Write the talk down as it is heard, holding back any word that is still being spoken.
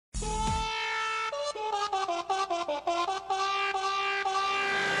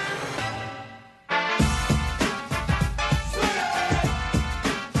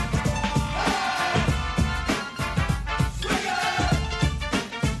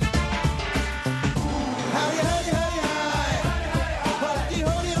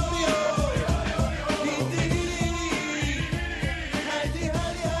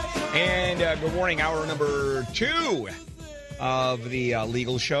Good morning. Hour number 2 of the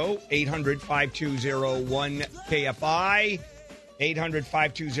Legal Show. 800-520-1KFI.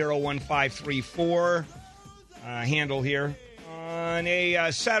 800-520-1534. Handel here on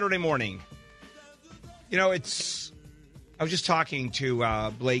a Saturday morning. You know, I was just talking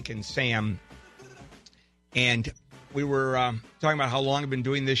to Blake and Sam, and we were talking about how long I've been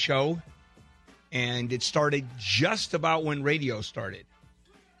doing this show, and it started just about when radio started.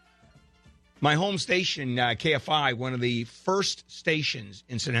 My home station, KFI, one of the first stations,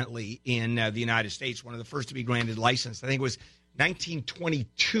 incidentally, in the United States, one of the first to be granted license, I think it was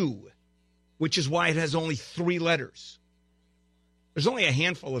 1922, which is why it has only 3 letters. There's only a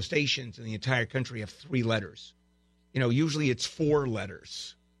handful of stations in the entire country have 3 letters. You know, usually it's 4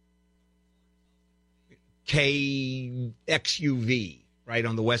 letters. KXUV, right,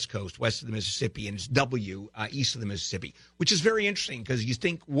 on the West Coast, west of the Mississippi, and it's W, east of the Mississippi, which is very interesting because you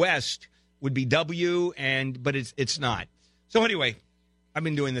think west would be W, but it's not. So anyway, I've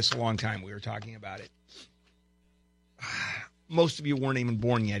been doing this a long time. We were talking about it. Most of you weren't even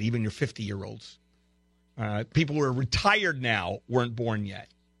born yet, even your 50-year-olds. People who are retired now weren't born yet.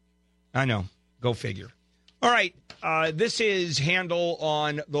 I know. Go figure. All right. This is Handel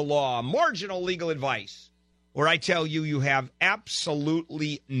on the Law. Marginal legal advice, where I tell you you have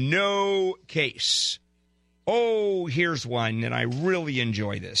absolutely no case. Oh, here's one, and I really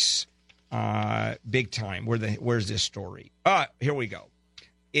enjoy this. Big time. Where's this story? Here we go.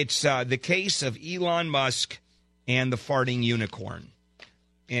 It's the case of Elon Musk and the farting unicorn.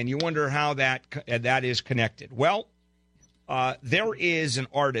 And you wonder how that is connected. Well, there is an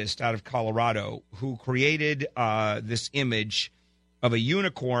artist out of Colorado who created this image of a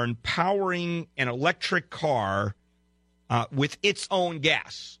unicorn powering an electric car with its own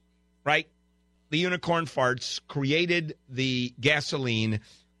gas, right? The unicorn farts created the gasoline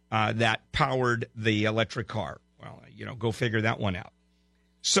that powered the electric car. Well, go figure that one out.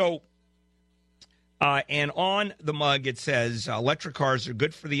 So, and on the mug it says, electric cars are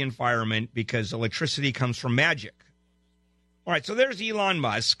good for the environment because electricity comes from magic. All right, so there's Elon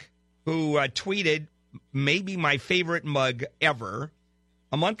Musk, who tweeted maybe my favorite mug ever.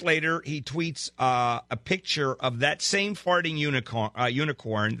 A month later, he tweets a picture of that same farting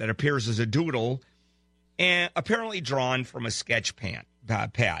unicorn that appears as a doodle, and apparently drawn from a sketch pad.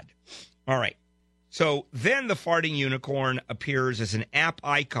 All right. So then the farting unicorn appears as an app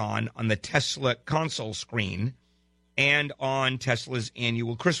icon on the Tesla console screen and on Tesla's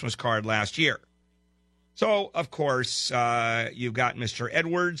annual Christmas card last year. So, of course, you've got Mr.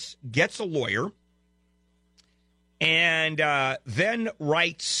 Edwards gets a lawyer and then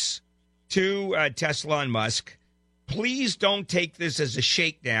writes to Tesla and Musk, please don't take this as a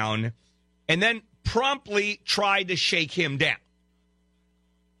shakedown, and then promptly try to shake him down.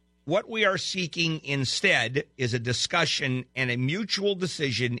 What we are seeking instead is a discussion and a mutual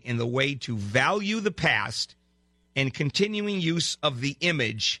decision in the way to value the past and continuing use of the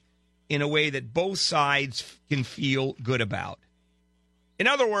image in a way that both sides can feel good about. In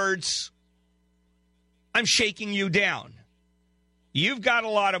other words, I'm shaking you down. You've got a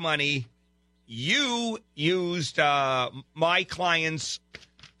lot of money. You used my client's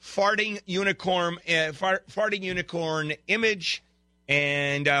farting unicorn image,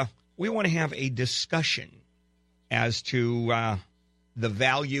 and we want to have a discussion as to the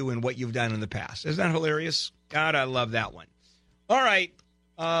value and what you've done in the past. Isn't that hilarious? God, I love that one. All right,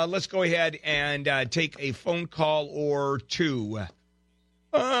 let's go ahead and take a phone call or two.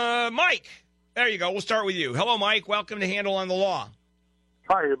 Mike, there you go. We'll start with you. Hello, Mike. Welcome to Handel on the Law.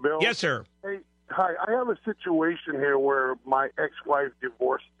 Hi, Bill. Yes, sir. Hey, hi. I have a situation here where my ex-wife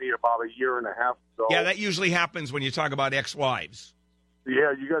divorced me about a year and a half ago. Yeah, that usually happens when you talk about ex-wives.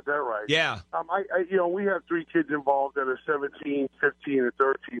 Yeah, you got that right. Yeah. We have 3 kids involved that are 17, 15, and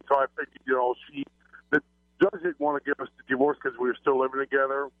 13. So I figured, she doesn't want to give us the divorce because we were still living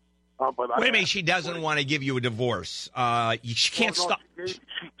together. Wait a minute, she doesn't want to give you a divorce. She can't stop. She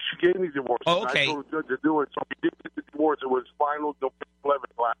gave me divorce. Oh, okay. I told her to do it. So we did get the divorce. It was final November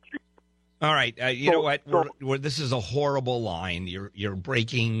 11th last week. All right. You know what? This is a horrible line. You're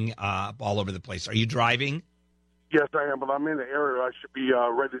breaking up all over the place. Are you driving? Yes, I am, but I'm in the area. I should be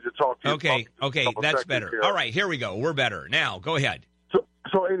ready to talk to you. Okay, that's better. Here. All right, here we go. We're better. Now, go ahead.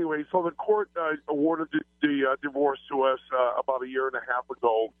 So anyway, the court awarded the divorce to us about a year and a half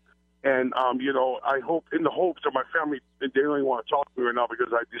ago. And, I hope, in the hopes of my family, they don't even want to talk to me right now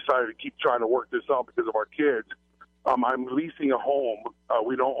because I decided to keep trying to work this out because of our kids. I'm leasing a home.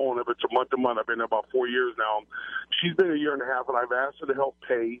 We don't own it, but it's a month to month. I've been there about 4 years now. She's been a year and a half, and I've asked her to help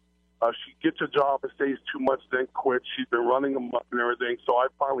pay. She gets a job and stays 2 months, then quits. She's been running amok and everything, so I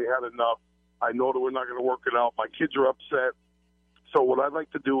finally had enough. I know that we're not going to work it out. My kids are upset. So what I'd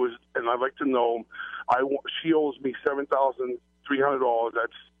like to do is, and I'd like to know, she owes me $7,300.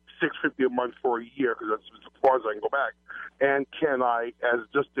 That's $650 a month for a year, because that's as far as I can go back. And can I, as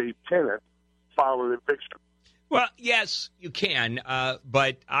just a tenant, file an eviction? Well, yes, you can,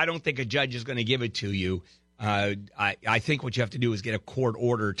 but I don't think a judge is going to give it to you. I think what you have to do is get a court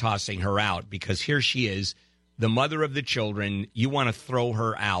order tossing her out, because here she is, the mother of the children. You want to throw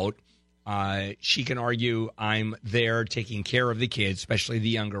her out. She can argue, I'm there taking care of the kids, especially the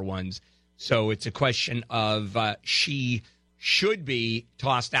younger ones. So it's a question of she should be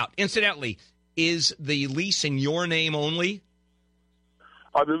tossed out. Incidentally, is the lease in your name only?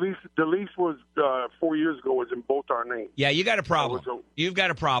 The lease was 4 years ago, was in both our names. Yeah, you got a problem. You've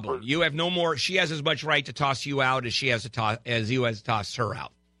got a problem. You have no more. She has as much right to toss you out as she has as you has tossed her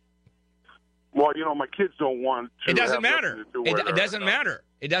out. Well, my kids don't want to. It doesn't matter. It doesn't matter.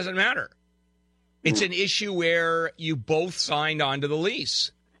 It doesn't matter. It's an issue where you both signed onto the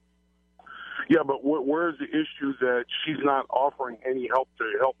lease. Yeah, but where's the issue that she's not offering any help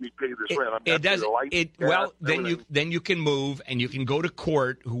to help me pay this rent? It doesn't. Then you can move and you can go to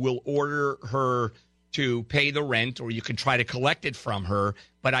court, who will order her to pay the rent, or you can try to collect it from her.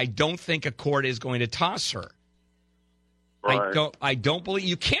 But I don't think a court is going to toss her. Right. I don't believe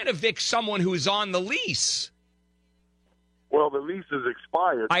you can't evict someone who is on the lease. Well, the lease is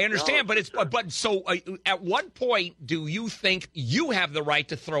expired. I understand, but so at what point do you think you have the right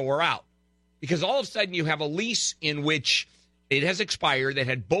to throw her out? Because all of a sudden you have a lease in which it has expired that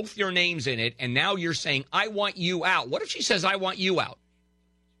had both your names in it, and now you're saying, I want you out. What if she says, I want you out?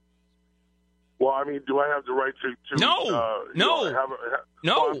 Well, I mean, do I have the right to No. Well,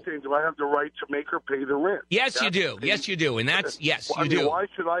 I'm saying, do I have the right to make her pay the rent? Yes, you do. Yes, you do. And that's, yes, you do. Why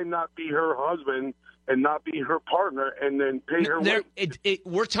should I not be her husband and not be her partner and then pay her rent?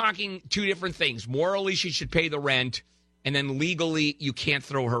 We're talking two different things. Morally, she should pay the rent, and then legally, you can't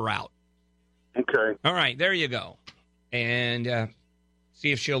throw her out. Okay. All right, there you go. And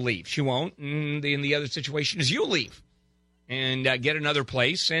see if she'll leave. She won't. And the other situation is you leave and get another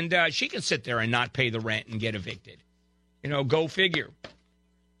place, and she can sit there and not pay the rent and get evicted. Go figure.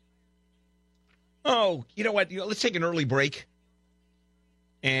 Oh, you know what? Let's take an early break.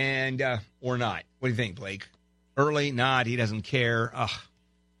 And, or not. What do you think, Blake? Early? Not. He doesn't care. Ugh.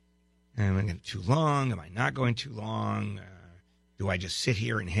 Am I going too long? Am I not going too long? Do I just sit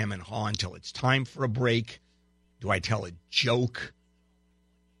here and hem and haw until it's time for a break? Do I tell a joke?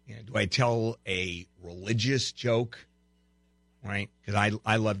 Do I tell a religious joke? Right? Because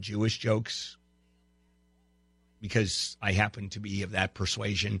I love Jewish jokes, because I happen to be of that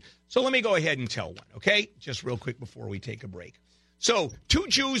persuasion. So let me go ahead and tell one, okay? Just real quick before we take a break. So 2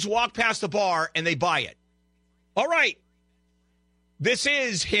 Jews walk past the bar and they buy it. All right. This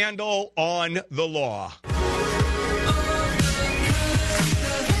is Handel on the Law.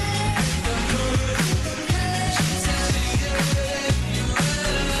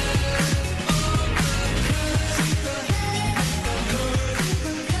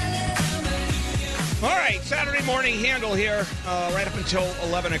 Saturday morning, Handel here, right up until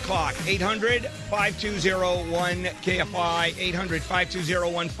 11 o'clock. 800-5201-KFI,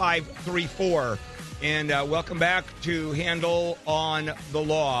 800-520-1534. And welcome back to Handel on the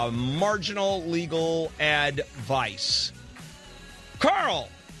Law, Marginal Legal Advice. Carl,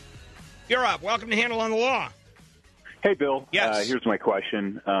 you're up. Welcome to Handel on the Law. Hey, Bill. Yes. Here's my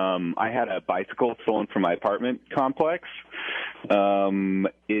question. I had a bicycle stolen from my apartment complex.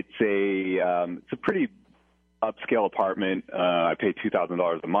 It's a pretty upscale apartment. I pay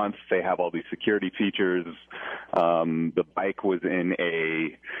 $2,000 a month. They have all these security features. The bike was in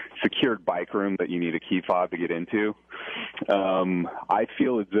a secured bike room that you need a key fob to get into. I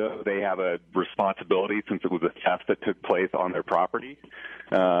feel as though they have a responsibility, since it was a theft that took place on their property.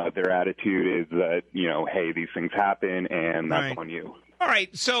 Their attitude is that, hey, these things happen, and that's on you. All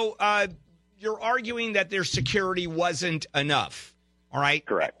right. So you're arguing that their security wasn't enough. All right.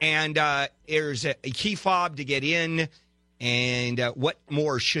 Correct. And there's a key fob to get in. And what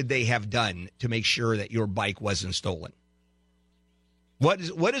more should they have done to make sure that your bike wasn't stolen? What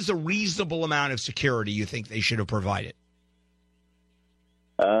is a reasonable amount of security you think they should have provided?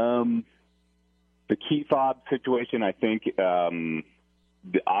 The key fob situation, I think,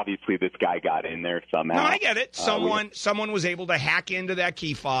 obviously this guy got in there somehow. No, I get it. Someone was able to hack into that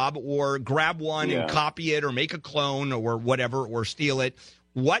key fob or grab one and copy it or make a clone or whatever or steal it.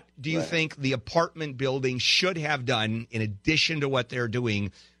 What do you think the apartment building should have done in addition to what they're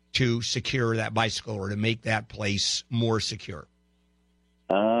doing to secure that bicycle or to make that place more secure?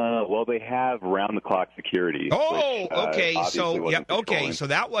 Well, they have round-the-clock security. Oh, which, okay. So, wasn't controlling. So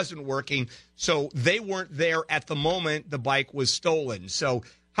that wasn't working. So they weren't there at the moment the bike was stolen. So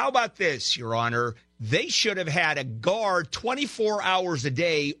how about this, Your Honor? They should have had a guard 24 hours a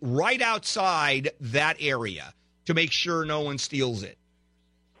day right outside that area to make sure no one steals it.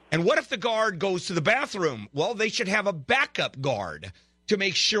 And what if the guard goes to the bathroom? Well, they should have a backup guard to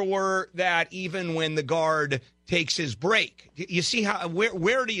make sure that even when the guard takes his break. You see how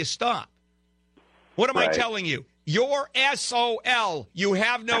where do you stop? What am I telling you? You're SOL. You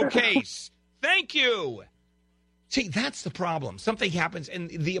have no case. Thank you. See, that's the problem. Something happens, and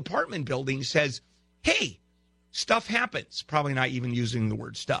the apartment building says, hey, stuff happens. Probably not even using the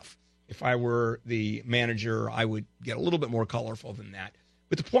word stuff. If I were the manager, I would get a little bit more colorful than that.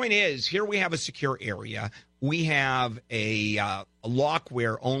 But the point is, here we have a secure area. We have a lock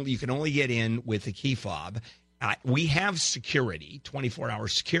where you can only get in with a key fob. We have security, 24-hour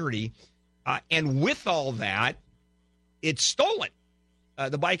security. And with all that, it's stolen.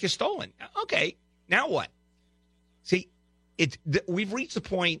 The bike is stolen. Okay, now what? See, we've reached the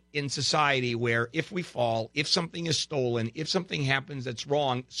point in society where if we fall, if something is stolen, if something happens that's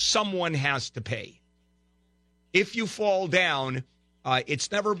wrong, someone has to pay. If you fall down,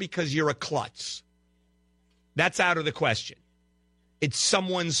 it's never because you're a klutz. That's out of the question. It's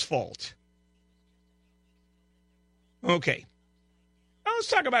someone's fault. Okay. Now let's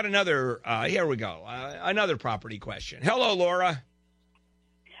talk about another, here we go, another property question. Hello, Laura.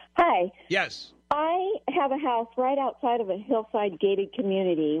 Hi. Yes. I have a house right outside of a hillside gated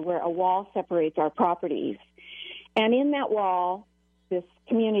community where a wall separates our properties. And in that wall, this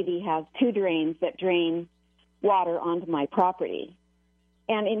community has 2 drains that drain water onto my property.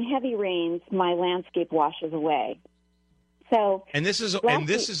 And in heavy rains, my landscape washes away. So, and this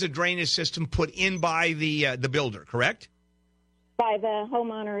is a drainage system put in by the builder, correct? By the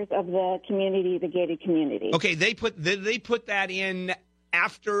homeowners of the community, the gated community. Okay, did they put that in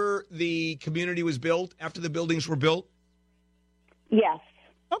after the community was built, after the buildings were built? Yes.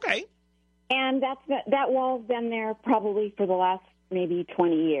 Okay. And that wall's been there probably for the last maybe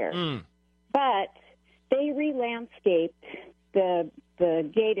 20 years. Mm. But they re-landscaped the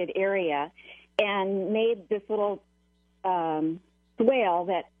gated area and made this little swale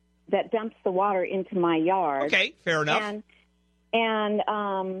that dumps the water into my yard. Okay, fair enough. And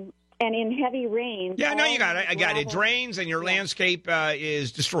in heavy rains... Yeah, no, you got it. I got it. It drains and your landscape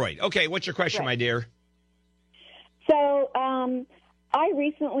is destroyed. Okay, what's your question, my dear? So I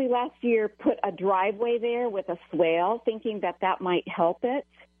recently, last year, put a driveway there with a swale, thinking that might help it,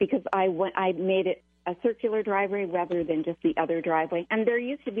 because I made it a circular driveway rather than just the other driveway. And there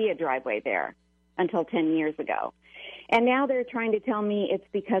used to be a driveway there until 10 years ago. And now they're trying to tell me it's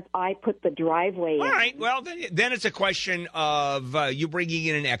because I put the driveway in. All right. Well, then it's a question of you bringing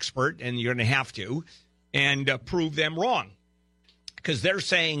in an expert, and you're going to have to, and prove them wrong. Because they're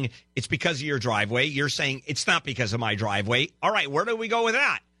saying it's because of your driveway. You're saying it's not because of my driveway. All right. Where do we go with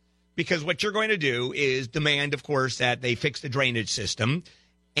that? Because what you're going to do is demand, of course, that they fix the drainage system.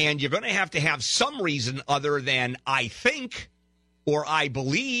 And you're going to have some reason other than I think or I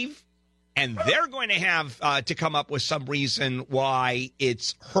believe. And they're going to have to come up with some reason why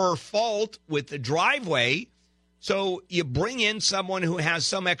it's her fault with the driveway. So you bring in someone who has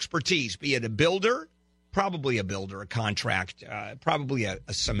some expertise, be it a builder, probably a builder, a contract, probably a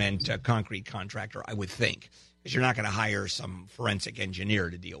cement, concrete contractor, I would think, because you're not going to hire some forensic engineer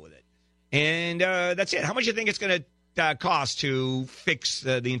to deal with it. And that's it. How much do you think it's going to cost to fix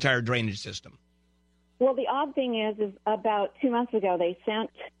the entire drainage system? Well, the odd thing is about 2 months ago, they sent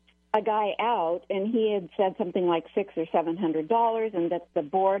a guy out, and he had said something like $600 or $700, and that the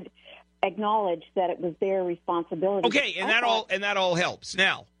board acknowledged that it was their responsibility. Okay, and that all helps.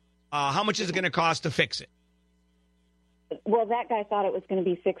 Now, how much is it going to cost to fix it? Well, that guy thought it was going to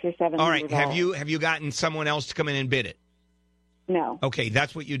be $600 or $700. All right, have you gotten someone else to come in and bid it? No. Okay,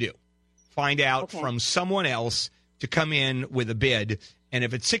 that's what you do. Find out from someone else to come in with a bid, and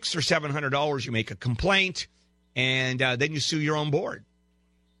if it's $600 or $700, you make a complaint, and then you sue your own board.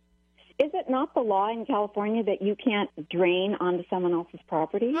 Is it not the law in California that you can't drain onto someone else's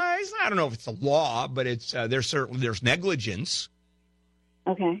property? I don't know if it's a law, but it's there's negligence.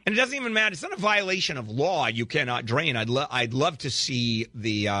 Okay. And it doesn't even matter. It's not a violation of law. You cannot drain. I'd love to see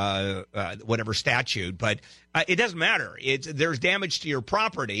the whatever statute, but it doesn't matter. There's damage to your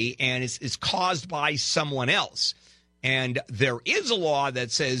property, and it's caused by someone else. And there is a law that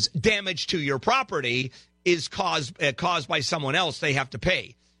says damage to your property is caused by someone else. They have to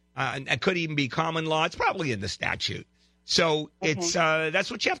pay. It could even be common law. It's probably in the statute. So it's that's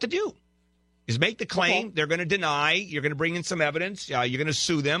what you have to do. is make the claim. Okay. They're going to deny. You're going to bring in some evidence. You're going to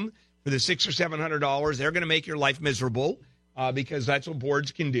sue them for the $600 or $700. They're going to make your life miserable because that's what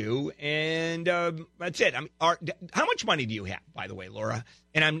boards can do. And that's it. I mean, how much money do you have, by the way, Laura?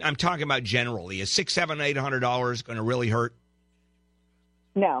 And I'm talking about generally. Is $600, $700, $800 going to really hurt?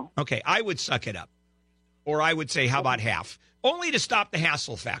 No. Okay, I would suck it up. Or I would say, how about half? Only to stop the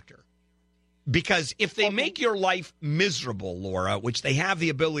hassle factor. Because if they make your life miserable, Laura, which they have the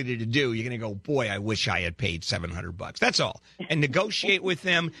ability to do, you're going to go, boy, I wish I had paid $700. That's all. And negotiate with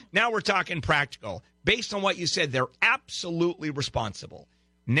them. Now we're talking practical. Based on what you said, they're absolutely responsible.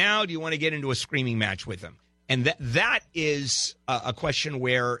 Now do you want to get into a screaming match with them? And that is a question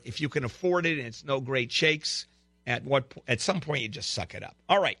where if you can afford it and it's no great shakes, at some point you just suck it up.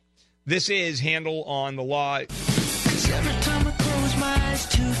 All right. This is Handel on the Law. 'Cause every time I close my eyes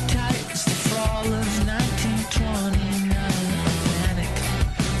too tight, it's the fall of 1929. Panic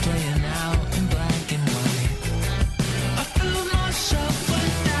playing out in black and white. I feel myself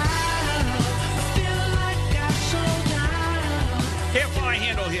down. I feel like I sold out. KFI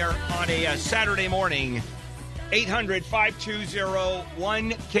Handel here on a Saturday morning.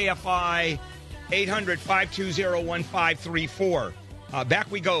 800-520-1KFI. 800-520-1534.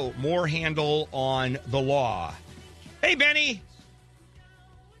 Back we go. More Handel on the Law. Hey, Benny.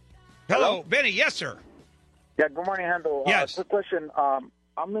 Hello, Benny. Yes, sir. Yeah, good morning, Handel. Yes. Quick question. I'm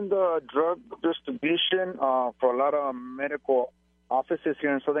in the drug distribution for a lot of medical offices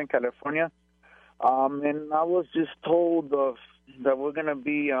here in Southern California. And I was just told that we're going to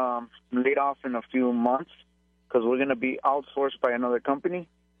be laid off in a few months because we're going to be outsourced by another company.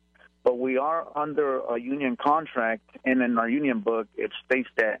 But we are under a union contract, and in our union book, it states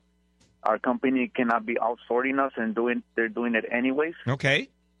that our company cannot be outsourcing us, and they're doing it anyways. Okay.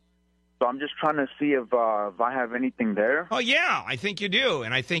 So I'm just trying to see if I have anything there. Oh, yeah, I think you do.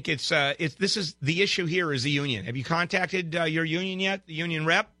 And I think this is the issue here is the union. Have you contacted your union yet, the union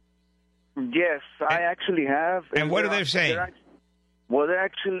rep? Yes, I actually have. And what are they saying? They're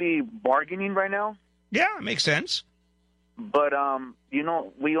actually bargaining right now. Yeah, it makes sense. But,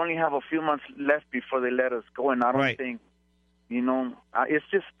 we only have a few months left before they let us go, and I don't think, it's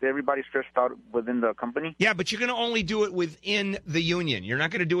just everybody's stressed out within the company. Yeah, but you're going to only do it within the union. You're not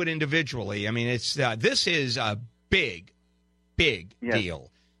going to do it individually. I mean, this is a big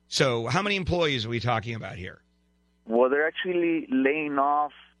deal. So how many employees are we talking about here? Well, they're actually laying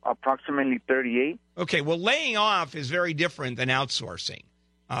off approximately 38. Okay, well, laying off is very different than outsourcing.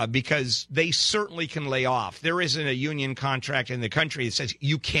 Because they certainly can lay off. There isn't a union contract in the country that says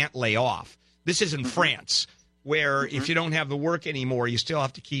you can't lay off. This isn't France, where if you don't have the work anymore, you still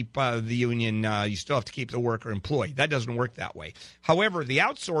have to keep the union, you still have to keep the worker employed. That doesn't work that way. However, the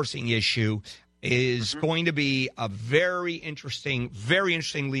outsourcing issue is going to be a very interesting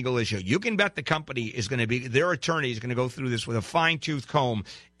legal issue. You can bet the company is going to be, their attorney is going to go through this with a fine-tooth comb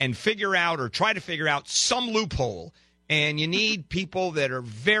and try to figure out some loophole. And you need people that are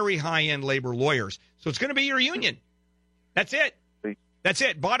very high-end labor lawyers. So it's going to be your union. That's it. That's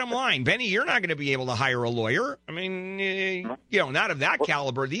it. Bottom line, Benny, you're not going to be able to hire a lawyer. I mean, not of that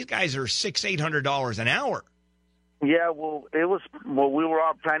caliber. These guys are $600-$800 an hour. Yeah, we were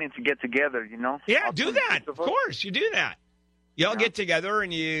all planning to get together, Yeah, do that. Of course, you do that. You all get together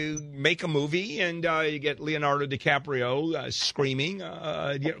and you make a movie, and you get Leonardo DiCaprio screaming,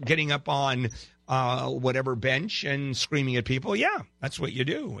 getting up on whatever bench and screaming at people. Yeah, that's what you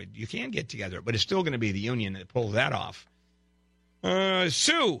do. You can get together, but it's still going to be the union that pulls that off.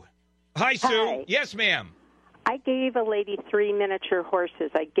 Sue. Hi, Sue. Hi. Yes, ma'am. I gave a lady 3 miniature horses.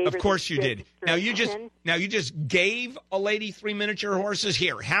 I gave her. Of course you did. Now you registration. just gave a lady 3 miniature horses.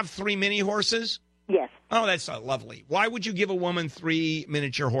 Here, have 3 mini horses. Yes. Oh, that's lovely. Why would you give a woman 3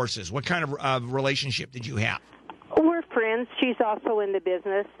 miniature horses? What kind of relationship did you have? We're friends. She's also in the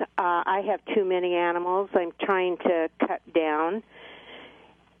business. I have too many animals. I'm trying to cut down.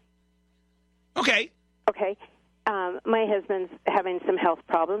 Okay. Okay. My husband's having some health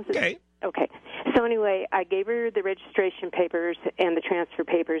problems. Okay. Okay. So anyway, I gave her the registration papers and the transfer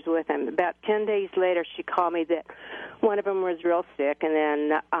papers with him. About 10 days later, she called me that one of them was real sick, and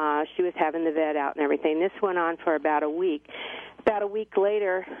then she was having the vet out and everything. This went on for about a week. About a week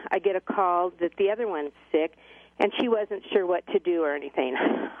later, I get a call that the other one's sick, and she wasn't sure what to do or anything.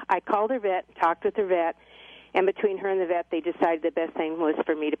 I called her vet, talked with her vet, and between her and the vet, they decided the best thing was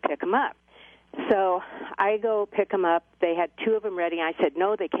for me to pick them up. So I go pick them up. They had 2 of them ready. I said,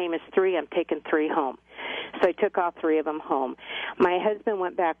 no, they came as 3. I'm taking 3 home. So I took all 3 of them home. My husband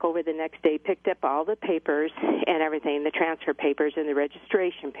went back over the next day, picked up all the papers and everything, the transfer papers and the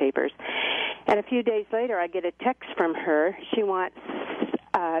registration papers. And a few days later, I get a text from her. She wants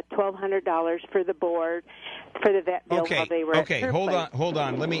 $1,200 for the board for the vet bill while they were at her place. Hold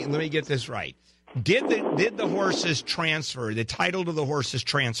on. Let me get this right. Did the horses transfer? The title to the horses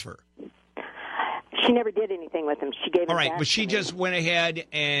transfer? She never did anything with them. She gave them all right, back but she to just me. went ahead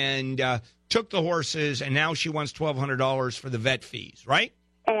and took the horses, and now she wants $1,200 for the vet fees, right?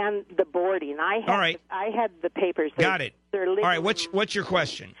 And the boarding. I had the papers. Got it. They're All legal. right, what's your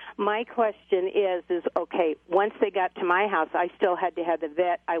question? My question is okay, once they got to my house, I still had to have the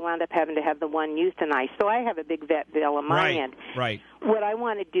vet. I wound up having to have the one euthanized. So I have a big vet bill on my end. Right. What I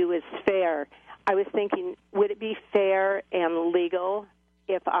want to do is fair. I was thinking, would it be fair and legal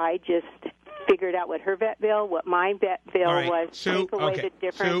if I just figured out what her vet bill, what my vet bill All right. was, Sue, take away the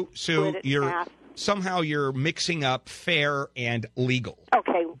difference, Sue, split it in half? somehow you're mixing up fair and legal.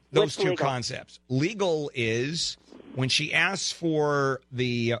 Okay. Those what's two legal? concepts. Legal is when she asks for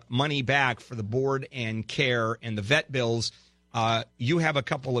the money back for the board and care and the vet bills, you have a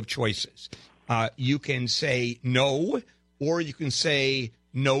couple of choices. You can say no, or you can say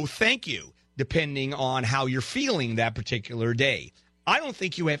no, thank you, depending on how you're feeling that particular day. I don't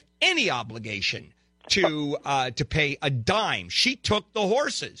think you have any obligation to pay a dime. She took the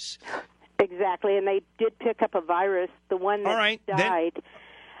horses. Exactly, and they did pick up a virus, the one that died.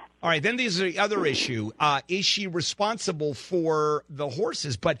 All right, then there's the other issue. Is she responsible for the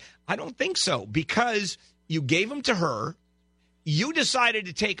horses? But I don't think so, because you gave them to her, you decided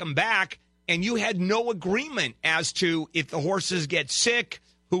to take them back, and you had no agreement as to if the horses get sick,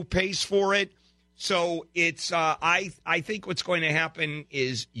 who pays for it. So it's I think what's going to happen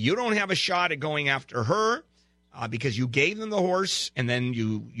is you don't have a shot at going after her because you gave them the horse and then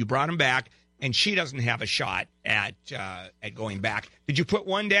you brought them back, and she doesn't have a shot at going back. Did you put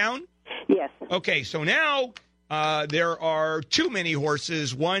one down? Yes. Okay, so now there are too many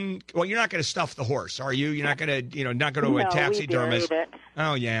horses. One, well, you're not going to stuff the horse, are you? You're not going to, not go to a taxidermist. We buried it.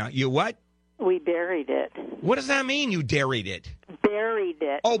 Oh yeah, you what? We buried it. What does that mean? You dairied it? Buried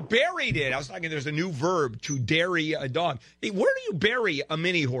it. Oh, buried it. I was thinking there's a new verb, to dairy a dog. Hey, where do you bury a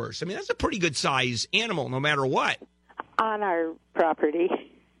mini horse? I mean, that's a pretty good size animal, no matter what. On our property.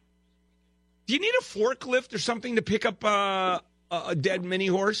 Do you need a forklift or something to pick up a dead mini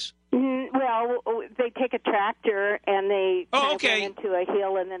horse? Well, they take a tractor and they went into a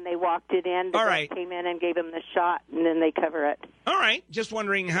hill and then they walked it in. The guy came in and gave them the shot and then they cover it. All right. Just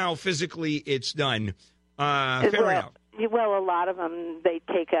wondering how physically it's done. Fair enough. Well, a lot of them they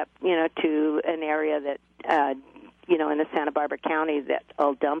take up, to an area that, in the Santa Barbara County that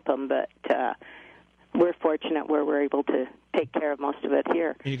will dump them, but we're fortunate where we're able to take care of most of it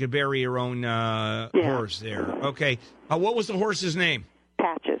here. You could bury your own horse there. Okay. What was the horse's name?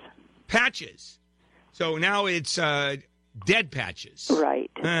 Patches. Patches. So now it's dead Patches.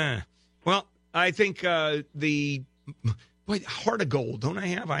 Right. Well, I think the heart of gold, don't I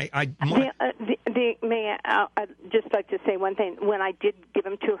have? I'd just like to say one thing. When I did give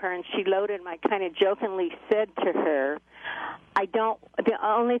them to her and she loaded them, I kind of jokingly said to her, the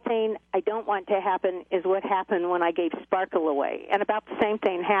only thing I don't want to happen is what happened when I gave Sparkle away. And about the same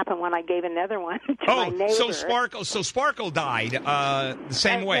thing happened when I gave another one to my neighbor. So Sparkle died the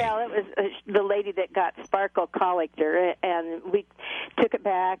same way. Well, it was the lady that got Sparkle colicked her, and we took it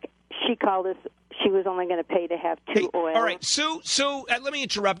back. She called us. She was only going to pay to have two oils. All right, Sue, let me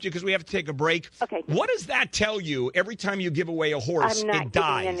interrupt you because we have to take a break. Okay. What does that tell you? Every time you give away a horse, I'm not it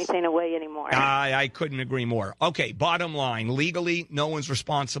dies. giving anything away anymore. I couldn't agree more. Okay, bottom line, legally, no one's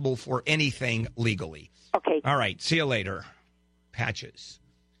responsible for anything legally. Okay. All right, see you later. Patches.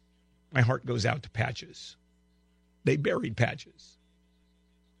 My heart goes out to Patches. They buried Patches.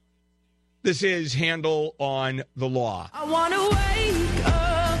 This is Handel on the Law. I want to wake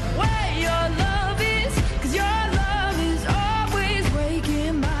up where your love is, 'cause your love is always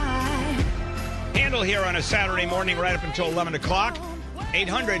waking by. Handel here on a Saturday morning right up until 11 o'clock.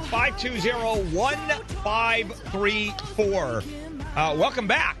 800-520-1534. Welcome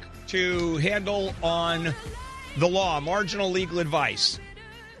back to Handel on the Law, marginal legal advice.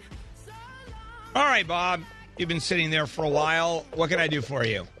 All right, Bob, you've been sitting there for a while. What can I do for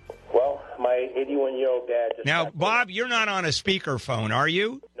you? Well, my 81-year-old dad just... Now, Bob, you're not on a speakerphone, are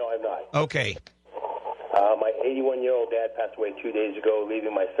you? No, I'm not. Okay. My 81-year-old dad passed away 2 days ago,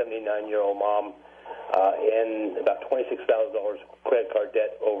 leaving my 79-year-old mom in about $26,000 credit card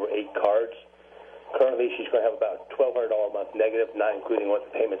debt over 8 cards. Currently, she's going to have about $1,200 a month negative, not including what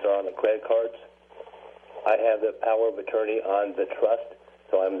the payments are on the credit cards. I have the power of attorney on the trust,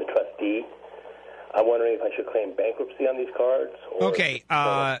 so I'm the trustee. I'm wondering if I should claim bankruptcy on these cards. Okay,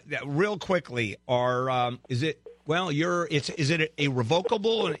 real quickly, is it a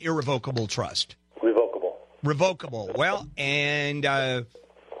revocable or an irrevocable trust? Revocable. Revocable. Well, and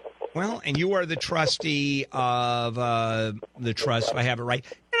Well, and you are the trustee of the trust. If I have it right.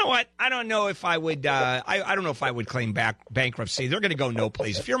 You know what? I don't know if I would. I don't know if I would claim bankruptcy. They're going to go no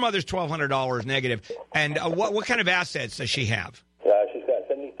place. If your mother's $1,200 negative, and what kind of assets does she have? She's got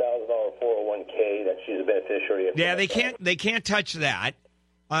 $70,000 401k that she's a beneficiary of. Yeah, they can't touch that.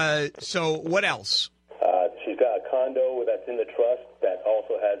 So what else? She's got a condo that's in the trust that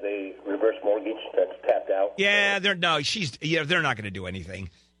also has a reverse mortgage that's tapped out. Yeah, they're not going to do anything.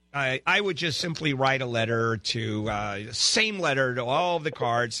 I would just simply write a letter to same letter to all of the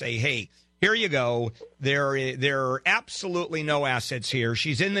cards. Say, hey, here you go. There are absolutely no assets here.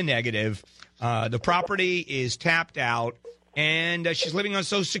 She's in the negative. The property is tapped out, and she's living on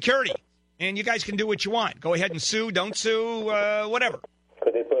Social Security. And you guys can do what you want. Go ahead and sue. Don't sue. Whatever.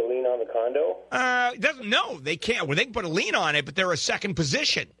 Could they put a lien on the condo? No, they can't. Well, they can put a lien on it, but they're a second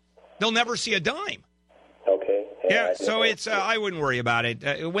position. They'll never see a dime. Okay. Yeah, so it's I wouldn't worry about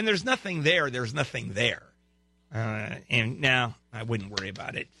it. When there's nothing there, there's nothing there. And no, I wouldn't worry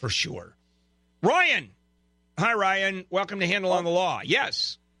about it for sure. Ryan. Hi, Ryan. Welcome to Handel on the Law.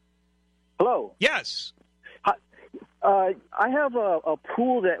 Yes. Hello. Yes. I have a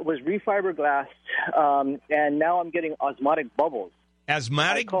pool that was refiberglassed, and now I'm getting osmotic bubbles.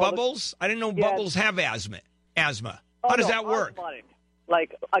 Asthmatic bubbles? I didn't know bubbles have asthma. How does that work? Osmotic.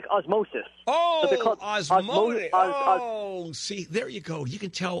 Like osmosis. Oh, so osmotic. See, there you go. You can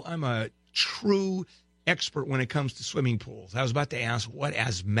tell I'm a true expert when it comes to swimming pools. I was about to ask what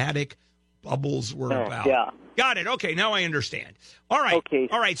asthmatic bubbles were about. Yeah. Got it. Okay, now I understand. All right. Okay.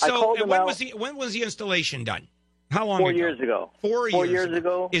 All right. So when was the installation done? How long 4 ago? years ago. 4 years. 4 years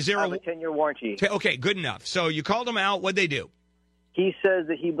ago. Is there a 10-year warranty? Okay, good enough. So you called them out. What'd they do? He says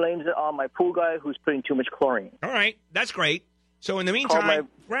that he blames it on my pool guy who's putting too much chlorine. All right. That's great. So in the meantime,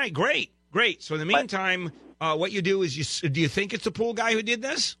 right, great. So in the meantime, what you do is do you think it's the pool guy who did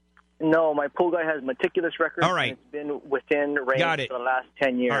this? No, my pool guy has meticulous records. All right. And it's been within range for the last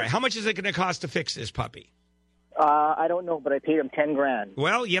 10 years. All right. How much is it going to cost to fix this puppy? I don't know, but I paid him $10,000.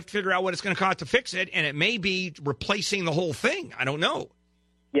 Well, you have to figure out what it's going to cost to fix it, and it may be replacing the whole thing. I don't know.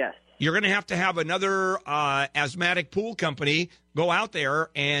 Yes. You're going to have another asthmatic pool company go out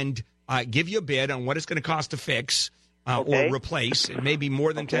there and give you a bid on what it's going to cost to fix. Or replace. It may be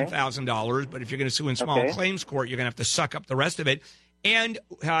more than $10,000, but if you're going to sue in small claims court, you're going to have to suck up the rest of it. And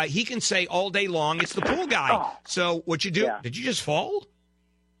he can say all day long, it's the pool guy. Oh. So what you do, did you just fall?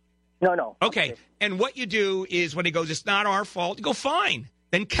 No. Okay. And what you do is when he goes, it's not our fault, you go, fine.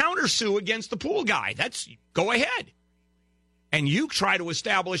 Then countersue against the pool guy. Go ahead. And you try to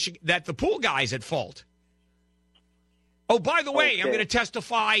establish that the pool guy's at fault. Oh, by the way, I'm going to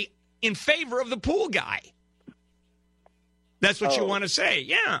testify in favor of the pool guy. That's what you want to say,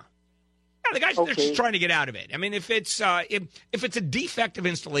 yeah. The guy's they're just trying to get out of it. I mean, if it's a defective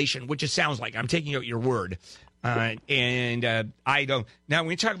installation, which it sounds like, I'm taking out your word, and I don't. Now,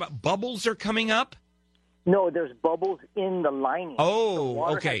 when you talk about bubbles are coming up. No, there's bubbles in the lining. Oh, the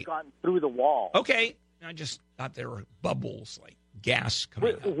water has gotten through the wall. Okay, I just thought there were bubbles like gas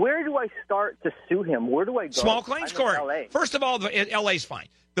coming up. Where do I start to sue him? Where do I go? Small claims court. LA. First of all, LA's fine.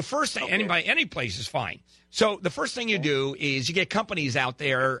 The first thing, any place is fine. So the first thing you do is you get companies out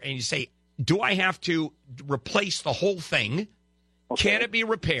there and you say, do I have to replace the whole thing? Can it be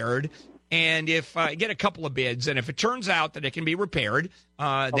repaired? And if I get a couple of bids, and if it turns out that it can be repaired,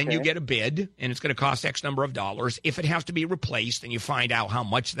 then you get a bid, and it's going to cost X number of dollars. If it has to be replaced, then you find out how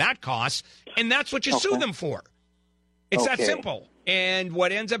much that costs, and that's what you sue them for. It's that simple. And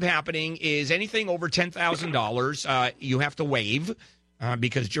what ends up happening is anything over $10,000, you have to waive.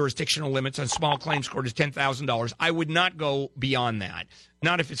 Because jurisdictional limits on small claims court is $10,000. I would not go beyond that.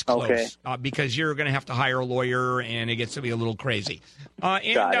 Not if it's close, because you're going to have to hire a lawyer, and it gets to be a little crazy.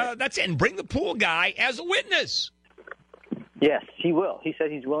 That's it. And bring the pool guy as a witness. Yes, he will. He said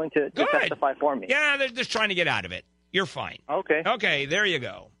he's willing to testify for me. Yeah, they're just trying to get out of it. You're fine. Okay, there you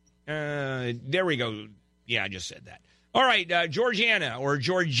go. There we go. Yeah, I just said that. All right, Georgiana or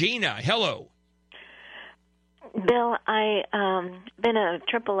Georgina, hello. Bill, I've been a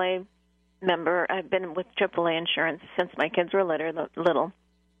AAA member. I've been with AAA insurance since my kids were little.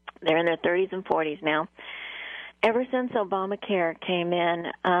 They're in their 30s and 40s now. Ever since Obamacare came in,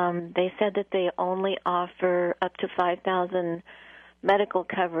 they said that they only offer up to $5,000 medical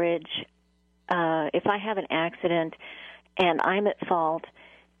coverage if I have an accident and I'm at fault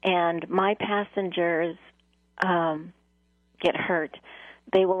and my passengers get hurt.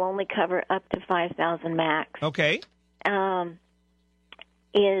 They will only cover up to $5,000 max. Okay. So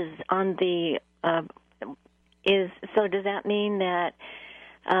does that mean that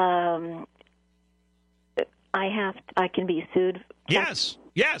I can be sued? Yes.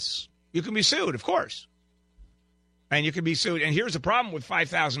 Yes, you can be sued, of course. And you can be sued. And here's the problem with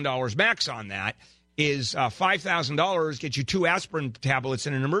 $5,000 max on that is $5,000 gets you 2 aspirin tablets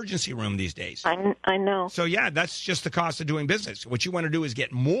in an emergency room these days. I know. So, yeah, that's just the cost of doing business. What you want to do is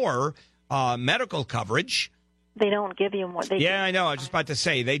get more medical coverage. They don't give you more. I know. I was just about to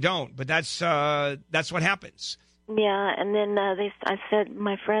say they don't, but that's what happens. Yeah, and then I said,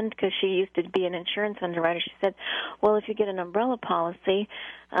 my friend, because she used to be an insurance underwriter, she said, well, if you get an umbrella policy,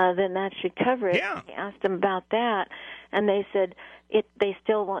 then that should cover it. Yeah. I asked them about that, and they said they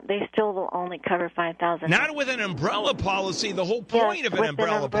still will only cover $5,000. Not with an umbrella policy. The whole point of an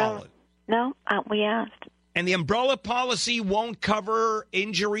umbrella policy. No, we asked. And the umbrella policy won't cover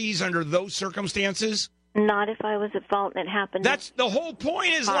injuries under those circumstances? Not if I was at fault and it happened. That's the whole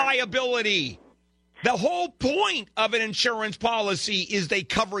point is liability. The whole point of an insurance policy is they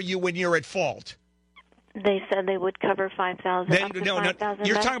cover you when you're at fault. They said they would cover $5,000. No.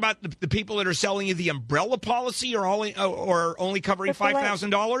 You're talking about the people that are selling you the umbrella policy or only covering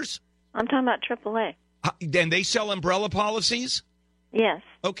 $5,000? I'm talking about AAA. Then they sell umbrella policies? Yes.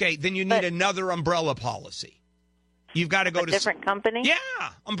 Okay, then you need another umbrella policy. You've got to go to different company? Yeah.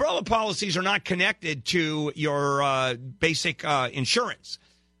 Umbrella policies are not connected to your basic insurance.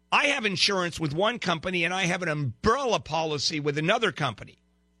 I have insurance with one company, and I have an umbrella policy with another company.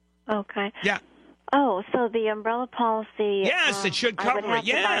 Okay. Yeah. Oh, so the umbrella policy... Yes, it should cover it.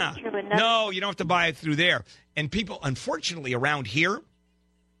 Yeah. No, you don't have to buy it through there. And people, unfortunately, around here,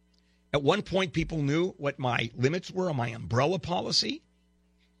 at one point, people knew what my limits were on my umbrella policy.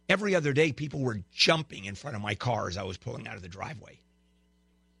 Every other day, people were jumping in front of my car as I was pulling out of the driveway.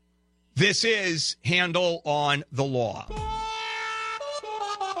 This is Handel on the Law.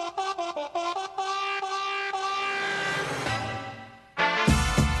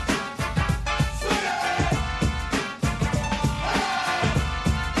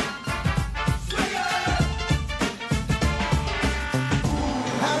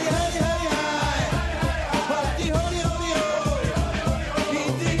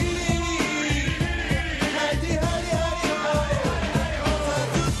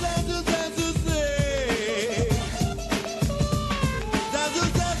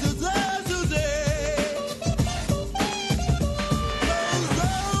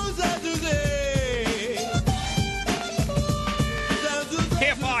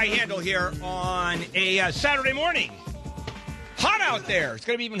 Handel here on a Saturday morning. Hot out there. It's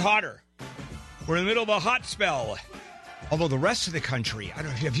going to be even hotter. We're in the middle of a hot spell. Although the rest of the country, I don't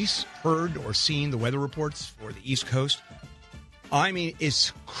know, have you heard or seen the weather reports for the East Coast? I mean,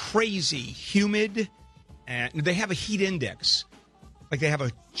 it's crazy humid, and they have a heat index. Like they have a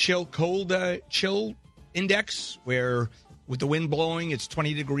chill index where with the wind blowing, it's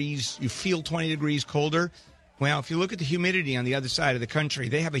 20 degrees. You feel 20 degrees colder. Well, if you look at the humidity on the other side of the country,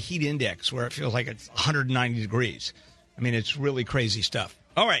 they have a heat index where it feels like it's 190 degrees. I mean, it's really crazy stuff.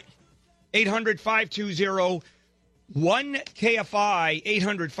 All right. 800-520-1KFI,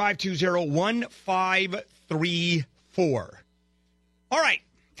 800-520-1534. All right.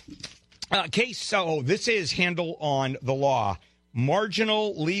 This is Handel on the Law.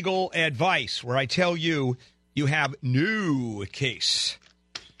 Marginal legal advice, where I tell you, you have no case.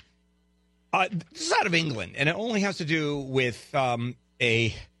 This is out of England, and it only has to do with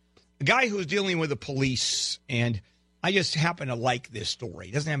a guy who's dealing with the police, and I just happen to like this story.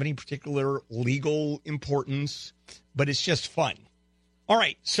 It doesn't have any particular legal importance, but it's just fun. All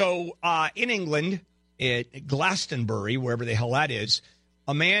right, so in England, at Glastonbury, wherever the hell that is,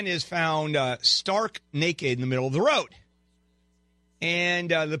 a man is found stark naked in the middle of the road. And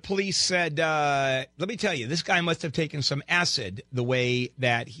the police said, let me tell you, this guy must have taken some acid the way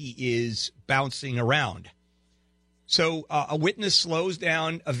that he is bouncing around. So a witness slows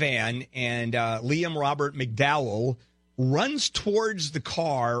down a van, and Liam Robert McDowell runs towards the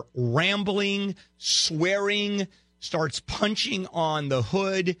car, rambling, swearing, starts punching on the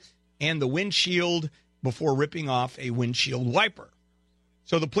hood and the windshield before ripping off a windshield wiper.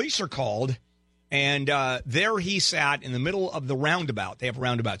 So the police are called. And there he sat in the middle of the roundabout. They have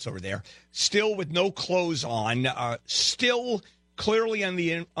roundabouts over there, still with no clothes on, still clearly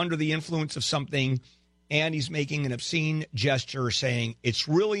under the influence of something. And he's making an obscene gesture saying, it's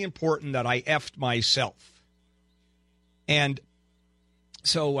really important that I effed myself. And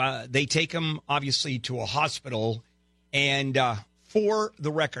so they take him, obviously, to a hospital. And for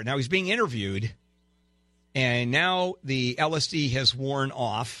the record, now he's being interviewed. And now the LSD has worn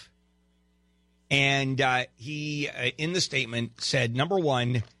off. And he, in the statement, said, number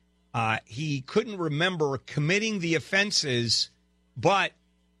one, he couldn't remember committing the offenses, but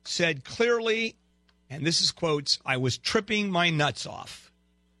said clearly, and this is quotes, I was tripping my nuts off.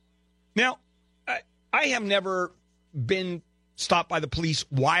 Now, I have never been stopped by the police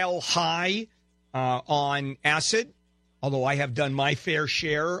while high on acid, although I have done my fair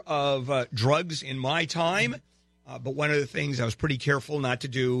share of drugs in my time. But one of the things I was pretty careful not to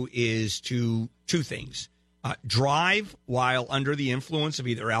do is two things. Drive while under the influence of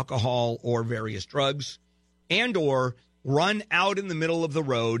either alcohol or various drugs, and or run out in the middle of the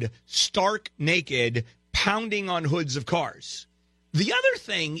road, stark naked, pounding on hoods of cars. The other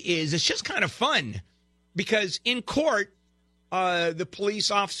thing is it's just kind of fun because in court, the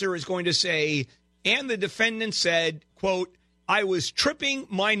police officer is going to say, and the defendant said, quote, I was tripping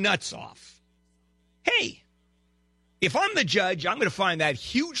my nuts off. Hey, if I'm the judge, I'm going to find that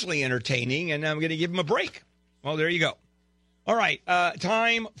hugely entertaining, and I'm going to give him a break. Well, there you go. All right,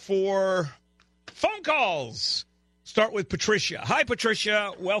 time for phone calls. Start with Patricia. Hi,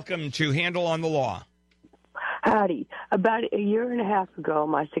 Patricia. Welcome to Handel on the Law. Howdy. About a year and a half ago,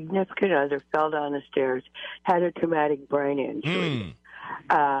 my significant other fell down the stairs, had a traumatic brain injury.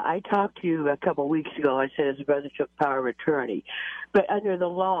 I talked to you a couple of weeks ago. I said his brother took power of attorney. But under the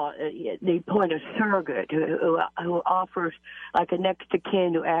law, they appoint a surrogate who offers like a next of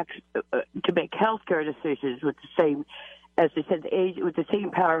kin who acts to make health care decisions with the same, as they said, the age with the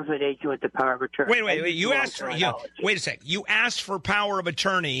same power of an agent with the power of attorney. Wait. You asked for wait a sec. You asked for power of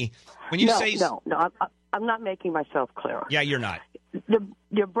attorney when you say no. I'm not making myself clear. Yeah, you're not.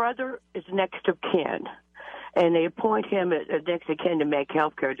 Your brother is next of kin, and they appoint him as next of kin to make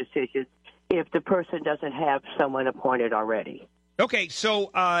health care decisions if the person doesn't have someone appointed already. Okay,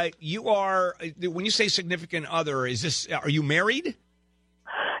 so you are, when you say significant other, are you married?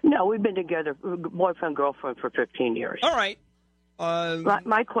 No, we've been together, boyfriend, girlfriend, for 15 years. All right.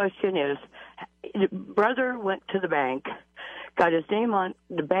 My question is, the brother went to the bank, got his name on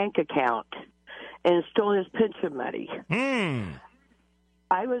the bank account, and stole his pension money.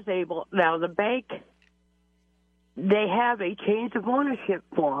 I was able, now the bank, they have a change of ownership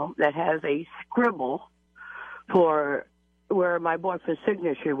form that has a scribble for where my boyfriend's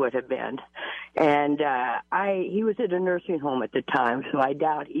signature would have been. And he was at a nursing home at the time, so I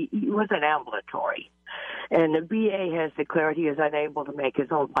doubt he wasn't ambulatory. And the VA has declared he is unable to make his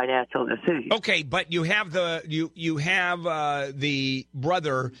own financial decisions. Okay, but you have you have the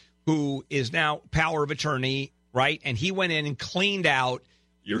brother who is now power of attorney, right? And he went in and cleaned out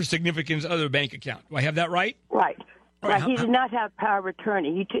your significant other bank account. Do I have that right? Right. Right. He did not have power of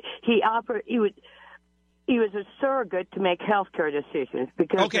attorney. He was a surrogate to make health care decisions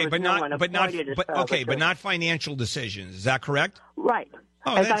because but not financial decisions. Is that correct? Right.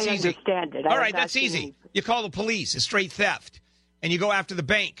 Oh, as that's I easy. understand it. All right, that's easy. You call the police. It's straight theft, and you go after the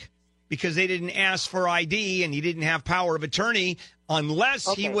bank because they didn't ask for ID and he didn't have power of attorney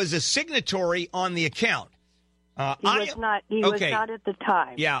unless he was a signatory on the account. He was not at the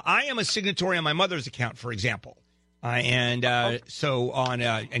time. Yeah, I am a signatory on my mother's account, for example. So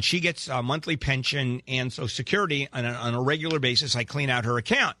and she gets a monthly pension and Social Security on a regular basis. I clean out her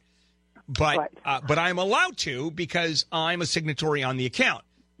account, but I'm allowed to because I'm a signatory on the account,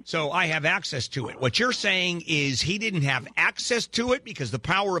 so I have access to it. What you're saying is he didn't have access to it because the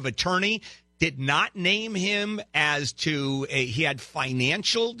power of attorney did not name him as to he had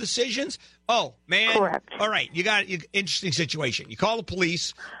financial decisions. Oh man! Correct. All right, you got an interesting situation. You call the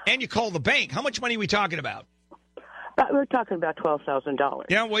police and you call the bank. How much money are we talking about? We're talking about $12,000.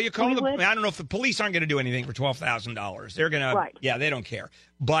 Yeah, well, you call I don't know if the police aren't going to do anything for $12,000. They're going to, right. Yeah, they don't care.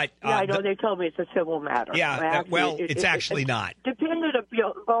 But I know they told me it's a civil matter. Yeah, it's actually not. Dependent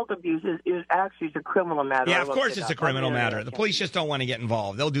adult abuse is actually a criminal matter. Yeah, of course it's a criminal matter. The police just don't want to get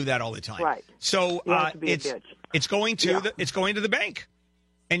involved. They'll do that all the time. Right. So it's going to the bank.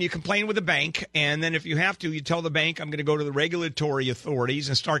 And you complain with the bank, and then if you have to, you tell the bank, I'm going to go to the regulatory authorities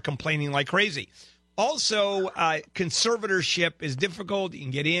and start complaining like crazy. Also, conservatorship is difficult. You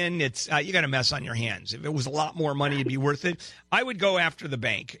can get in. It's you got a mess on your hands. If it was a lot more money, it'd be worth it. I would go after the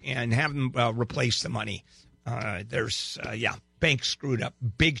bank and have them replace the money. Bank screwed up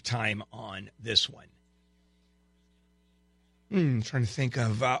big time on this one. Trying to think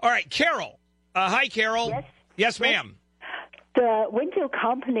of. All right, Carol. Hi, Carol. Yes, ma'am. The window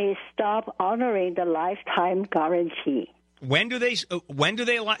company stopped honoring the lifetime guarantee. When do they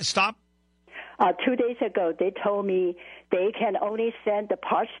stop? 2 days ago, they told me they can only send the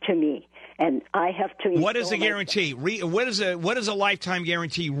parts to me, and I have to. What is a guarantee? What does a lifetime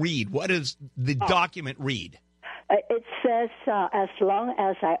guarantee read? What does the document read? It says as long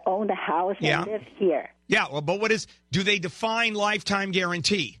as I own the house and live here. Yeah, well, but do they define lifetime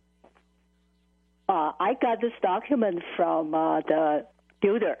guarantee? I got this document from the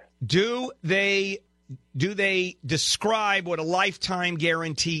builder. Do they do they describe what a lifetime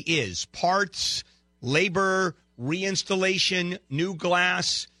guarantee is? Parts, labor, reinstallation, new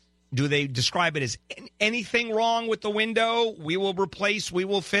glass? Do they describe it as anything wrong with the window? We will replace, we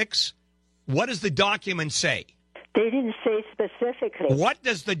will fix? What does the document say? They didn't say specifically. What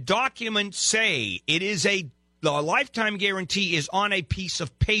does the document say? It is the lifetime guarantee is on a piece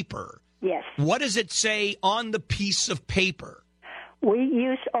of paper. Yes. What does it say on the piece of paper? We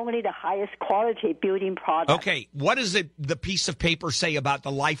use only the highest quality building products. Okay. What does the piece of paper say about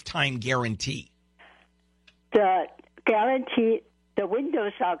the lifetime guarantee? The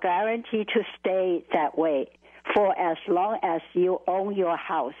windows are guaranteed to stay that way for as long as you own your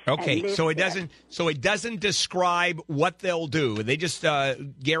house. Okay, so it doesn't describe what they'll do. They just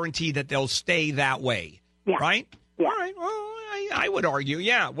guarantee that they'll stay that way. Yeah. Right? Yeah. All right. Well, I would argue,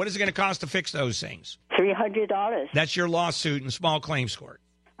 yeah. What is it going to cost to fix those things? $300. That's your lawsuit in small claims court.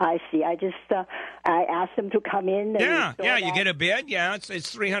 I see. I just I asked them to come in. And you get a bid. Yeah, it's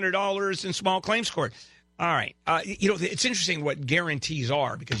 $300 in small claims court. All right. It's interesting what guarantees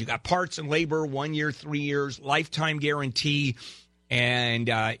are because you got parts and labor, 1 year, 3 years, lifetime guarantee. And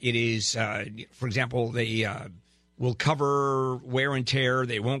it is, for example, they will cover wear and tear.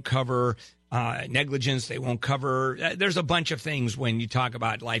 They won't cover negligence. They won't cover. There's a bunch of things when you talk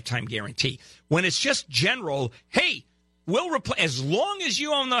about lifetime guarantee. When it's just general, hey, we'll replace, as long as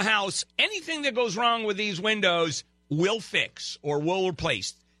you own the house, anything that goes wrong with these windows, we'll fix or we'll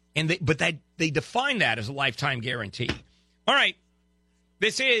replace. But they define that as a lifetime guarantee. All right.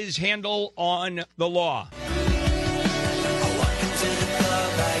 This is Handel on the Law.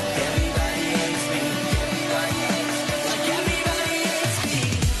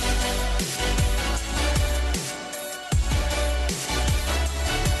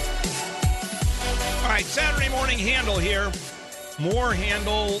 All right, Saturday morning Handel here. More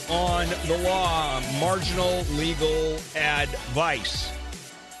Handel on the Law. Marginal legal advice.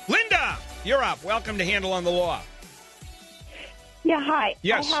 Linda, you're up. Welcome to Handel on the Law. Yeah, hi.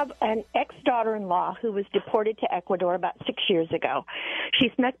 Yes. I have an ex-daughter-in-law who was deported to Ecuador about 6 years ago.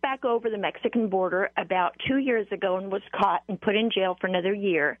 She snuck back over the Mexican border about 2 years ago and was caught and put in jail for another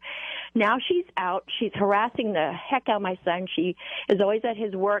year. Now she's out. She's harassing the heck out of my son. She is always at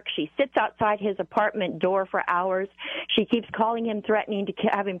his work. She sits outside his apartment door for hours. She keeps calling him, threatening to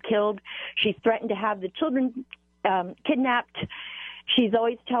have him killed. She's threatened to have the children kidnapped. She's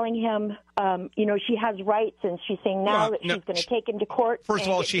always telling him, she has rights, and she's saying now that she's going to take him to court. First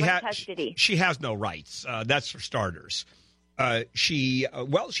of all, she has no rights. That's for starters. She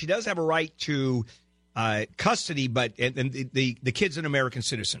does have a right to custody, but and the kid's an American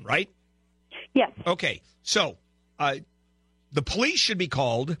citizen, right? Yes. Okay, so the police should be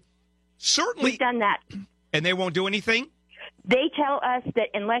called. Certainly, we've done that, and they won't do anything. They tell us that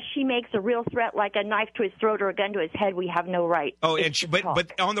unless she makes a real threat, like a knife to his throat or a gun to his head, we have no right. Oh,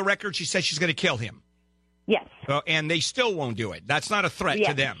 but on the record, she says she's going to kill him. Yes. And they still won't do it. That's not a threat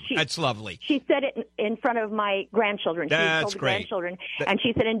to them. That's lovely. She said it in front of my grandchildren. That's told the great. Grandchildren, and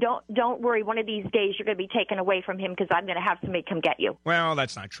she said, "And don't worry. One of these days, you're going to be taken away from him because I'm going to have somebody come get you." Well,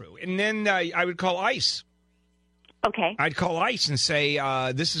 that's not true. And then I would call ICE. Okay. I'd call ICE and say,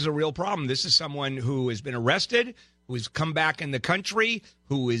 this is a real problem. This is someone who has been arrested, who has come back in the country,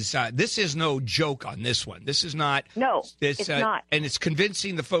 who is this is no joke on this one. This is not. No, it's not. And it's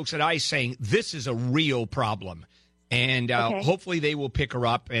convincing the folks at ICE saying this is a real problem. And hopefully they will pick her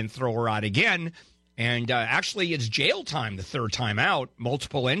up and throw her out again. And actually, it's jail time the third time out.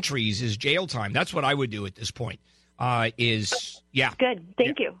 Multiple entries is jail time. That's what I would do at this point. Good.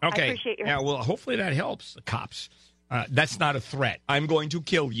 Thank you. Okay. I appreciate your help. Well, hopefully that helps the cops. That's not a threat. I'm going to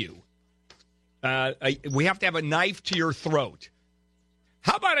kill you. We have to have a knife to your throat.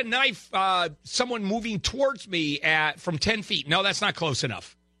 How about a knife, someone moving towards me from 10 feet? No, that's not close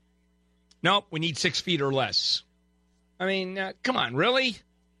enough. No, we need 6 feet or less. I mean, come on, really?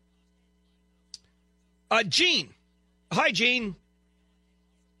 Gene. Hi, Gene.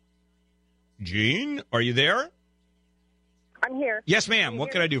 Gene, are you there? I'm here. Yes, ma'am.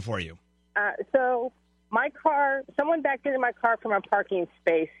 What can I do for you? So my car, someone backed into my car from a parking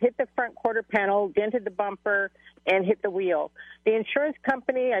space, hit the front quarter panel, dented the bumper, and hit the wheel. The insurance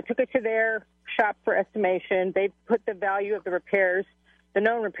company, I took it to their shop for estimation. They put the value of the repairs, the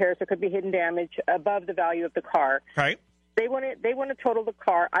known repairs that could be hidden damage, above the value of the car. Right. They want to total the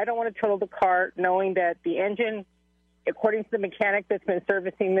car. I don't want to total the car, knowing that the engine, according to the mechanic that's been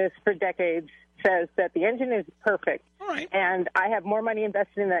servicing this for decades, says that the engine is perfect. All right. And I have more money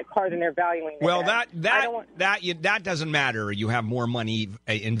invested in that car than they're valuing it. Well, that doesn't matter. You have more money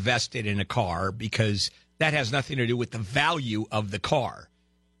invested in a car because that has nothing to do with the value of the car.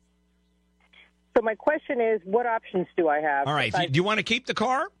 So my question is, what options do I have? All right. Do you want to keep the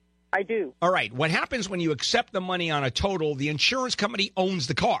car? I do. All right. What happens when you accept the money on a total, the insurance company owns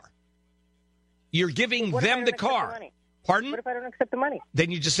the car. You're giving them the car. Pardon? What if I don't accept the money?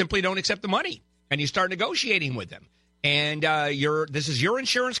 Then you just simply don't accept the money, and you start negotiating with them. And this is your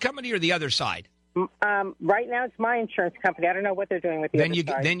insurance company or the other side? Right now, it's my insurance company. I don't know what they're doing with the other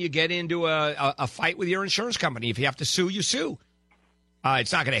side. Then you get into a fight with your insurance company. If you have to sue, you sue.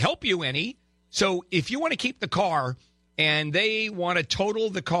 It's not going to help you any. So if you want to keep the car and they want to total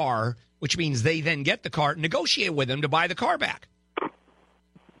the car, which means they then get the car, negotiate with them to buy the car back.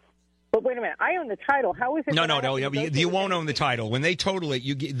 But wait a minute. I own the title. How is it? No. You won't own the title. When they total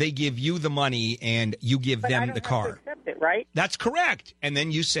it, they give you the money and you give them the car. To accept it, right? That's correct. And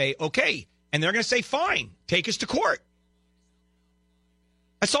then you say, okay. And they're going to say, fine, take us to court.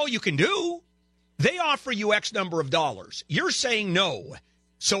 That's all you can do. They offer you X number of dollars. You're saying no.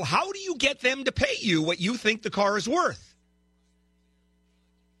 So how do you get them to pay you what you think the car is worth?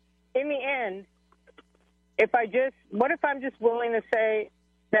 In the end, what if I'm just willing to say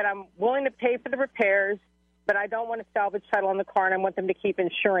that I'm willing to pay for the repairs, but I don't want to salvage title on the car and I want them to keep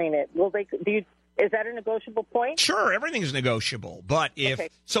insuring it? Is that a negotiable point? Sure, everything is negotiable. But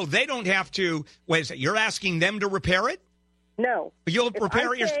so they don't have to, wait a second, you're asking them to repair it? No. You'll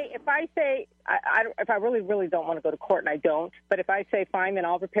repair it If I say, if I really, really don't want to go to court, and I don't, but if I say, fine, then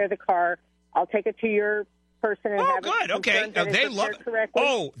I'll repair the car, I'll take it to your person and have good. it Okay. that They it's love repaired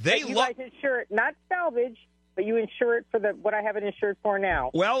correctly. You guys insure it, not salvage, but you insure it for what I have it insured for now.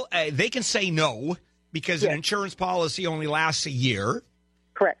 Well, they can say no because an insurance policy only lasts a year.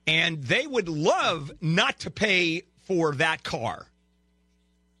 Correct. And they would love not to pay for that car.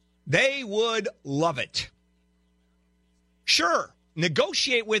 They would love it. Sure,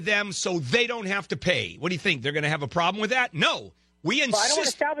 negotiate with them so they don't have to pay. What do you think? They're going to have a problem with that? No. We insist. Well, I don't want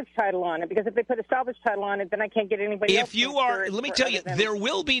a salvage title on it because if they put a salvage title on it, then I can't get anybody else. If you are, let me tell you, there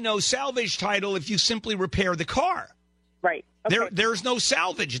will be no salvage title if you simply repair the car. Right. Okay. There's no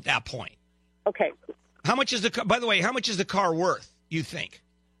salvage at that point. Okay. How much is by the way, how much is the car worth, you think?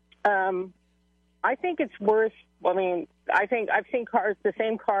 I think it's worth, I think I've seen the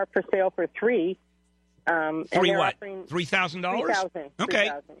same car for sale for $3,000. $3,000 what? $3,000? $3,000. Okay.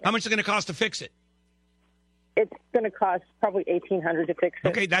 Yeah. How much is it going to cost to fix it? It's going to cost probably $1,800 to fix it.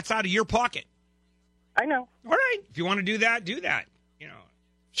 Okay, that's out of your pocket. I know. All right. If you want to do that, do that.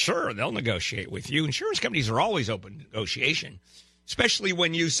 Sure, they'll negotiate with you. Insurance companies are always open to negotiation, especially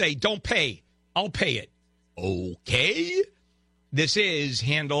when you say, don't pay, I'll pay it. Okay. This is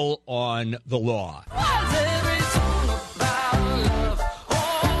Handel on the Law.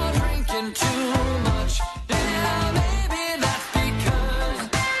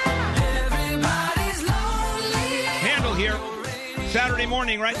 Handel here. Saturday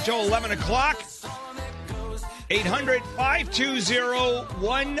morning, right until 11 o'clock.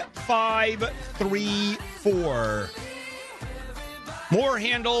 800-520-1534. More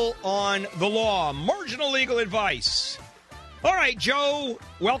Handel on the Law. Marginal legal advice. All right, Joe,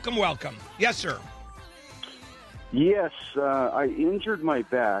 welcome. Yes, sir. Yes, I injured my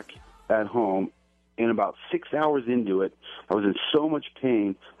back at home, and about 6 hours into it, I was in so much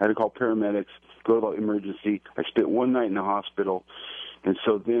pain, I had to call paramedics, go to the emergency. I spent one night in the hospital, and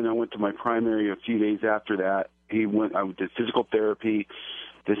so then I went to my primary a few days after that. I did physical therapy,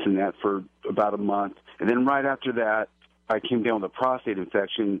 this and that for about a month, and then right after that, I came down with a prostate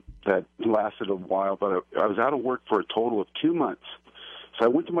infection that lasted a while, but I was out of work for a total of 2 months. So I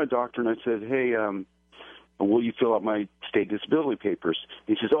went to my doctor and I said, hey, will you fill out my state disability papers?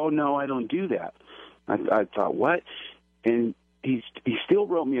 He says, oh, no, I don't do that. I thought, what? And he still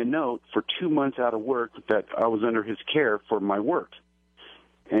wrote me a note for 2 months out of work that I was under his care for my work.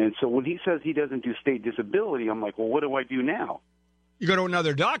 And so when he says he doesn't do state disability, I'm like, well, what do I do now? You go to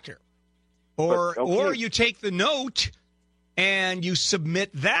another doctor. Or you take the note and you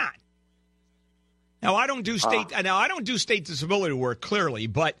submit that. Now I don't do state disability work clearly,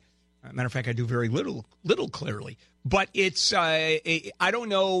 but matter of fact, I do very little clearly. But it's I don't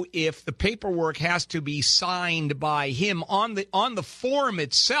know if the paperwork has to be signed by him on the form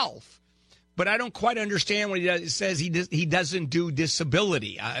itself. But I don't quite understand when he says he doesn't do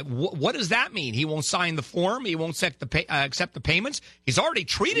disability. What does that mean? He won't sign the form. He won't accept the payments. He's already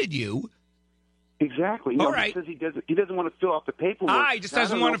treated you. Exactly. All right. Because he doesn't want to fill out the paperwork. He just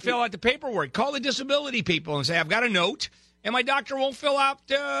doesn't want to fill out the paperwork. Call the disability people and say, I've got a note, and my doctor won't fill out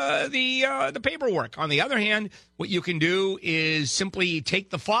the paperwork. On the other hand, what you can do is simply take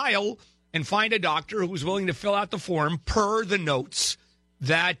the file and find a doctor who's willing to fill out the form per the notes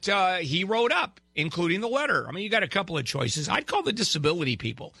that he wrote up, including the letter. I mean, you got a couple of choices. I'd call the disability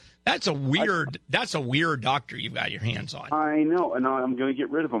people. That's a weird doctor you've got your hands on. I know, and I'm going to get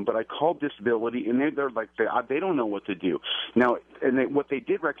rid of them. But I called disability, and they're like they don't know what to do now. And what they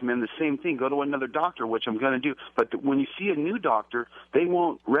did recommend the same thing: go to another doctor, which I'm going to do. But when you see a new doctor, they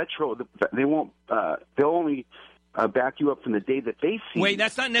won't They won't. They'll only back you up from the day that they see. Wait,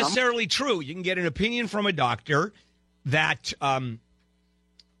 that's not necessarily true. You can get an opinion from a doctor that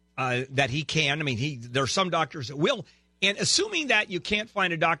that he can. I mean, there are some doctors that will. And assuming that you can't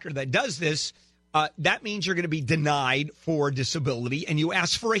find a doctor that does this, that means you're going to be denied for disability, and you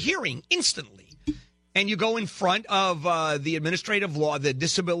ask for a hearing instantly. And you go in front of the administrative law, the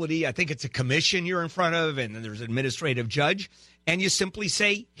disability, I think it's a commission you're in front of, and then there's an administrative judge, and you simply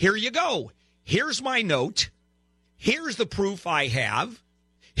say, here you go. Here's my note. Here's the proof I have.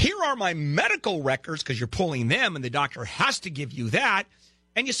 Here are my medical records, because you're pulling them, and the doctor has to give you that.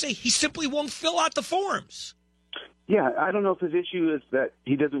 And you say, he simply won't fill out the forms. Yeah, I don't know if his issue is that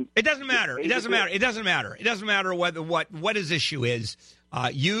he doesn't. It doesn't matter. It doesn't matter. It doesn't matter. It doesn't matter what his issue is.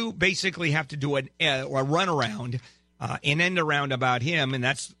 You basically have to do a runaround, an end around about him, and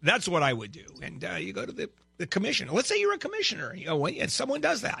that's what I would do. And you go to the commissioner. Let's say you're a commissioner. You go, and someone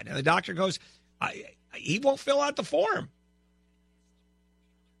does that, and the doctor goes, he won't fill out the form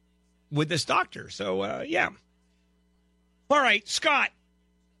with this doctor. So yeah. All right, Scott.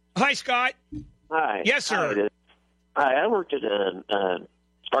 Hi, Scott. Hi. Yes, sir. Hi, I worked at a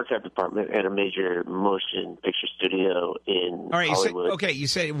archive department at a major motion picture studio in Hollywood. You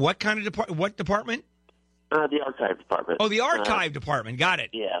say what kind of what department? The archive department. Oh, the archive department. Got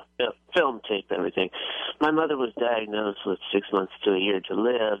it. Yeah, film, tape, everything. My mother was diagnosed with 6 months to a year to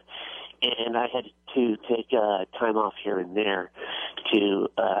live, and I had to take time off here and there to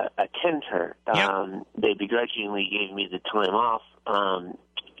attend her. Yep. They begrudgingly gave me the time off.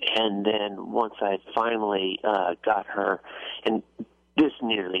 And then once I finally got her, and this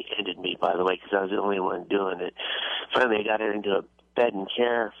nearly ended me, by the way, because I was the only one doing it. Finally, I got her into a bed and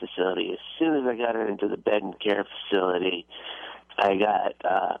care facility. As soon as I got her into the bed and care facility, I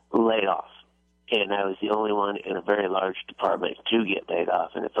got laid off. And I was the only one in a very large department to get laid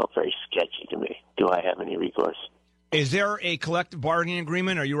off, and it felt very sketchy to me. Do I have any recourse? Is there a collective bargaining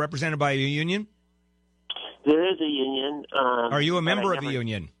agreement? Are you represented by a union? There is a union. Are you a member of the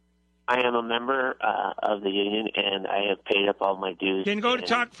union? I am a member of the union, and I have paid up all my dues. Then go to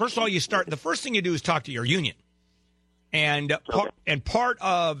talk. First of all, the first thing you do is talk to your union, and part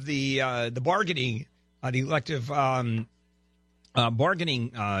of the bargaining, the elective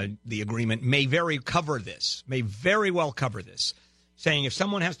bargaining, the agreement may very well cover this, saying if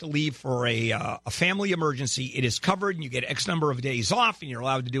someone has to leave for a family emergency, it is covered, and you get X number of days off, and you're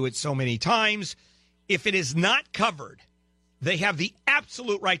allowed to do it so many times. If it is not covered, they have the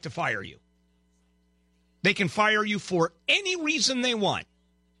absolute right to fire you. They can fire you for any reason they want,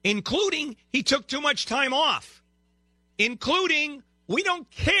 including he took too much time off, including we don't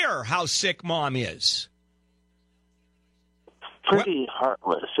care how sick mom is. Pretty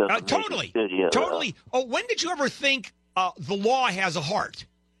heartless. Totally. Oh, when did you ever think the law has a heart?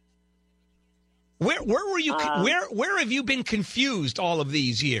 Where were you? Where have you been confused all of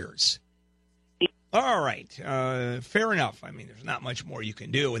these years? All right. Fair enough. I mean, there's not much more you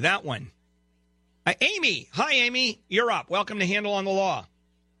can do with that one. Amy. Hi, Amy. You're up. Welcome to Handel on the Law.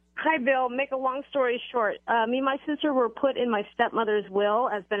 Hi, Bill. Make a long story short. Me and my sister were put in my stepmother's will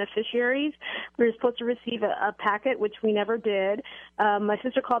as beneficiaries. We were supposed to receive a packet, which we never did. My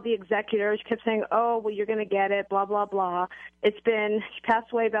sister called the executor. She kept saying, oh, well, you're going to get it, blah, blah, blah. She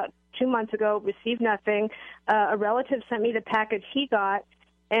passed away about 2 months ago, received nothing. A relative sent me the package he got.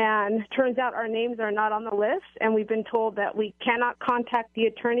 And turns out our names are not on the list, and we've been told that we cannot contact the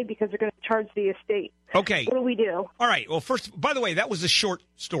attorney because they're going to charge the estate. Okay. What do we do? All right. Well, first, by the way, that was a short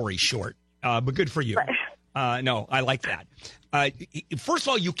story, but good for you. No, I like that. First of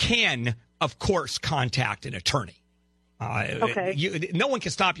all, you can, of course, contact an attorney. Okay. No one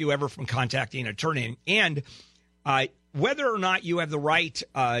can stop you ever from contacting an attorney. And whether or not you have the right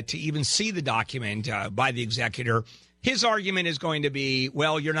to even see the document by the executor, his argument is going to be,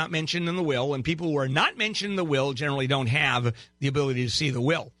 well, you're not mentioned in the will, and people who are not mentioned in the will generally don't have the ability to see the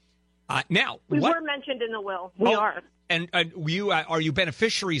will. Now, we were mentioned in the will. We are. And are you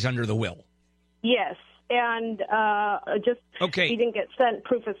beneficiaries under the will? Yes, and we didn't get sent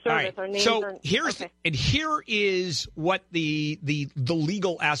proof of service. Right. Our names here is what the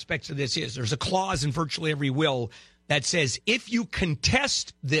legal aspects of this is. There's a clause in virtually every will that says if you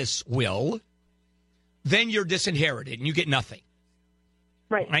contest this will, then you're disinherited and you get nothing.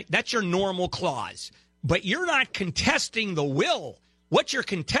 Right? That's your normal clause. But you're not contesting the will What you're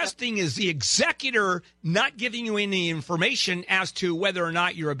contesting is the executor not giving you any information as to whether or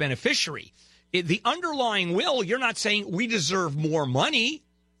not you're a beneficiary. The underlying will, you're not saying we deserve more money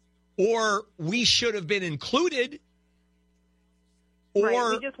or we should have been included. Or,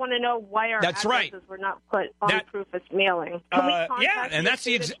 right. We just want to know why our addresses were not put on proof of mailing. Can we contact and that's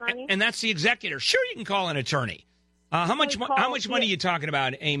the executor. Sure, you can call an attorney. How much money are you talking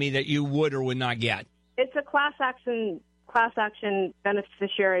about, Amy, that you would or would not get? It's a class action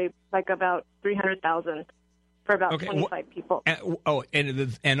beneficiary, like about $300,000 for about 25 people.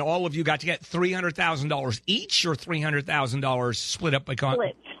 And all of you got to get $300,000 each, or $300,000 split up by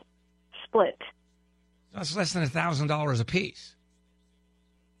split. That's less than $1,000 a piece.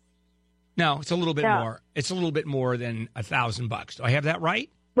 No, it's a little bit more. It's a little bit more than $1,000. Do I have that right?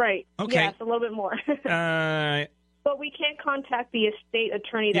 Right. Okay. Yeah, it's a little bit more. But we can't contact the estate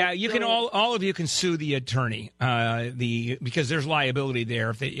attorney. You can all of you can sue the attorney. Because there's liability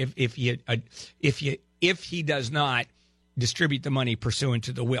there if he does not distribute the money pursuant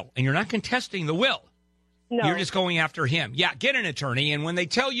to the will, and you're not contesting the will. No. You're just going after him. Yeah, get an attorney, and when they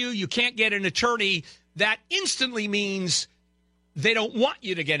tell you can't get an attorney, that instantly means they don't want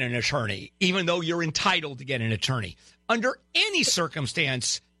you to get an attorney, even though you're entitled to get an attorney. Under any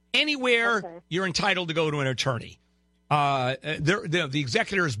circumstance, anywhere, you're entitled to go to an attorney. The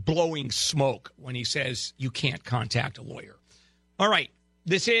executor is blowing smoke when he says you can't contact a lawyer. All right.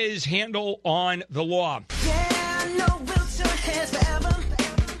 This is Handel on the Law. Yeah, no wheelchair hands forever.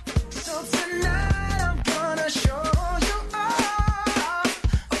 So tonight I'm gonna show you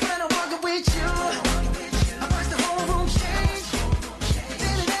off. When I'm walking with you, I watch the whole room change.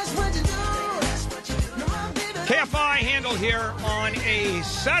 Baby, that's what you do. No, my baby. KFI Handel here on a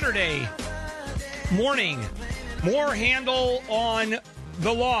Saturday morning. More Handel on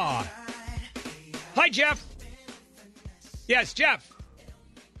the Law. Hi, Jeff. Yes, Jeff.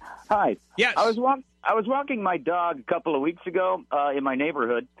 Hi. Yes. I was walking my dog a couple of weeks ago in my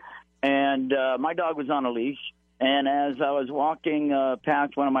neighborhood, and my dog was on a leash. And as I was walking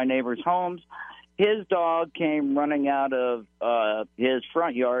past one of my neighbor's homes, his dog came running out of his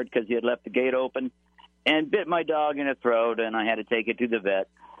front yard because he had left the gate open and bit my dog in the throat, and I had to take it to the vet.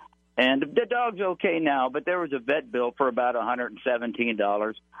 And the dog's okay now, but there was a vet bill for about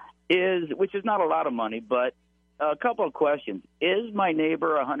 $117, which is not a lot of money, but a couple of questions. Is my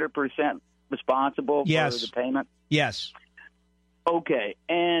neighbor 100% responsible for the payment? Yes. Okay.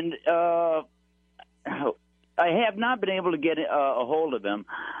 And I have not been able to get a hold of him.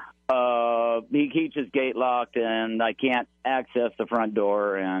 He keeps his gate locked, and I can't access the front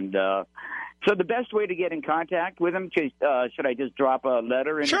door. And so the best way to get in contact with him, should I just drop a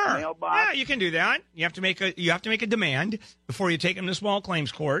letter in his mailbox? Yeah, you can do that. You have to make a demand before you take him to small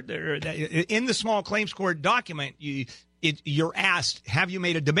claims court. In the small claims court document, you're asked, have you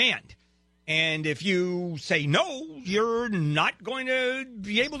made a demand? And if you say no, you're not going to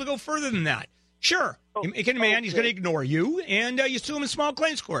be able to go further than that. Sure, you make a demand. He's going to ignore you, and you sue him in small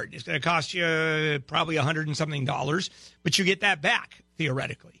claims court. It's going to cost you probably $100 and something, but you get that back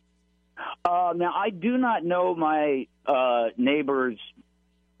theoretically. Now, I do not know my neighbor's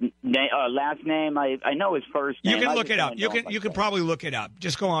last name. I know his first name. You can look it up. You can probably look it up.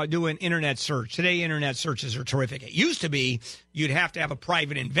 Just go out, do an internet search. Today, internet searches are terrific. It used to be you'd have to have a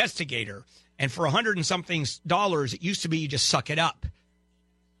private investigator, and for $100 and something, it used to be you just suck it up.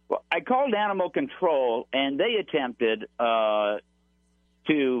 Well, I called animal control, and they attempted to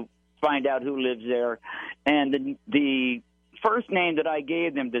find out who lives there, and the first name that I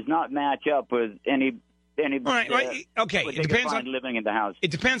gave them does not match up with any. Right. Okay. It depends on living in the house. It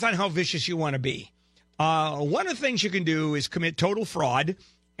depends on how vicious you want to be. One of the things you can do is commit total fraud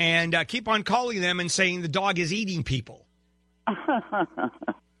and keep on calling them and saying the dog is eating people. And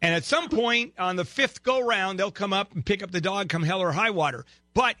at some point on the fifth go round, they'll come up and pick up the dog, come hell or high water.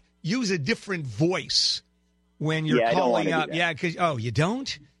 But use a different voice when you're calling up. Yeah, because you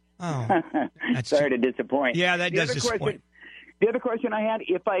don't. Oh, that's sorry to disappoint. Yeah, that does disappoint. The other question I had,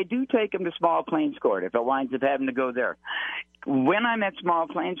 if I do take him to small claims court, if it winds up having to go there, when I'm at small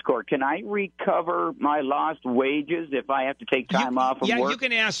claims court, can I recover my lost wages if I have to take time off of work? Yeah, you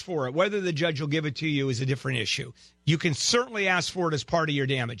can ask for it. Whether the judge will give it to you is a different issue. You can certainly ask for it as part of your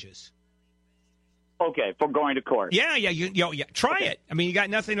damages. Okay, for going to court. Yeah. Try it. I mean, you got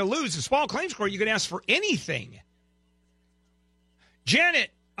nothing to lose. In small claims court, you can ask for anything.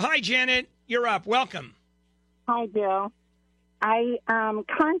 Janet. Hi, Janet. You're up. Welcome. Hi, Bill. I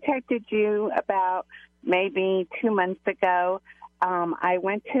contacted you about maybe 2 months ago. I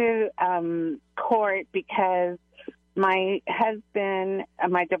went to court because my husband,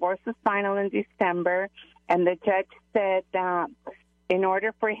 my divorce was final in December, and the judge said that in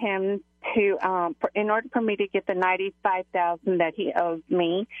order for him to, in order for me to get the $95,000 that he owes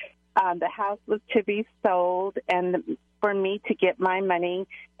me, the house was to be sold, and for me to get my money,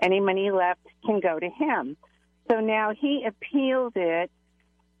 any money left can go to him. So now he appealed it,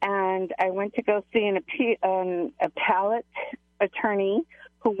 and I went to go see an appellate attorney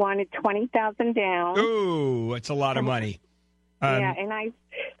who wanted $20,000 down. Ooh, that's a lot of money. Yeah,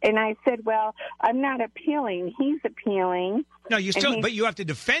 and I said, well, I'm not appealing. He's appealing. No, you still, but you have to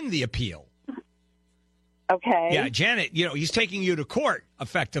defend the appeal. Okay. Yeah, Janet, he's taking you to court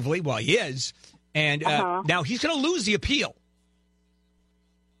effectively. Well, he is, and now he's going to lose the appeal.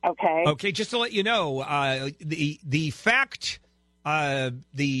 Okay. Okay, just to let you know, the fact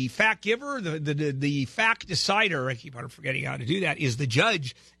giver, the fact decider, I keep on forgetting how to do that, is the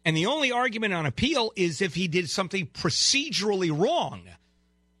judge. And the only argument on appeal is if he did something procedurally wrong.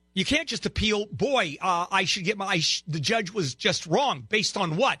 You can't just appeal, I should get the judge was just wrong. Based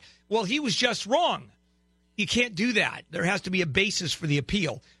on what? Well, he was just wrong. You can't do that. There has to be a basis for the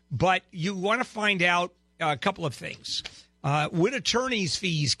appeal. But you want to find out a couple of things. Would attorney's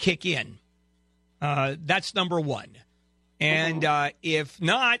fees kick in? That's number one. And if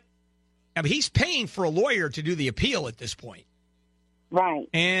not, he's paying for a lawyer to do the appeal at this point. Right.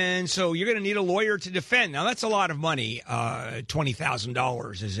 And so you're going to need a lawyer to defend. Now, that's a lot of money,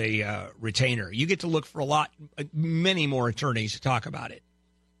 $20,000 as a retainer. You get to look for many more attorneys to talk about it.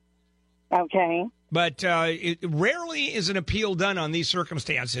 Okay. But rarely is an appeal done on these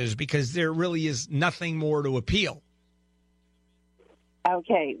circumstances because there really is nothing more to appeal.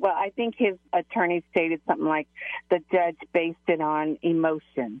 Okay. Well, I think his attorney stated something like the judge based it on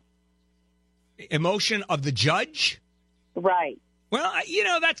emotion. Emotion of the judge? Right. Well,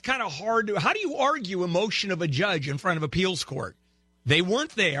 that's kind of hard. How do you argue emotion of a judge in front of appeals court? They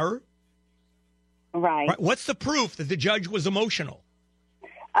weren't there. Right. What's the proof that the judge was emotional?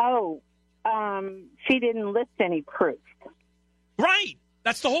 Oh, she didn't list any proof. Right.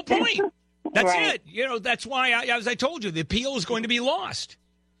 That's the whole point. That's right. it. That's why, as I told you, the appeal is going to be lost.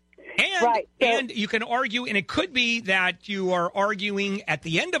 And, right. And you can argue, and it could be that you are arguing at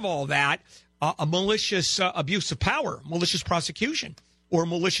the end of all that a malicious abuse of power, malicious prosecution, or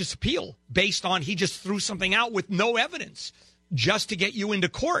malicious appeal based on he just threw something out with no evidence just to get you into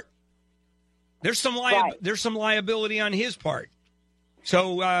court. There's some there's some liability on his part.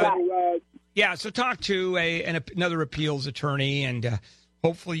 So, so talk to another appeals attorney, and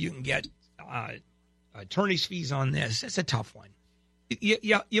hopefully you can get attorney's fees on this. It's a tough one.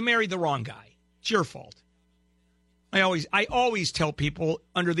 You married the wrong guy. It's your fault. I always tell people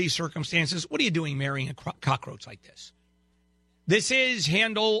under these circumstances, what are you doing marrying a cockroach like this? This is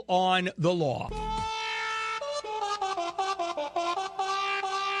Handel on the Law.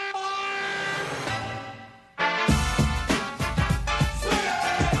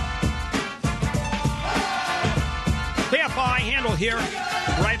 KFI Handel here,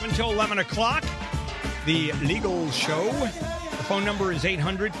 right up until 11 o'clock. The Legal Show. The phone number is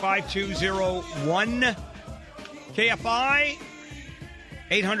 800-5201. KFI,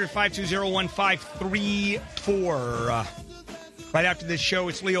 800-520-1534. Right after this show,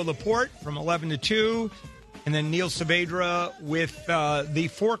 it's Leo Laporte from 11 to 2, and then Neil Saavedra with the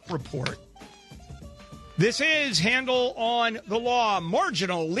Fork Report. This is Handel on the Law,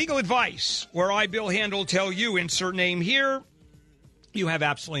 marginal legal advice, where I, Bill Handel, tell you, insert name here, you have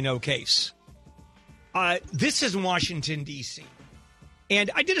absolutely no case. This is Washington, D.C., and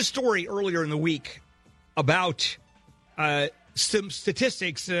I did a story earlier in the week about some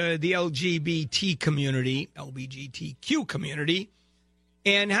statistics, the LGBTQ community,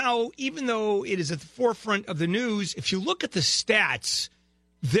 and how even though it is at the forefront of the news, if you look at the stats,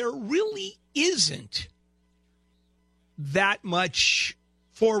 there really isn't that much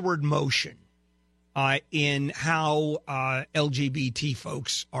forward motion in how LGBT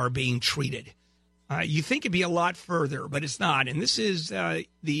folks are being treated. You think it'd be a lot further, but it's not. And this is the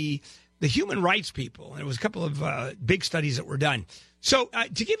human rights people. And there was a couple of big studies that were done. So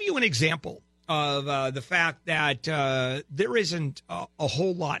to give you an example of the fact that there isn't a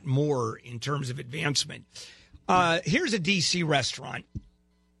whole lot more in terms of advancement, here's a D.C. restaurant.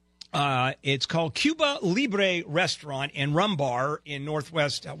 It's called Cuba Libre Restaurant and Rum Bar in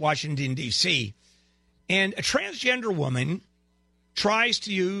Northwest Washington, D.C. And a transgender woman tries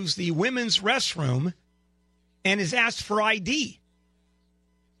to use the women's restroom and is asked for ID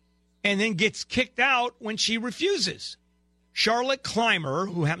and then gets kicked out when she refuses. Charlotte Clymer,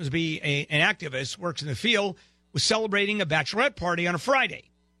 who happens to be an activist, works in the field, was celebrating a bachelorette party on a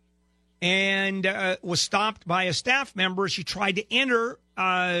Friday and was stopped by a staff member. She tried to enter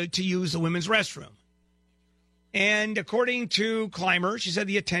to use the women's restroom. And according to Clymer, she said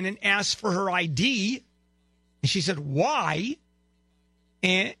the attendant asked for her ID. And she said, why?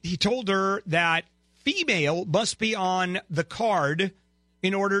 And he told her that female must be on the card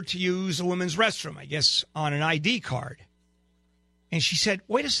in order to use a women's restroom, I guess on an ID card. And she said,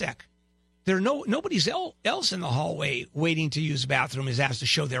 wait a sec. Nobody's else in the hallway waiting to use the bathroom is asked to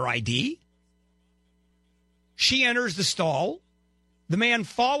show their ID. She enters the stall. The man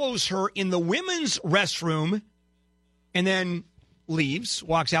follows her in the women's restroom and then leaves,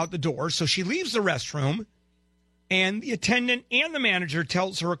 walks out the door. So she leaves the restroom, and the attendant and the manager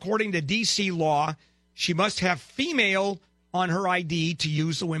tells her, according to D.C. law, she must have female on her ID to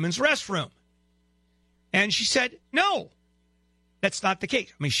use the women's restroom. And she said, no. That's not the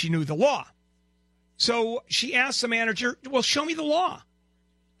case. I mean, she knew the law. So she asked the manager, well, show me the law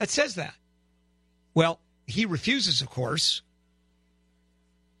that says that. Well, he refuses, of course,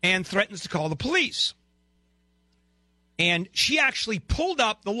 and threatens to call the police. And she actually pulled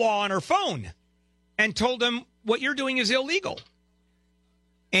up the law on her phone and told him, what you're doing is illegal.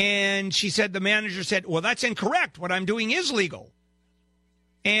 And she said, the manager said, well, that's incorrect. What I'm doing is legal.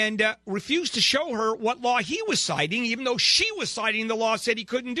 And refused to show her what law he was citing, even though she was citing the law, said he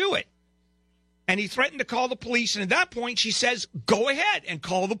couldn't do it. And he threatened to call the police. And at that point, she says, go ahead and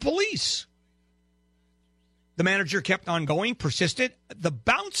call the police. The manager kept on going, persisted. The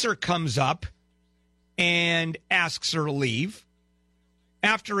bouncer comes up and asks her to leave.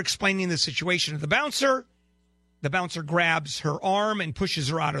 After explaining the situation to the bouncer grabs her arm and pushes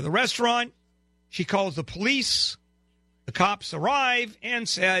her out of the restaurant. She calls the police. The cops arrive and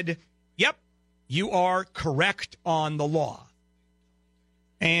said, yep, you are correct on the law.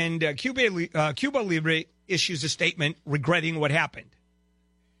 And Cuba Libre issues a statement regretting what happened.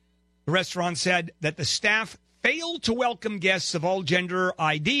 The restaurant said that the staff failed to welcome guests of all gender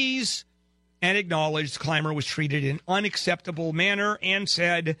IDs and acknowledged Clymer was treated in an unacceptable manner and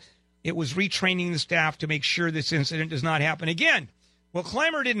said it was retraining the staff to make sure this incident does not happen again. Well,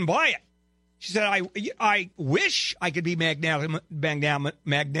 Clymer didn't buy it. She said, I wish I could be magnanimous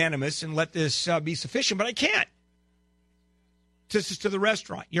and let this be sufficient, but I can't. This is to the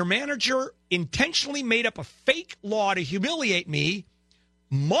restaurant. Your manager intentionally made up a fake law to humiliate me,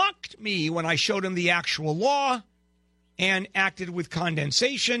 mocked me when I showed him the actual law, and acted with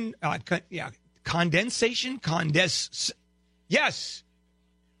condensation. Condensation? Yes,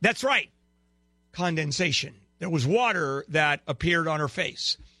 that's right. Condensation. There was water that appeared on her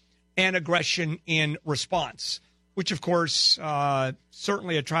face. And aggression in response, which, of course,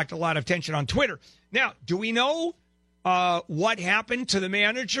 certainly attracted a lot of attention on Twitter. Now, do we know what happened to the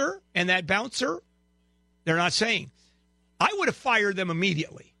manager and that bouncer? They're not saying. I would have fired them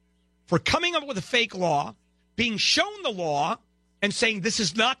immediately for coming up with a fake law, being shown the law, and saying this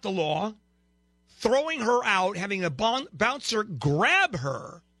is not the law, throwing her out, having the bouncer grab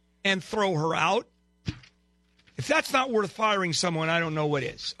her and throw her out. If that's not worth firing someone, I don't know what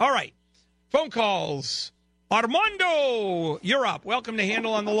is. All right. Phone calls. Armando, you're up. Welcome to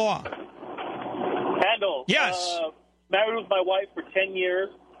Handel on the Law. Handel. Yes. Married with my wife for 10 years.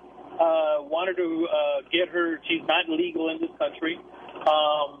 Wanted to get her. She's not legal in this country.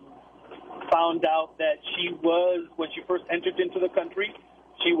 Found out that she was, when she first entered into the country,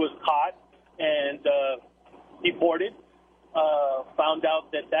 she was caught and deported. Found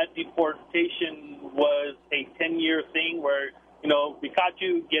out that deportation was a 10-year thing where, we caught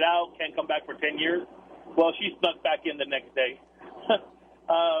you, get out, can't come back for 10 years. Well, she snuck back in the next day.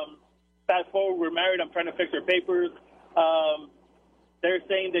 Fast forward, we're married. I'm trying to fix her papers. They're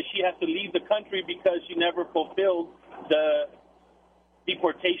saying that she has to leave the country because she never fulfilled the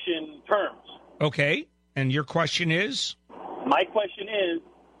deportation terms. Okay. And your question is? My question is,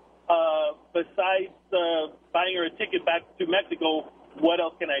 besides buying her a ticket back to Mexico, what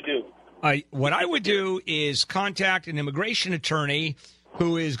else can I do? What I would do is contact an immigration attorney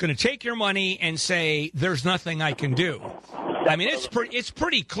who is going to take your money and say, there's nothing I can do. I mean, it's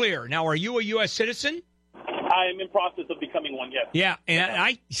pretty clear. Now, are you a U.S. citizen? I'm in process of becoming one, yes. Yeah, and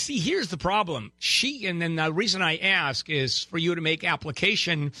I see, here's the problem. And then the reason I ask is for you to make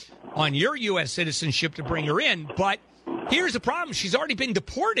application on your U.S. citizenship to bring her in. But here's the problem. She's already been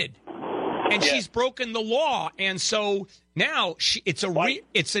deported. And she's broken the law, and so now it's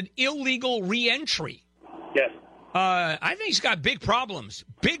an illegal reentry. Yes. I think she's got big problems.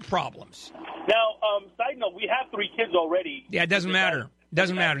 Big problems. Now, side note, we have 3 kids already. Yeah, it doesn't matter.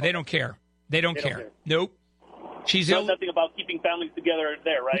 Doesn't matter. They don't care. They don't care. Nope. She's nothing about keeping families together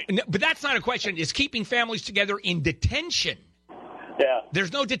there, right? No, but that's not a question. It's keeping families together in detention. Yeah.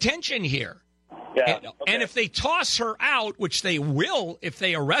 There's no detention here. Yeah. And if they toss her out, which they will if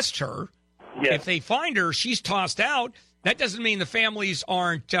they arrest her, If they find her, she's tossed out. That doesn't mean the families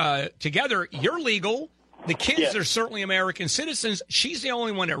aren't together. You're legal. The kids are certainly American citizens. She's the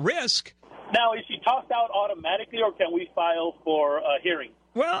only one at risk. Now, is she tossed out automatically, or can we file for a hearing?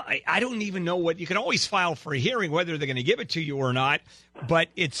 Well, I don't even know what – you can always file for a hearing, whether they're going to give it to you or not. But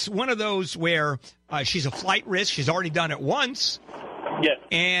it's one of those where she's a flight risk. She's already done it once. Yes.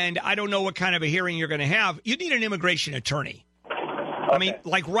 And I don't know what kind of a hearing you're going to have. You need an immigration attorney. I mean,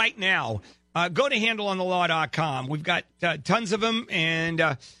 like right now, go to handelonthelaw.com. We've got tons of them,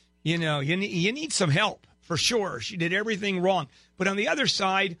 and, you need some help for sure. She did everything wrong. But on the other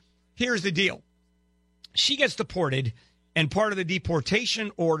side, here's the deal. She gets deported, and part of the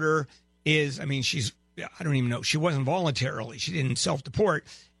deportation order is, I don't even know, she wasn't voluntarily, she didn't self-deport,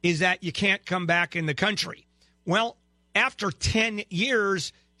 is that you can't come back in the country. Well, after 10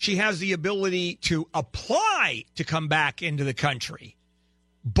 years, she has the ability to apply to come back into the country.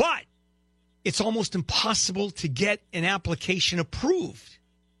 But it's almost impossible to get an application approved.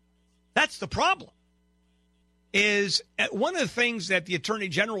 That's the problem. Is one of the things that the Attorney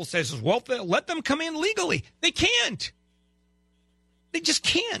General says is, well, let them come in legally. They can't. They just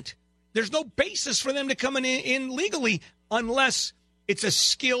can't. There's no basis for them to come in legally unless it's a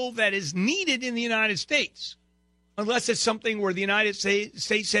skill that is needed in the United States. Unless it's something where the United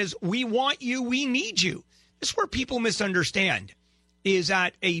States says, we want you, we need you. This is where people misunderstand, is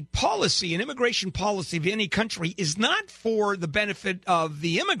that a policy, an immigration policy of any country is not for the benefit of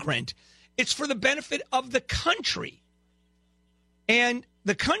the immigrant. It's for the benefit of the country. And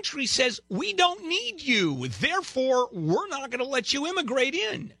the country says, we don't need you. Therefore, we're not going to let you immigrate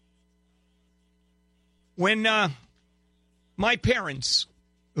in. When my parents,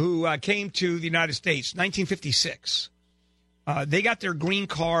 who came to the United States, 1956, they got their green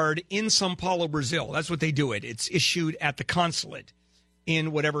card in São Paulo, Brazil. That's what they do it. It's issued at the consulate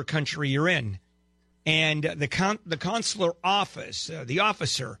in whatever country you're in. And the consular office, the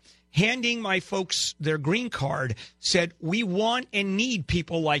officer handing my folks their green card, said, we want and need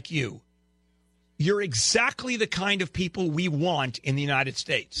people like you. You're exactly the kind of people we want in the United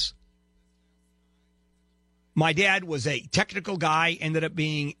States. My dad was a technical guy, ended up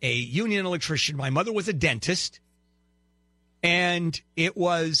being a union electrician. My mother was a dentist. And it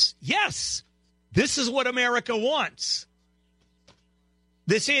was, yes, this is what America wants.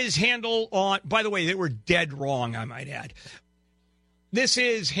 This is Handel on, by the way, they were dead wrong, I might add. This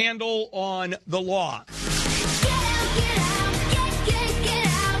is Handel on the Law.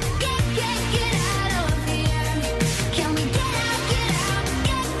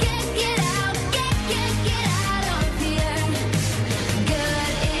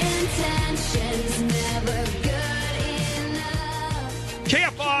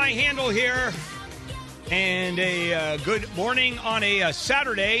 KFI Handel here, and a good morning on a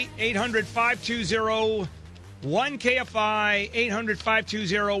Saturday, 800-520-1KFI,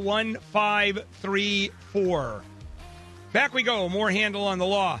 800-520-1534. Back we go, more Handel on the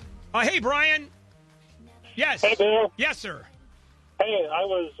Law. Hey, Brian. Yes. Hey, Bill. Yes, sir. Hey, I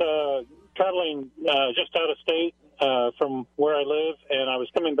was traveling just out of state from where I live, and I was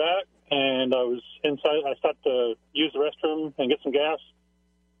coming back, and I was inside. I stopped to use the restroom and get some gas.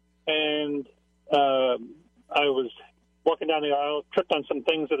 And I was walking down the aisle, tripped on some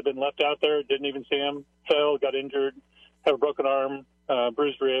things that had been left out there, didn't even see them, fell, got injured, have a broken arm,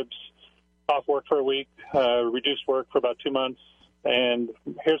 bruised ribs, off work for a week, reduced work for about 2 months. And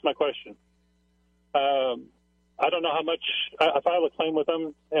here's my question. I don't know how much – I filed a claim with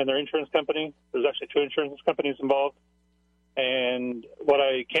them and their insurance company. There's actually 2 insurance companies involved. And what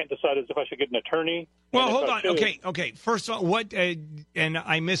I can't decide is if I should get an attorney. Well, hold on. Okay. First of all, what? And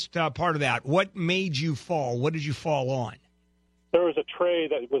I missed part of that. What made you fall? What did you fall on? There was a tray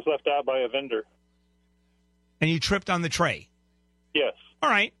that was left out by a vendor. And you tripped on the tray? Yes. All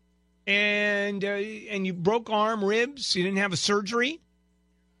right. And you broke arm, ribs? You didn't have a surgery?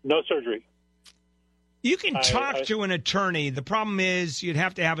 No surgery. You can talk to an attorney. The problem is you'd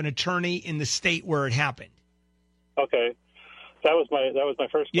have to have an attorney in the state where it happened. Okay. That was my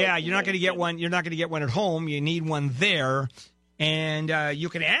first question. Yeah, you're not going to get one. You're not going to get one at home. You need one there, and you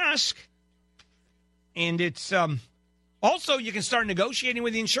can ask. And it's also you can start negotiating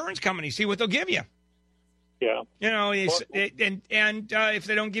with the insurance company, see what they'll give you. Yeah. You know, and if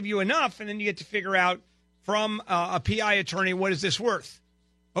they don't give you enough, and then you get to figure out from a PI attorney, what is this worth?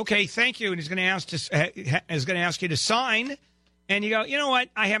 Okay, thank you. And he's going to ask you to sign, and you go, you know what?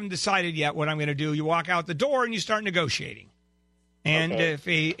 I haven't decided yet what I'm going to do. You walk out the door and you start negotiating. And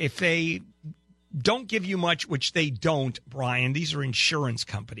if they don't give you much, which they don't, Brian, these are insurance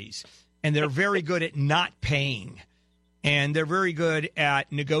companies, and they're very good at not paying. And they're very good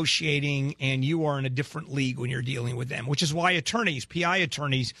at negotiating, and you are in a different league when you're dealing with them, which is why attorneys, PI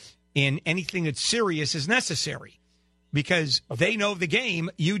attorneys, in anything that's serious is necessary because they know the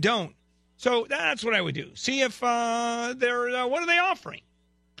game, you don't. So that's what I would do. See if they're what are they offering?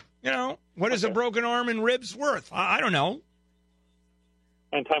 You know, what is a broken arm and ribs worth? I don't know.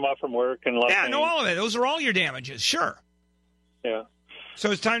 And time off from work and no, all of it. Those are all your damages. Sure. Yeah.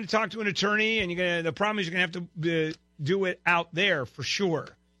 So it's time to talk to an attorney, and the problem is you're going to have to do it out there for sure.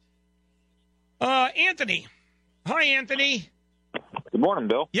 Anthony. Hi, Anthony. Good morning,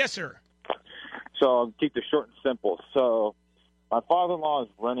 Bill. Yes, sir. So I'll keep this short and simple. So my father-in-law is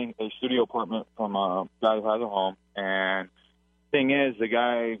renting a studio apartment from a guy who has a home. And thing is, the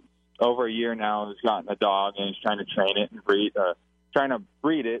guy over a year now has gotten a dog, and he's trying to train it and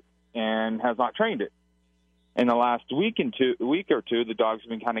breed it, and has not trained it. In the last week or two, the dog's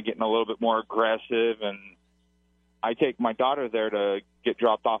been kind of getting a little bit more aggressive, and I take my daughter there to get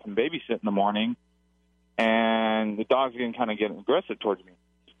dropped off and babysit in the morning, and the dog's getting aggressive towards me.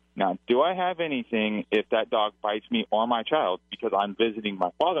 Now, do I have anything if that dog bites me or my child because I'm visiting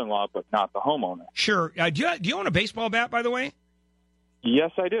my father-in-law but not the homeowner? Sure. Do you own a baseball bat, by the way?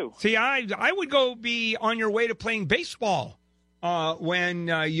 Yes, I do. See, I would go be on your way to playing baseball when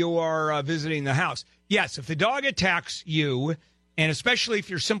you are visiting the house. Yes, if the dog attacks you, and especially if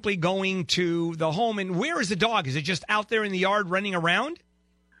you're simply going to the home, and where is the dog? Is it just out there in the yard running around?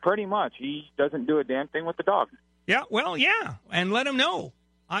 Pretty much. He doesn't do a damn thing with the dog. Yeah, well, yeah, and let him know.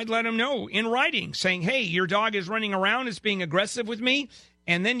 I'd let him know in writing, saying, hey, your dog is running around, it's being aggressive with me.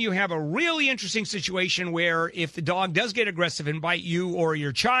 And then you have a really interesting situation where if the dog does get aggressive and bite you or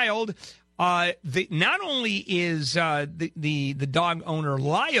your child, not only is the dog owner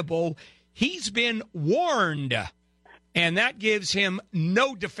liable, he's been warned. And that gives him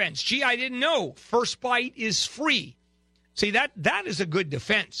no defense. Gee, I didn't know. First bite is free. See, that is a good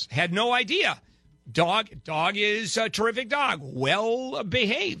defense. Had no idea. Dog is a terrific dog. Well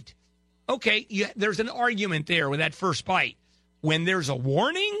behaved. Okay, there's an argument there with that first bite. When there's a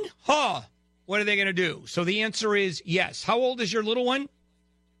warning, what are they going to do? So the answer is yes. How old is your little one?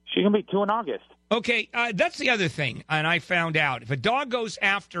 She's going to be 2 in August. Okay, that's the other thing, and I found out. If a dog goes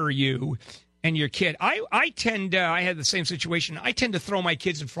after you and your kid, I had the same situation. I tend to throw my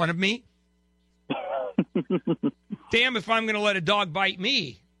kids in front of me. Damn if I'm going to let a dog bite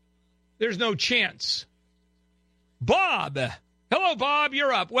me. There's no chance. Bob. Hello, Bob.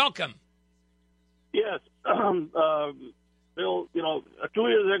 You're up. Welcome. Yes. Bill, 2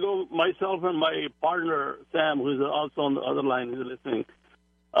 years ago, myself and my partner, Sam, who's also on the other line, who's listening,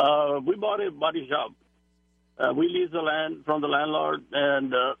 we bought a body shop. We leased the land from the landlord,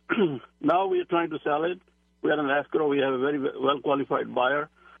 and now we are trying to sell it. We are an escrow. We have a very well-qualified buyer.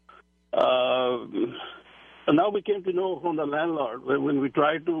 And now we came to know from the landlord, when we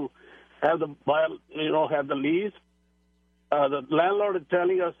tried to have the buyer, have the lease, the landlord is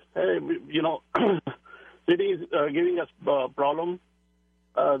telling us, hey, city is giving us a problem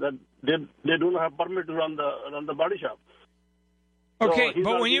that they do not have permit to run the body shop. Okay, so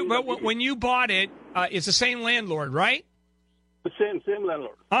but when you bought it, it's the same landlord, right? The same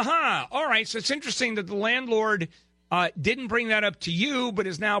landlord. All right. So it's interesting that the landlord didn't bring that up to you, but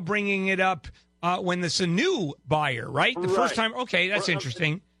is now bringing it up when it's a new buyer, right? The first time. Okay, that's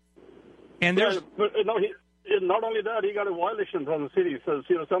interesting. And there's but, not only that, he got a violation from the city. So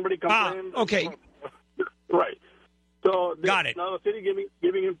somebody complained. Okay. Right. So got it. Now the city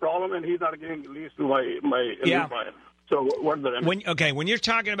giving him problem, and he's not giving lease to my new buyer. So what's the remedy? When you're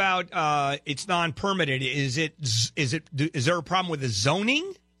talking about it's non-permitted, is there a problem with the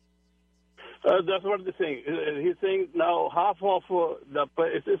zoning? That's what they're saying. He's saying now half of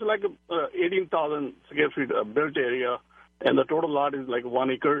it's like 18,000 square feet built area, and the total lot is like 1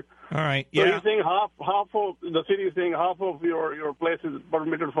 acre. All right. So he's saying half of the city is saying half of your place is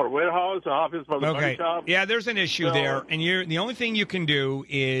permitted for warehouse, half is for the body shop. Yeah, there's an issue there, and the only thing you can do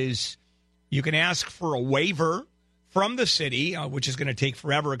is you can ask for a waiver from the city, which is going to take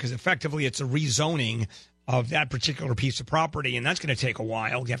forever because effectively it's a rezoning of that particular piece of property, and that's going to take a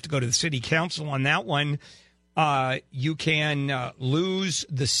while. You have to go to the city council on that one. You can lose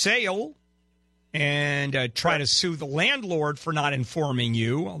the sale and try to sue the landlord for not informing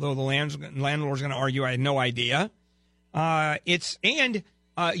you, although the landlord's going to argue I had no idea. You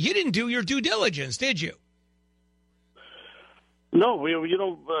didn't do your due diligence, did you? No,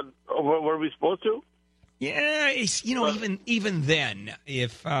 were we supposed to? Yeah, even then,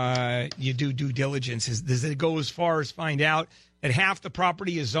 if you do due diligence, does it go as far as find out that half the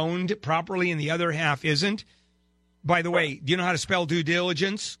property is owned properly and the other half isn't? By the way, do you know how to spell due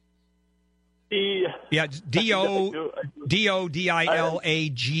diligence? Yeah,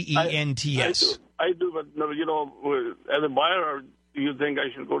 DODILAGENTS. I do, but as a buyer, do you think I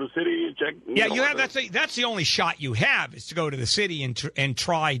should go to city check? Yeah, you have. That's the only shot you have is to go to the city and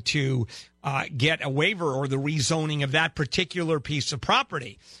try to get a waiver or the rezoning of that particular piece of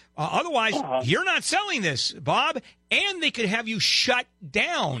property. Otherwise, you're not selling this, Bob, and they could have you shut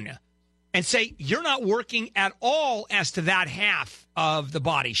down and say you're not working at all as to that half of the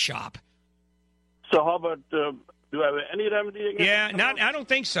body shop. So how about? Do I have any remedy against? Yeah, I don't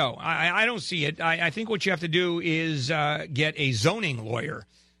think so. I don't see it. I think what you have to do is get a zoning lawyer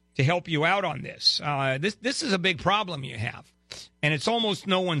to help you out on this. This is a big problem you have, and it's almost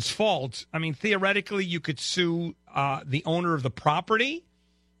no one's fault. I mean, theoretically, you could sue the owner of the property,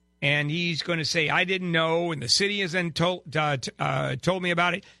 and he's going to say, I didn't know, and the city hasn't told me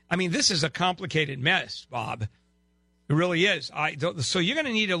about it. I mean, this is a complicated mess, Bob. It really is. So you're going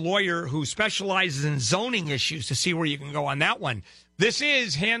to need a lawyer who specializes in zoning issues to see where you can go on that one. This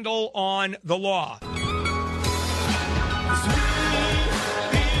is Handel on the Law.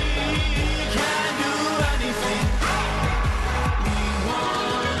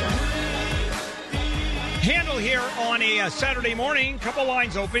 Handel here on a Saturday morning. Couple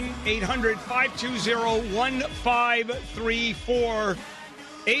lines open. 800-520-1534.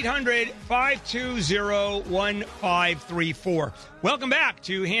 800-520-1534. Welcome back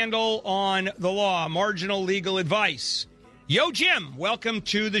to Handel on the Law, Marginal Legal Advice. Yo, Jim, welcome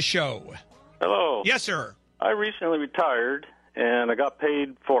to the show. Hello. Yes, sir. I recently retired, and I got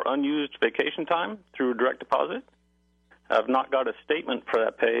paid for unused vacation time through direct deposit. I've not got a statement for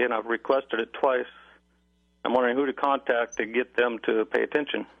that pay, and I've requested it twice. I'm wondering who to contact to get them to pay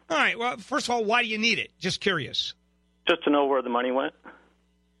attention. All right. Well, first of all, why do you need it? Just curious. Just to know where the money went.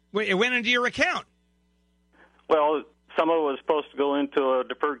 It went into your account. Well, some of it was supposed to go into a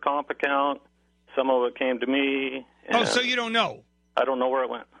deferred comp account. Some of it came to me. Oh, so you don't know? I don't know where it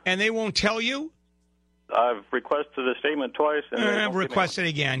went. And they won't tell you? I've requested a statement twice. And request it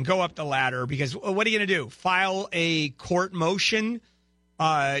again. Go up the ladder, because what are you going to do? File a court motion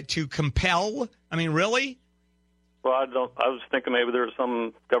to compel? I mean, really? Well, I was thinking maybe there was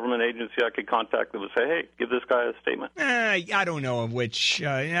some government agency I could contact that would say, hey, give this guy a statement. I don't know of which.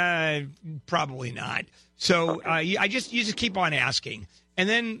 Probably not. So okay. You just keep on asking. And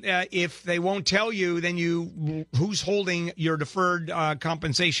then if they won't tell you, then who's holding your deferred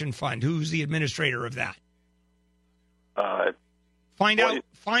compensation fund? Who's the administrator of that? Find out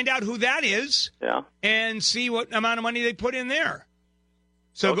who that is. Yeah. And see what amount of money they put in there.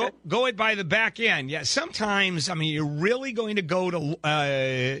 So okay. go it by the back end. Yeah, sometimes, I mean, you're really going to go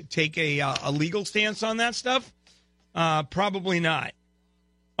to take a legal stance on that stuff? Probably not.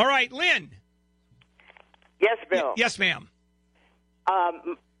 All right, Lynn. Yes, Bill. Yes, ma'am. All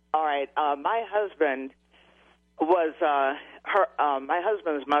right. My husband was my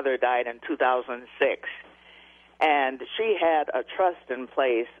husband's mother died in 2006, and she had a trust in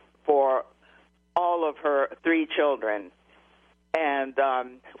place for all of her 3 children. And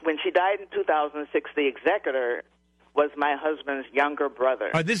when she died in 2006, the executor was my husband's younger brother.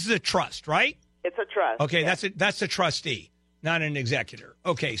 This is a trust, right? It's a trust. Okay, yes. That's a trustee, not an executor.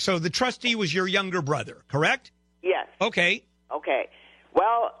 Okay, so the trustee was your younger brother, correct? Yes. Okay. Okay.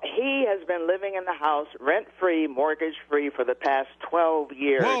 Well, he has been living in the house rent-free, mortgage-free for the past 12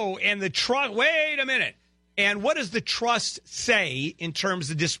 years. Whoa, and the trust, wait a minute. And what does the trust say in terms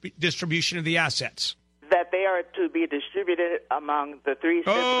of distribution of the assets? That they are to be distributed among the 3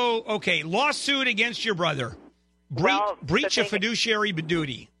 siblings. Oh, okay. Lawsuit against your brother. Breach of fiduciary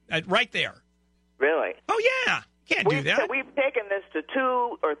duty. Right there. Really? Oh, yeah. Can't do that. So we've taken this to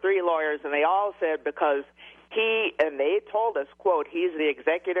 2 or 3 lawyers, and they all said because they told us, quote, he's the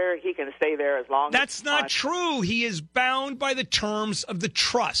executor, he can stay there as long as That's not true. He is bound by the terms of the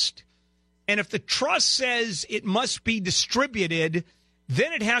trust. And if the trust says it must be distributed,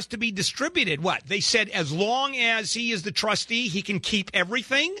 then it has to be distributed. What? They said as long as he is the trustee, he can keep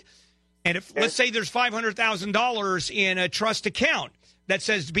everything. And if, let's say there's $500,000 in a trust account that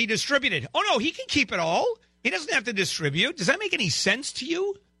says to be distributed. Oh, no, he can keep it all. He doesn't have to distribute. Does that make any sense to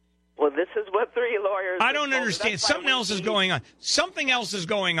you? Well, this is what 3 lawyers... I don't understand. Something else is going on. Something else is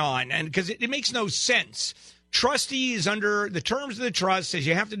going on, and because it makes no sense. Trustee is under the terms of the trust, says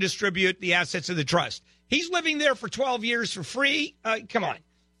you have to distribute the assets of the trust. He's living there for 12 years for free. Come on.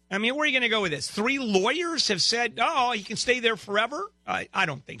 I mean, where are you going to go with this? 3 lawyers have said, oh, he can stay there forever? I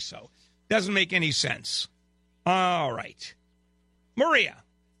don't think so. Doesn't make any sense. All right. Maria.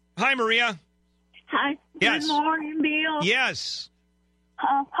 Hi, Maria. Hi. Yes. Good morning, Bill. Yes.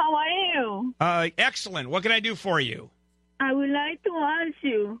 How are you? Excellent. What can I do for you? I would like to ask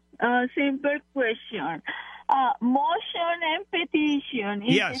you a simple question. Motion and petition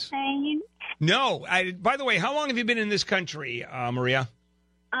is Yes. the same? No. By the way, how long have you been in this country, Maria?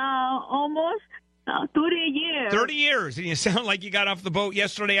 Almost 30 years. 30 years, and you sound like you got off the boat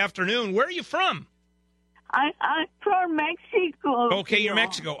yesterday afternoon. Where are you from? I'm from Mexico. Okay, you're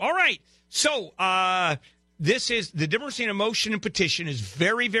Mexico. All right. So this is the difference between a motion and petition is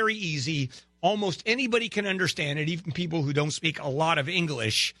very, very easy. Almost anybody can understand it, even people who don't speak a lot of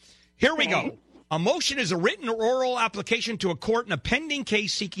English. Here we go. A motion is a written or oral application to a court in a pending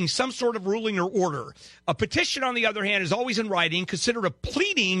case seeking some sort of ruling or order. A petition, on the other hand, is always in writing, considered a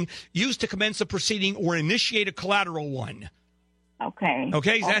pleading used to commence a proceeding or initiate a collateral one. Okay.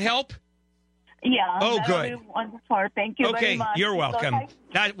 Okay, does that help? Yeah. Oh, that good. would be wonderful. Thank you very much. Okay, you're Because welcome.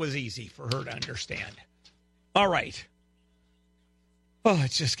 That was easy for her to understand. All right. Oh,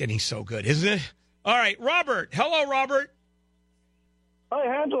 it's just getting so good, isn't it? All right, Robert. Hello, Robert. Hi,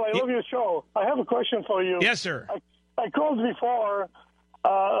 Handel. I love your show. I have a question for you. Yes, sir. I called before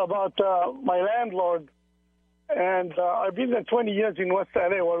about my landlord, and I've been there 20 years in West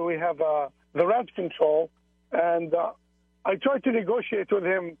LA where we have the rent control, and I tried to negotiate with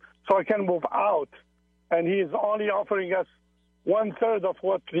him so I can move out, and he is only offering us 1/3 of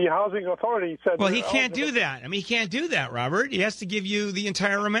what the housing authority said. Well, he can't do that. I mean, he can't do that, Robert. He has to give you the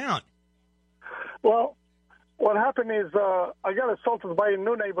entire amount. Well, what happened is I got assaulted by a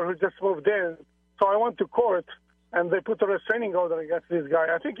new neighbor who just moved in, so I went to court, and they put a restraining order against this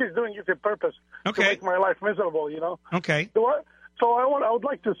guy. I think he's doing it on purpose to make my life miserable, you know? Okay. So I would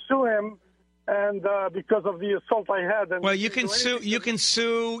like to sue him, and because of the assault I had. And Well, you can sue. You can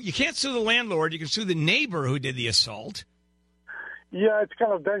sue. You can't sue the landlord. You can sue the neighbor who did the assault. Yeah, it's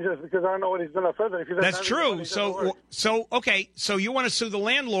kind of dangerous because I don't know what he's going to further. If he doesn't That's have true. anybody, it doesn't work. So you want to sue the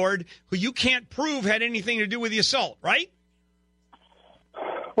landlord who you can't prove had anything to do with the assault, right?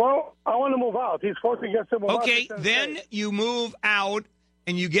 Well, I want to move out. He's forcing us to move out. Okay, then you move out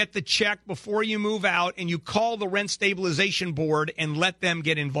and you get the check before you move out, and you call the rent stabilization board and let them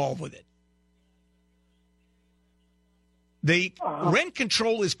get involved with it. The rent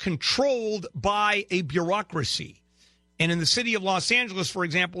control is controlled by a bureaucracy. And in the city of Los Angeles, for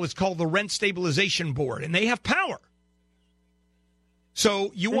example, it's called the Rent Stabilization Board, and they have power.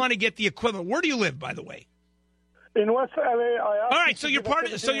 So you want to get the equivalent. Where do you live, by the way? In West LA. All right, so you're part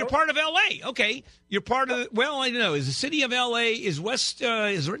of LA. Okay, you're part of. Well, I don't know. Is the city of LA is Rent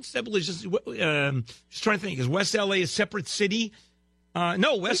Stabilization? Just trying to think. Is West LA a separate city?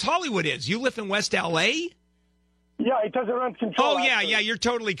 No, West Hollywood is. You live in West LA. Yeah, it has a rent control. Oh, yeah, you're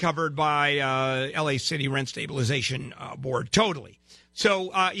totally covered by LA City Rent Stabilization Board, totally.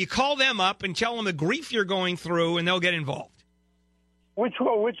 So you call them up and tell them the grief you're going through, and they'll get involved. Which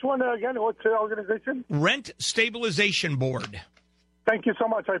one again? What's the organization? Rent Stabilization Board. Thank you so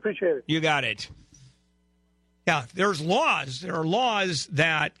much. I appreciate it. You got it. Yeah, there's laws. There are laws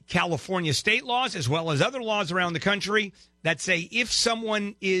that California state laws, as well as other laws around the country, that say if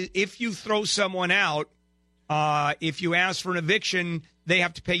you throw someone out, if you ask for an eviction, they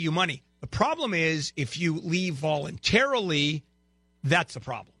have to pay you money. The problem is if you leave voluntarily, that's a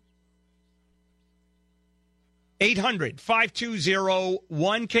problem.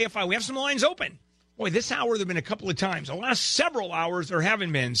 800-520-1KFI. We have some lines open. Boy, this hour there have been a couple of times. The last several hours there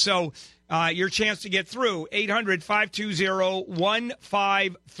haven't been. So your chance to get through,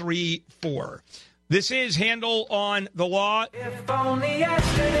 800-520-1534. This is Handel on the Law. If only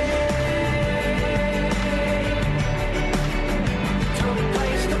yesterday.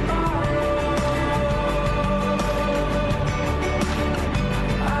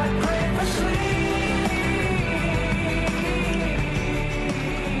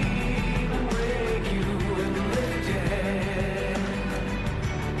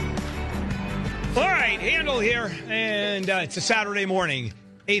 All right, Handel here, and it's a Saturday morning,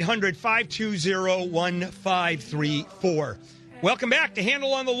 800-520-1534. Welcome back to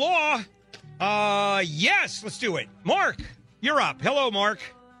Handel on the Law. Yes, let's do it. Mark, you're up. Hello, Mark.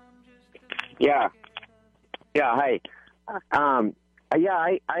 Yeah, hi. I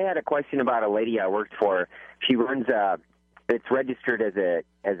had a question about a lady I worked for. She runs it's registered as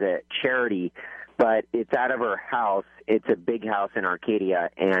a charity, but it's out of her house. It's a big house in Arcadia,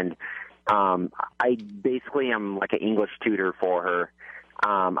 and I basically am like an English tutor for her.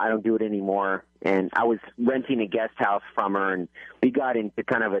 I don't do it anymore. And I was renting a guest house from her, and we got into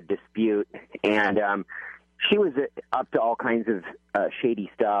kind of a dispute. And she was up to all kinds of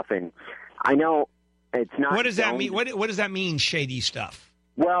shady stuff. And I know it's not. What does that mean? What does that mean, shady stuff?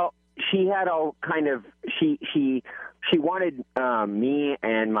 Well, she had all kind of she wanted me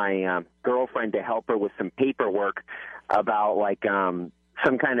and my girlfriend to help her with some paperwork about like some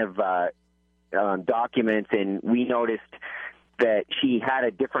kind of documents, and we noticed that she had a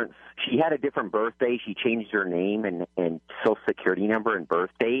different birthday. She changed her name and Social Security number and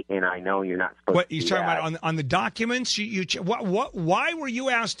birth date, and I know you're not supposed to do You're talking that. about on the documents? Why were you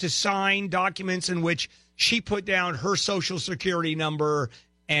asked to sign documents in which she put down her Social Security number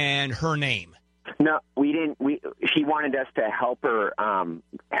and her name? No, we didn't. She wanted us to help her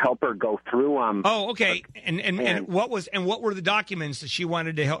go through them. Oh, okay. And what were the documents that she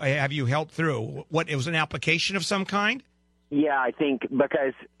wanted to have you help through? What, it was an application of some kind? Yeah, I think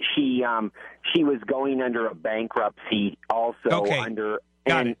because she was going under a bankruptcy also under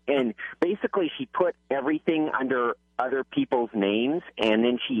and basically she put everything under other people's names, and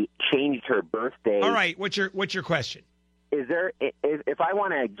then she changed her birthday. All right, what's your question? Is there if I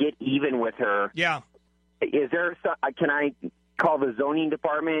want to get even with her? Yeah. Can I call the zoning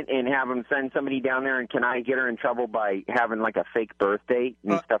department and have them send somebody down there, and can I get her in trouble by having like a fake birthday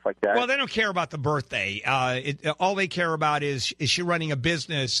and stuff like that? Well, they don't care about the birthday. All they care about is she running a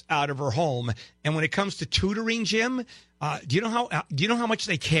business out of her home. And when it comes to tutoring, Jim, do you know how much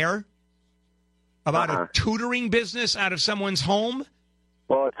they care about a tutoring business out of someone's home?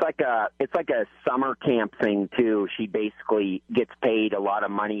 Well, it's like a summer camp thing too. She basically gets paid a lot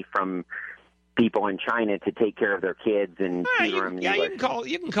of money from people in China to take care of their kids and tutor them. Yeah,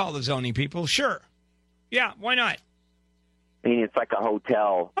 you can call the zoning people, sure. Yeah, why not? I mean, it's like a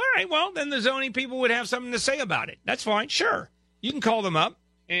hotel. All right, well, then the zoning people would have something to say about it. That's fine, sure. You can call them up,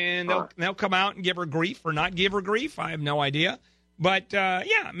 and they'll come out and give her grief or not give her grief. I have no idea. But,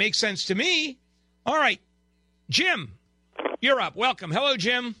 yeah, it makes sense to me. All right, Jim, you're up. Welcome. Hello,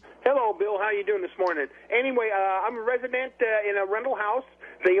 Jim. Hello, Bill. How you doing this morning? Anyway, I'm a resident in a rental house.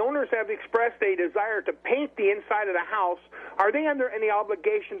 The owners have expressed a desire to paint the inside of the house. Are they under any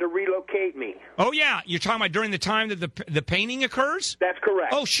obligation to relocate me? Oh, yeah. You're talking about during the time that the painting occurs? That's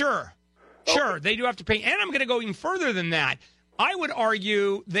correct. Oh, sure. Sure, they do have to paint. And I'm going to go even further than that. I would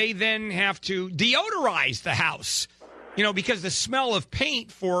argue they then have to deodorize the house, because the smell of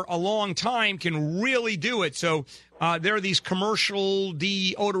paint for a long time can really do it. So there are these commercial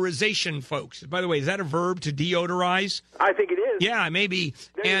deodorization folks. By the way, is that a verb, to deodorize? I think it is. Yeah, maybe.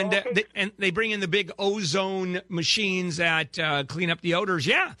 And they bring in the big ozone machines that clean up the odors.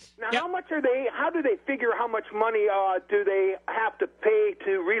 Yeah. Now, how much are they? How do they figure how much money do they have to pay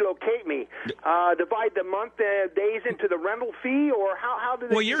to relocate me? Divide the month days into the rental fee, or how do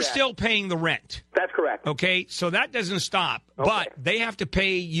they? Well, do you're that? still paying the rent. That's correct. Okay, so that doesn't stop, but they have to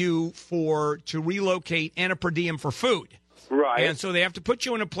pay you to relocate and a per diem for food. Right. And so they have to put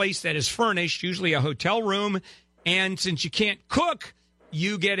you in a place that is furnished, usually a hotel room. And since you can't cook,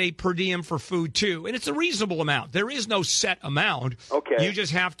 you get a per diem for food, too. And it's a reasonable amount. There is no set amount. Okay. You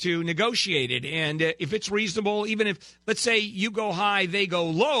just have to negotiate it. And if it's reasonable, even if, let's say, you go high, they go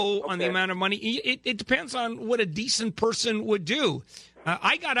low on the amount of money, it depends on what a decent person would do.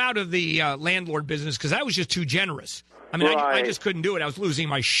 I got out of the landlord business because I was just too generous. I mean, I just couldn't do it. I was losing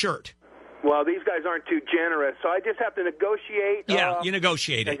my shirt. Well, these guys aren't too generous, so I just have to negotiate. Yeah, you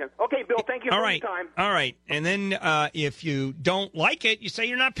negotiate it. Okay, Bill, thank you for your time. All right. And then if you don't like it, you say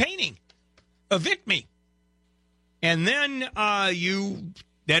you're not painting. Evict me. And then that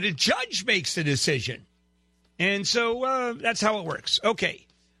a judge makes the decision. And so that's how it works. Okay.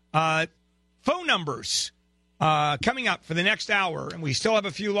 Phone numbers coming up for the next hour, and we still have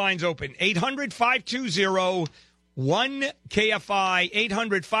a few lines open. 800-520-1KFI,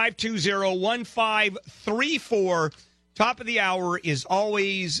 800-520-1534. Top of the hour is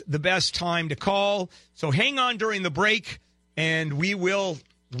always the best time to call. So hang on during the break, and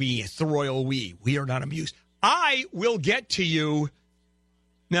it's the royal we are not amused. I will get to you.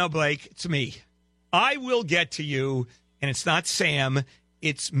 No, Blake, it's me. I will get to you, and it's not Sam,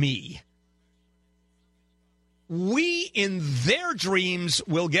 it's me. We, in their dreams,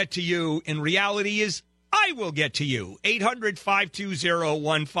 will get to you. In reality is, I will get to you.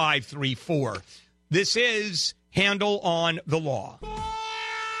 800-520-1534. This is Handel on the Law.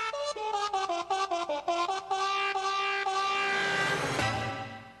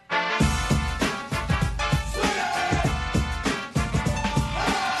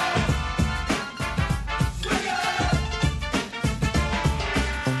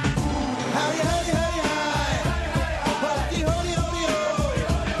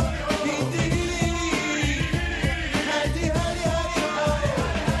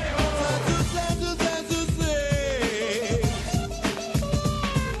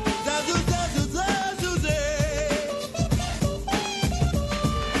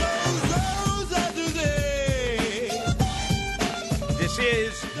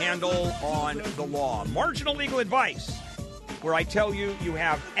 Handel on the Law. Marginal legal advice where I tell you you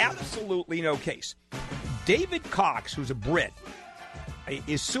have absolutely no case. David Cox, who's a Brit,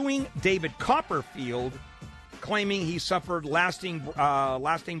 is suing David Copperfield, claiming he suffered lasting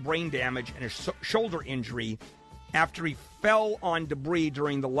brain damage and a shoulder injury after he fell on debris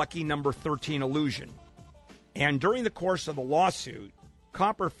during the lucky number 13 illusion. And during the course of the lawsuit,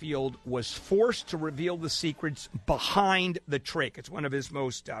 Copperfield was forced to reveal the secrets behind the trick. It's one of his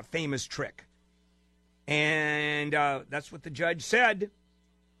most famous trick. And that's what the judge said.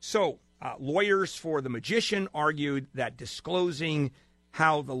 So, lawyers for the magician argued that disclosing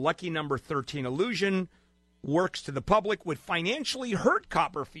how the lucky number 13 illusion works to the public would financially hurt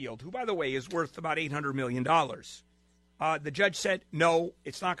Copperfield, who, by the way, is worth about $800 million. The judge said, no,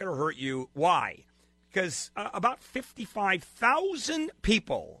 it's not going to hurt you. Why? Because about 55,000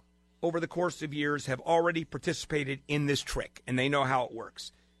 people over the course of years have already participated in this trick, and they know how it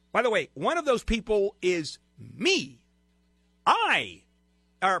works. By the way, one of those people is me. I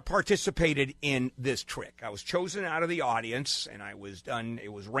participated in this trick. I was chosen out of the audience, and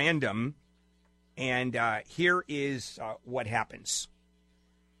it was random. And here is what happens.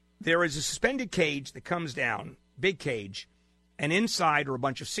 There is a suspended cage that comes down, big cage, and inside are a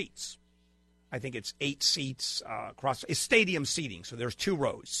bunch of seats. I think it's 8 seats across. It's stadium seating, so there's 2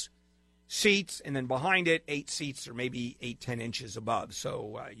 rows. Seats, and then behind it, 8 seats or maybe 8-10 inches above,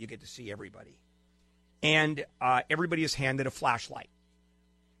 so you get to see everybody. And everybody is handed a flashlight.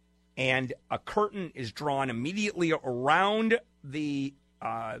 And a curtain is drawn immediately around the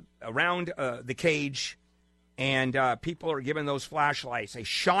cage, and people are given those flashlights. They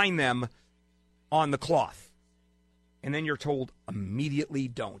shine them on the cloth. And then you're told, immediately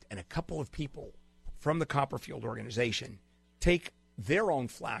don't. And a couple of people from the Copperfield organization take their own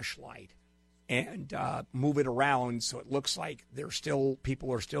flashlight and move it around so it looks like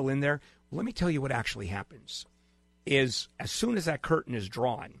people are still in there. Well, let me tell you what actually happens. Is as soon as that curtain is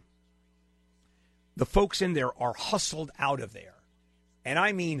drawn, the folks in there are hustled out of there. And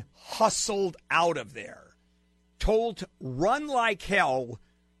I mean hustled out of there. Told to run like hell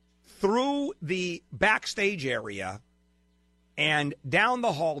through the backstage area and down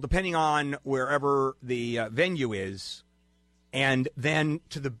the hall, depending on wherever the venue is, and then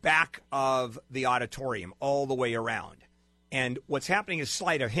to the back of the auditorium, all the way around. And what's happening is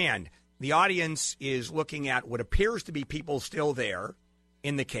sleight of hand. The audience is looking at what appears to be people still there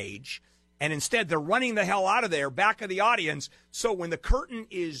in the cage, and instead they're running the hell out of there, back of the audience, so when the curtain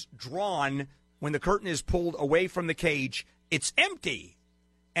is drawn, when the curtain is pulled away from the cage, it's empty.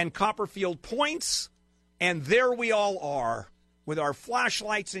 And Copperfield points, and there we all are, with our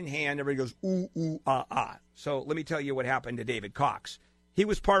flashlights in hand. Everybody goes, ooh, ooh, ah, ah. So let me tell you what happened to David Cox. He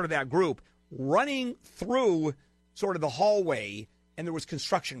was part of that group running through sort of the hallway, and there was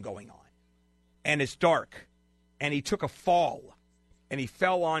construction going on. And it's dark. And he took a fall, and he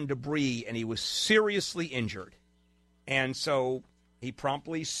fell on debris, and he was seriously injured. And so he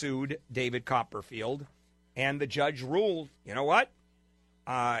promptly sued David Copperfield, and the judge ruled, you know what?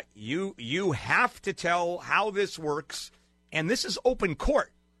 You have to tell how this works. And this is open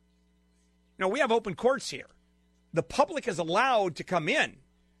court. You know, we have open courts here. The public is allowed to come in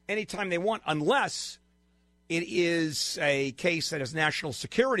anytime they want, unless it is a case that has national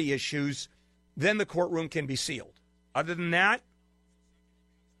security issues. Then the courtroom can be sealed. Other than that,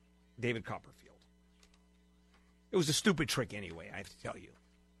 David Copperfield. It was a stupid trick anyway, I have to tell you.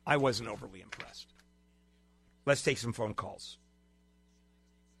 I wasn't overly impressed. Let's take some phone calls.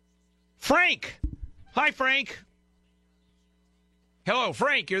 Frank! Hi, Frank. Hello,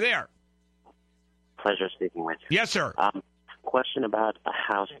 Frank, you're there. Pleasure speaking with you. Yes, sir. Question about a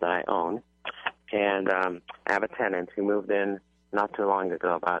house that I own. And I have a tenant who moved in not too long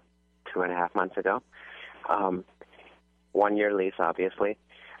ago, about 2.5 months ago. 1-year lease, obviously.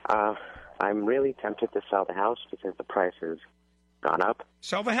 I'm really tempted to sell the house because the price has gone up.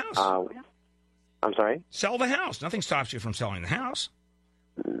 Sell the house. I'm sorry? Sell the house. Nothing stops you from selling the house.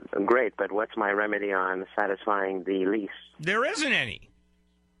 Great, but what's my remedy on satisfying the lease? There isn't any.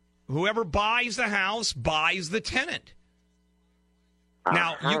 Whoever buys the house buys the tenant.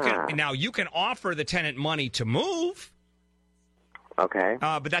 Now you can offer the tenant money to move. Okay.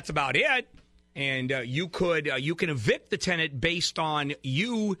 But that's about it. And you can evict the tenant based on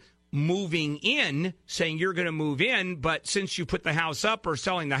you moving in, saying you're going to move in, but since you put the house up or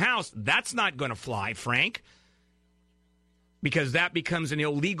selling the house, that's not going to fly, Frank, because that becomes an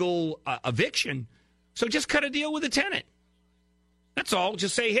illegal eviction. So just cut a deal with the tenant. That's all.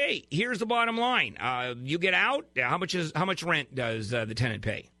 Just say, hey, here's the bottom line. You get out. How much rent does the tenant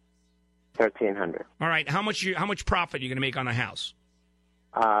pay? $1,300. All right. How much profit are you going to make on the house?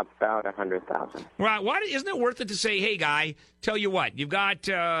 About 100,000. Right. Why isn't it worth it to say, hey, guy, tell you what, you've got,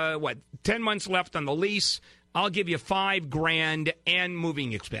 10 months left on the lease. I'll give you $5,000 and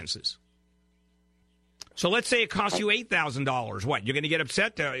moving expenses. So let's say it costs you $8,000. What, you're going to get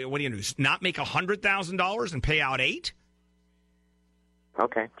upset? What are you going to do, not make $100,000 and pay out $8,000?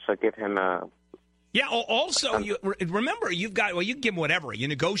 Okay, so give him a... Yeah, also, remember, you've got, you can give him whatever. You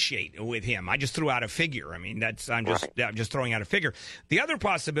negotiate with him. I just threw out a figure. I mean, I'm just throwing out a figure. The other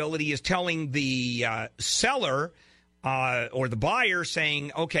possibility is telling the seller or the buyer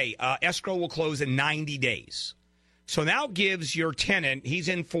saying, okay, escrow will close in 90 days. So now gives your tenant, he's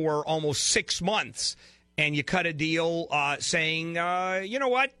in for almost 6 months, and you cut a deal saying, you know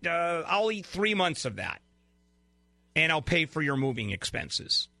what, I'll eat 3 months of that, and I'll pay for your moving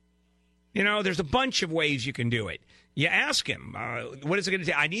expenses. You know, there's a bunch of ways you can do it. You ask him, what is it going to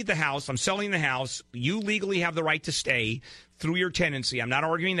take? I need the house. I'm selling the house. You legally have the right to stay through your tenancy. I'm not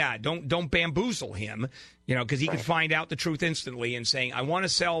arguing that. Don't bamboozle him, you know, because he can find out the truth instantly and saying, I want to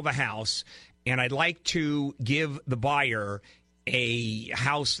sell the house, and I'd like to give the buyer a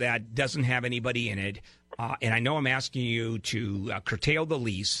house that doesn't have anybody in it. And I know I'm asking you to curtail the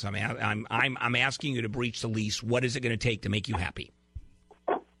lease. I'm asking you to breach the lease. What is it going to take to make you happy?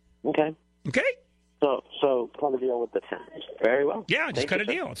 Okay. Okay. So cut a deal with the tenant. Very well. Yeah, just cut a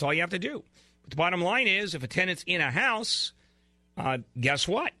deal. That's all you have to do. But the bottom line is, if a tenant's in a house, guess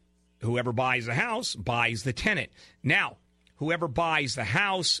what? Whoever buys the house buys the tenant. Now, whoever buys the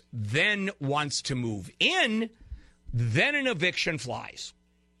house then wants to move in, then an eviction flies.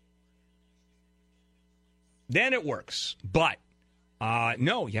 Then it works. But,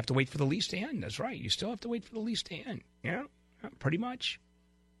 no, you have to wait for the lease to end. That's right. You still have to wait for the lease to end. Yeah, pretty much.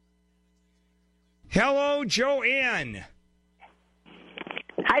 Hello, Joanne.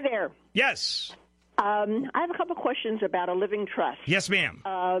 Hi there. Yes. I have a couple questions about a living trust. Yes, ma'am.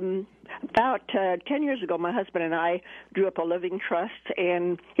 About 10 years ago, my husband and I drew up a living trust,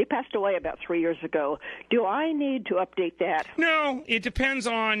 and he passed away about 3 years ago. Do I need to update that? No, it depends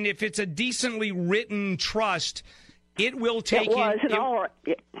on if it's a decently written trust. It will take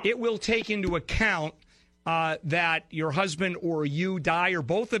it will take into account that your husband or you die or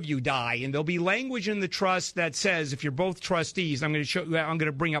both of you die, and there'll be language in the trust that says if you're both trustees, I'm going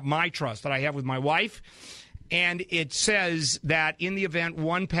to bring up my trust that I have with my wife, and it says that in the event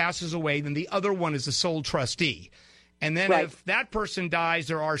one passes away, then the other one is the sole trustee. And then if that person dies,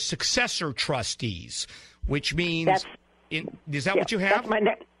 there are successor trustees, which means is that what you have?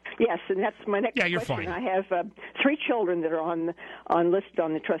 Yes, and that's my next question. You're fine. I have 3 children that are listed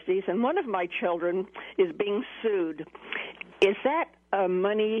on the trustees, and one of my children is being sued. Is that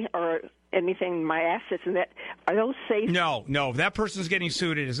money or anything, my assets, and that are those safe? No. If that person's getting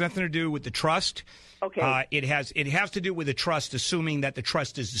sued, it has nothing to do with the trust. Okay. It has to do with the trust, assuming that the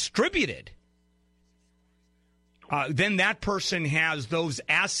trust is distributed. Then that person has those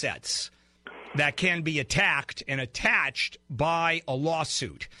assets that can be attacked and attached by a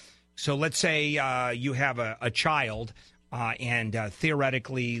lawsuit. So let's say you have a child, and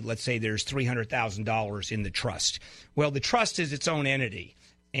theoretically, let's say there's $300,000 in the trust. Well, the trust is its own entity,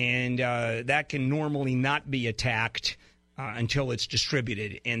 and that can normally not be attacked until it's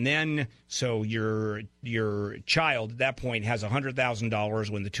distributed. And then, so your child at that point has $100,000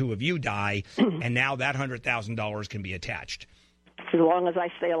 when the two of you die, and now that $100,000 can be attached. As long as I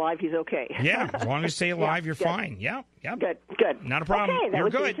stay alive, he's okay. Yeah, as long as you stay alive, you're good. fine. Yeah. Good. Not a problem. Okay, that you're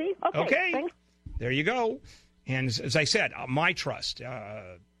was good. Easy. Okay. Thanks. There you go. And as I said, my trust,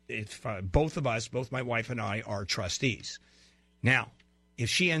 if both my wife and I are trustees. Now, if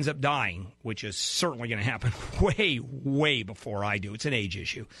she ends up dying, which is certainly going to happen way, way before I do, it's an age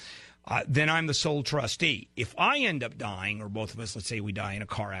issue, then I'm the sole trustee. If I end up dying, or both of us, let's say we die in a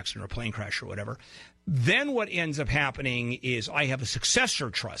car accident or a plane crash or whatever, then what ends up happening is I have a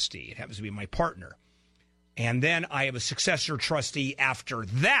successor trustee. It happens to be my partner. And then I have a successor trustee after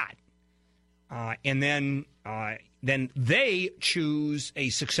that. And then they choose a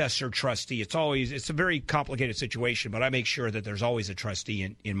successor trustee. It's a very complicated situation, but I make sure that there's always a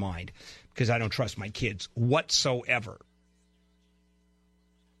trustee in mind because I don't trust my kids whatsoever.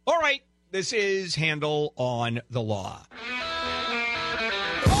 All right, this is Handel on the Law.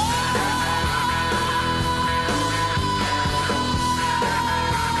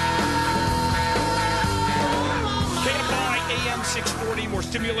 AM 640, more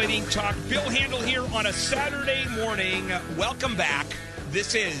stimulating talk. Bill Handel here on a Saturday morning. Welcome back.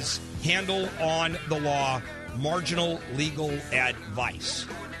 This is Handel on the Law, marginal legal advice.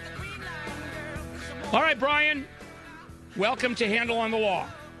 All right, Brian, welcome to Handel on the Law.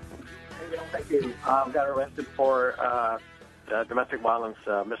 Thank you. Got arrested for domestic violence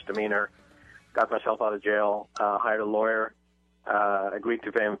misdemeanor. Got myself out of jail, hired a lawyer, agreed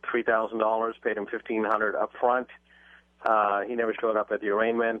to pay him $3,000, paid him $1,500 up front. He never showed up at the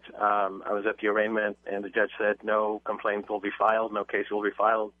arraignment. I was at the arraignment, and the judge said, no complaint will be filed, no case will be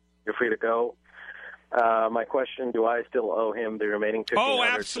filed. You're free to go. My question, do I still owe him the remaining $1,500? Oh,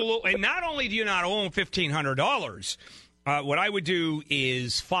 absolutely. Not only do you not owe him $1,500, what I would do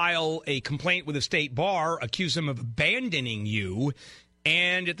is file a complaint with the state bar, accuse him of abandoning you,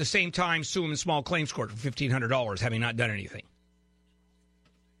 and at the same time sue him in small claims court for $1,500, having not done anything.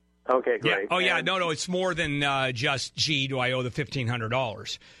 Okay, great. Yeah. Oh, yeah. No, it's more than just, gee, do I owe the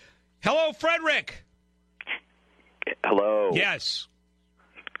 $1,500. Hello, Frederick. Hello. Yes.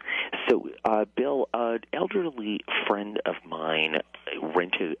 So, Bill, an elderly friend of mine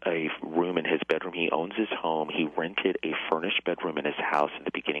rented a room in his bedroom. He owns his home. He rented a furnished bedroom in his house at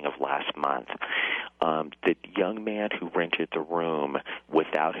the beginning of last month. The young man who rented the room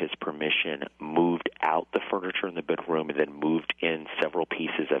without his permission moved out the furniture in the bedroom and then moved in several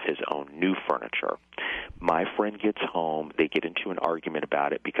pieces of his own new furniture. My friend gets home. They get into an argument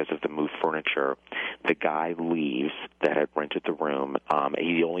about it because of the moved furniture. The guy leaves that had rented the room.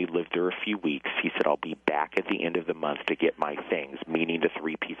 He only lived there a few weeks. He said, I'll be back at the end of the month to get my things, meaning the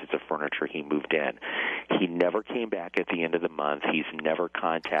 3 pieces of furniture he moved in. He never came back at the end of the month. He's never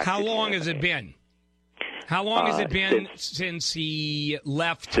contacted How long has it been? How long has it been since he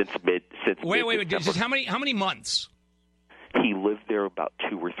left? Wait. Just how many months? He lived there about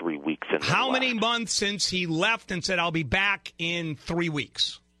 2 or 3 weeks. And how many months since he left and said, I'll be back in 3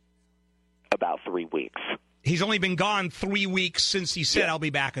 weeks? About 3 weeks. He's only been gone 3 weeks since he said, I'll be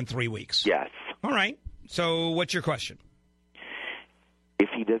back in 3 weeks. Yes. All right. So what's your question? If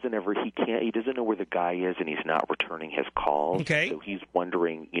he doesn't he doesn't know where the guy is, and he's not returning his calls. Okay. So he's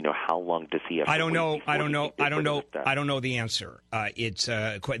wondering, how long does he have to I don't know the answer. It's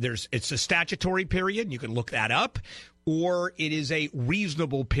a statutory period. You can look that up, or it is a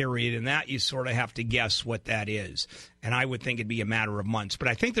reasonable period, and that you sort of have to guess what that is. And I would think it'd be a matter of months. But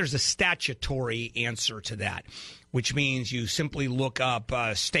I think there's a statutory answer to that, which means you simply look up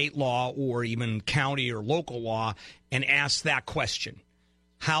state law or even county or local law and ask that question.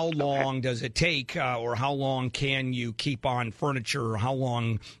 How long does it take, or how long can you keep on furniture, or how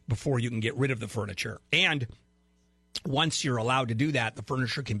long before you can get rid of the furniture? And once you're allowed to do that, the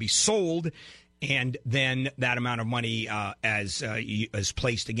furniture can be sold, and then that amount of money is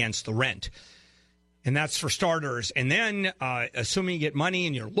placed against the rent. And that's for starters. And then, assuming you get money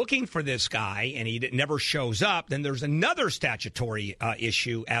and you're looking for this guy and he never shows up, then there's another statutory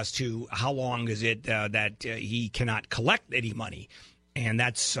issue as to how long is it that he cannot collect any money. And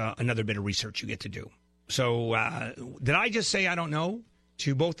that's another bit of research you get to do. So did I just say I don't know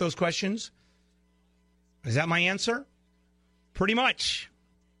to both those questions? Is that my answer? Pretty much.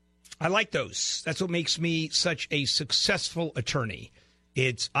 I like those. That's what makes me such a successful attorney.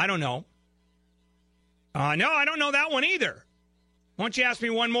 It's, I don't know. No, I don't know that one either. Why don't you ask me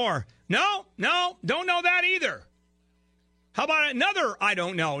one more? No, don't know that either. How about another I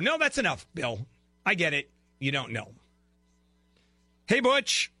don't know? No, that's enough, Bill. I get it. You don't know. Hey,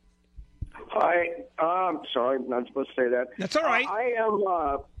 Butch. Hi. Sorry, I'm not supposed to say that. That's all right.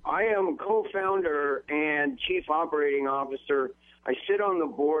 I am co-founder and chief operating officer. I sit on the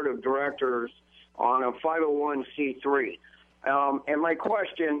board of directors on a 501c3. And my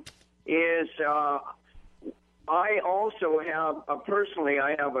question is, I also have, personally,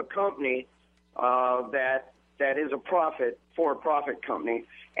 I have a company that is a for-profit company,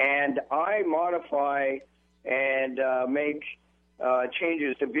 and I modify and make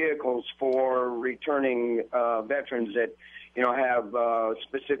changes to vehicles for returning veterans that, have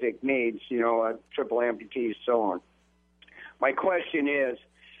specific needs, triple amputees, so on. My question is,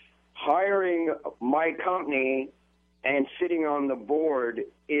 hiring my company and sitting on the board,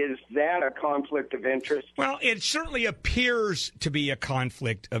 is that a conflict of interest? Well, it certainly appears to be a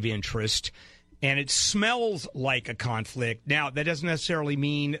conflict of interest, and it smells like a conflict. Now, that doesn't necessarily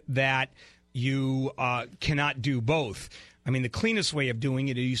mean that you cannot do both. I mean, the cleanest way of doing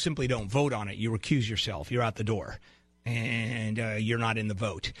it is you simply don't vote on it. You recuse yourself. You're out the door, and you're not in the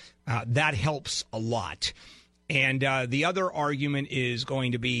vote. That helps a lot. And the other argument is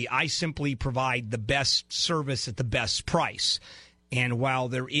going to be, I simply provide the best service at the best price. And while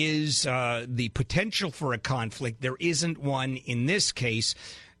there is the potential for a conflict, there isn't one in this case.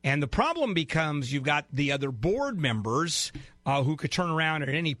 And the problem becomes you've got the other board members who could turn around at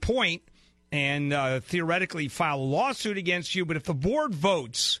any point and theoretically file a lawsuit against you. But if the board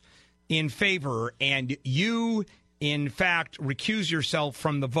votes in favor and you, in fact, recuse yourself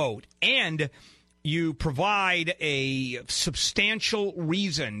from the vote, and you provide a substantial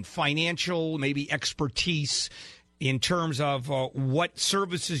reason, financial, maybe expertise in terms of what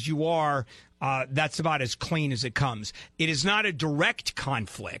services you are, that's about as clean as it comes. It is not a direct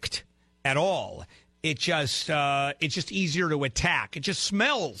conflict at all. It's just easier to attack. It just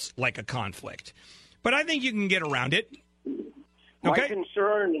smells like a conflict. But I think you can get around it. My Okay.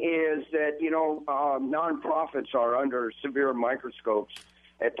 concern is that, nonprofits are under severe microscopes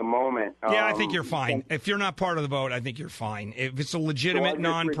at the moment. Yeah, I think you're fine. If you're not part of the vote, I think you're fine. If it's a legitimate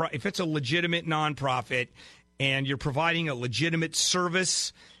if it's a legitimate nonprofit and you're providing a legitimate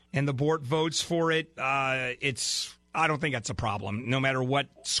service and the board votes for it, I don't think that's a problem, no matter what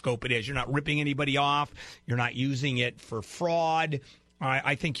scope it is. You're not ripping anybody off. You're not using it for fraud.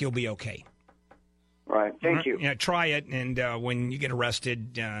 I think you'll be okay. Right. Thank you. Yeah, try it, and when you get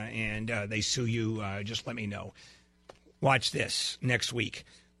arrested and they sue you, just let me know. Watch this next week.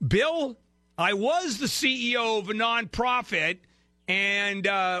 Bill, I was the CEO of a nonprofit, and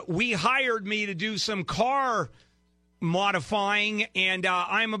we hired me to do some car modifying, and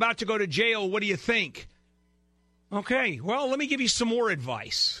I'm about to go to jail. What do you think? Okay, well, let me give you some more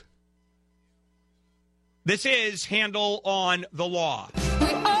advice. This is Handel on the Law.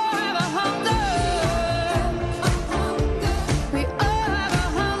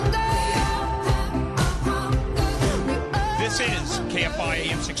 This is KFI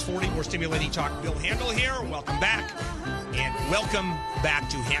AM 640. More stimulating talk. Bill Handel here. Welcome back. And welcome back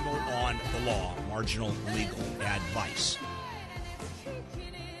to Handel on the Law. Marginal legal advice.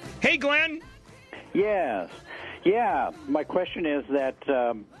 Hey, Glenn. Yes. Yeah. My question is that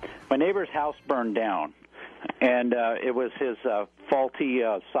my neighbor's house burned down, and it was his faulty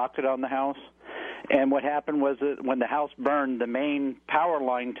socket on the house. And what happened was that when the house burned, the main power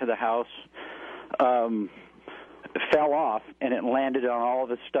line to the house fell off, and it landed on all of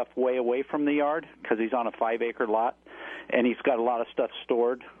his stuff way away from the yard because he's on a 5-acre lot, and he's got a lot of stuff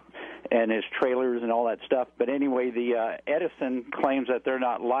stored, and his trailers and all that stuff. But anyway, the Edison claims that they're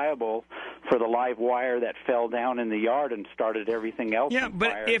not liable for the live wire that fell down in the yard and started everything else. Yeah, on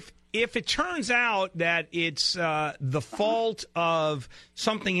but fire. if it turns out that it's the fault of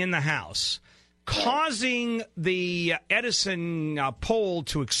something in the house causing the Edison pole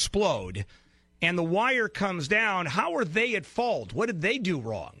to explode, and the wire comes down, how are they at fault? What did they do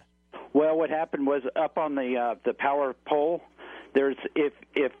wrong? Well, what happened was up on the power pole, if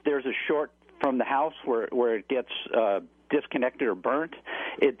there's a short from the house where it gets disconnected or burnt,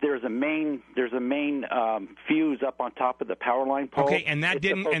 there's a main fuse up on top of the power line pole. Okay, and that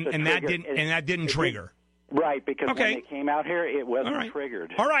didn't trigger. Right, because Okay. when they came out here, it wasn't All right.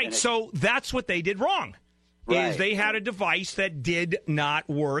 triggered. All right, so that's what they did wrong. Right. Is they had a device that did not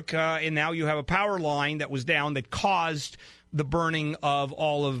work, and now you have a power line that was down that caused the burning of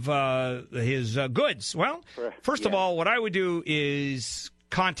all of his goods. Well, first of all, what I would do is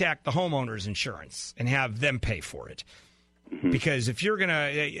contact the homeowner's insurance and have them pay for it. Mm-hmm. Because if you're going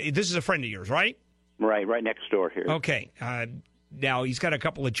to, this is a friend of yours, right? Right next door here. Okay. Now, he's got a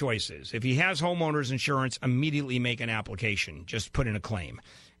couple of choices. If he has homeowner's insurance, immediately make an application. Just put in a claim.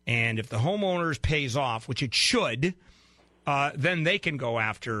 And if the homeowner's pays off, which it should, then they can go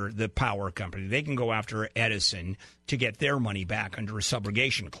after the power company. They can go after Edison to get their money back under a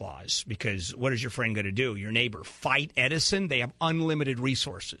subrogation clause. Because what is your friend going to do? Your neighbor fight Edison? They have unlimited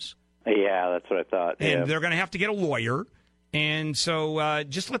resources. Yeah, that's what I thought. And they're going to have to get a lawyer. And so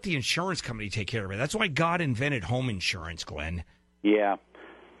just let the insurance company take care of it. That's why God invented home insurance, Glenn. Yeah.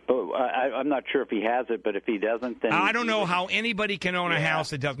 But I'm not sure if he has it, but if he doesn't, then I don't know how anybody can own a house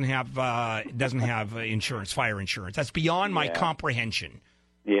that doesn't have insurance, fire insurance. That's beyond my comprehension.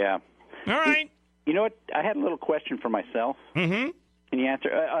 Yeah. All right. You know what? I had a little question for myself. Mm-hmm. Can you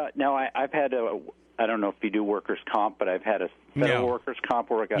answer? Now, I've had I don't know if you do workers' comp, but I've had a federal workers' comp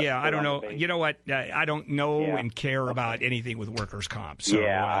where I got. Yeah, I don't know. You know what? I don't know and care about anything with workers' comp. So,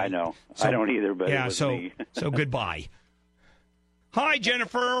 I know. I don't either, but it was me. So goodbye. Hi,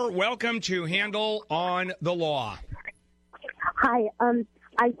 Jennifer. Welcome to Handel on the Law. Hi.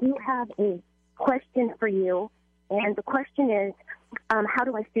 I do have a question for you, and the question is, how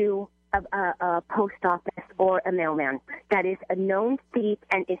do I sue a post office or a mailman that is a known thief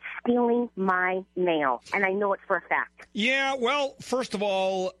and is stealing my mail? And I know it for a fact. Yeah, well, first of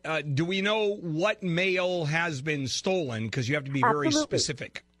all, do we know what mail has been stolen? Because you have to be very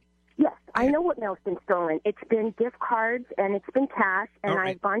specific. Yes, I know what mail's been stolen. It's been gift cards and it's been cash, and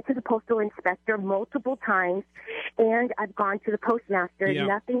I've gone to the postal inspector multiple times, and I've gone to the postmaster. Yeah.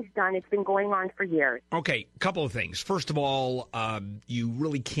 Nothing's done. It's been going on for years. Okay, a couple of things. First of all, you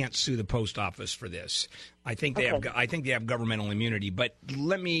really can't sue the post office for this. I think they have governmental immunity. But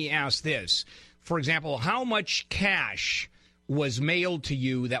let me ask this: for example, how much cash was mailed to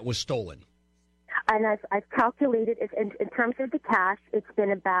you that was stolen? And I've calculated it in terms of the cash. It's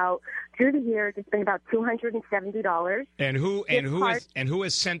been about, through the years, it's been about $270. And who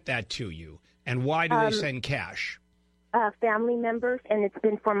has sent that to you? And why do they send cash? Family members, and it's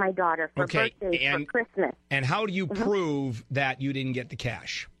been for my daughter for birthdays, for Christmas. And how do you prove that you didn't get the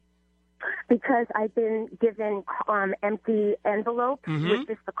cash? Because I've been given empty envelopes with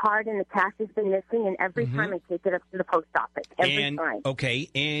just the card, and the cash has been missing. And every time I take it up to the post office, every time. Okay,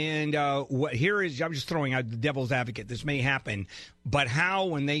 and what here is, I'm just throwing out the devil's advocate. This may happen, but how,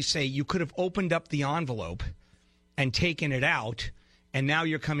 when they say you could have opened up the envelope and taken it out, and now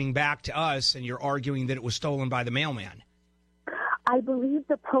you're coming back to us and you're arguing that it was stolen by the mailman? I believe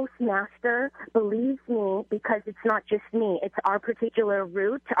the postmaster believes me because it's not just me. It's our particular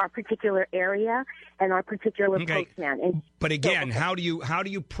route, our particular area, and our particular postman. And but again, how do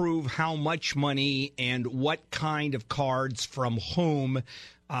you prove how much money and what kind of cards from whom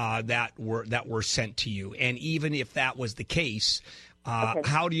that were sent to you? And even if that was the case,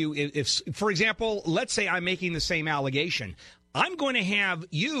 how do you, if for example, let's say I'm making the same allegation, I'm going to have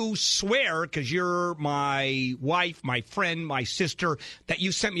you swear, because you're my wife, my friend, my sister, that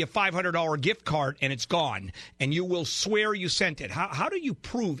you sent me a $500 gift card and it's gone. And you will swear you sent it. How do you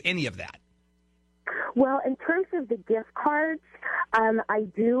prove any of that? Well, in terms of the gift cards, I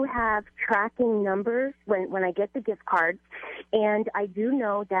do have tracking numbers when I get the gift cards. And I do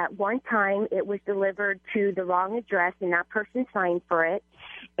know that one time it was delivered to the wrong address and that person signed for it.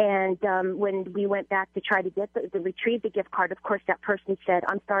 And when we went back to try to get retrieve the gift card, of course, that person said,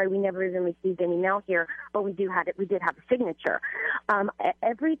 "I'm sorry, we never even received any mail here, but we did have a signature."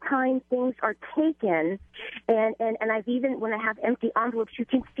 Every time things are taken, and I've even, when I have empty envelopes, you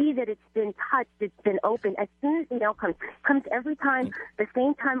can see that it's been touched, it's been opened. As soon as the mail comes every time, the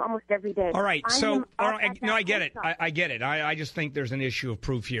same time, almost every day. All right, I get it. I get it. I just think there's an issue of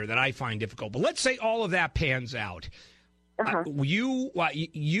proof here that I find difficult. But let's say all of that pans out. You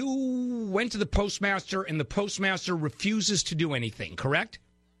went to the postmaster, and the postmaster refuses to do anything, correct?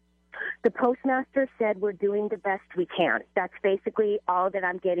 The postmaster said we're doing the best we can. That's basically all that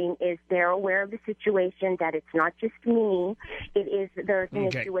I'm getting, is they're aware of the situation, that it's not just me. There's an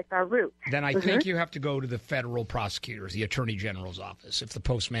issue with our route. Then I think you have to go to the federal prosecutors, the Attorney General's office, if the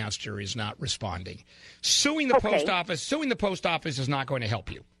postmaster is not responding. Suing the post office is not going to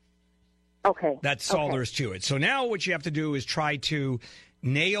help you. Okay. That's all there is to it. So now what you have to do is try to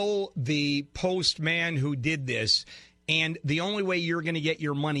nail the postman who did this, and the only way you're going to get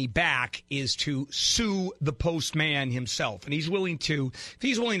your money back is to sue the postman himself. And if he's willing to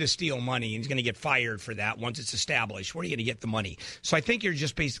steal money, and he's going to get fired for that once it's established, where are you going to get the money? So I think you're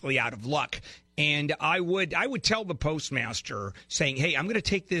just basically out of luck. And I would tell the postmaster, saying, hey, I'm going to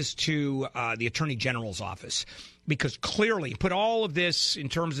take this to the Attorney General's office. Because clearly, put all of this in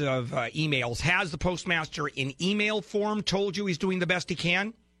terms of emails. Has the postmaster in email form told you he's doing the best he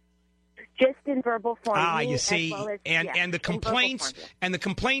can? Just in verbal form. You see, and the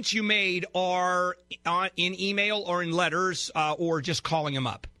complaints you made are in email or in letters, or just calling him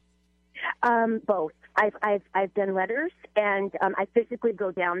up. Both. I've done letters, and I physically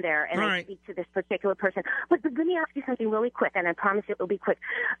go down there and I speak to this particular person. But let me ask you something really quick, and I promise it will be quick.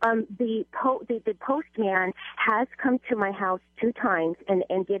 The postman has come to my house 2 times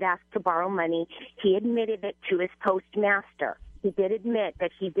and did ask to borrow money. He admitted it to his postmaster. He did admit that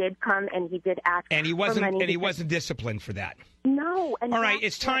he did come and he did ask for money. And he wasn't disciplined for that. No. And all right,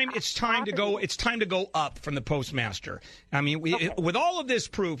 it's time to go. It's time to go up from the postmaster. I mean, with all of this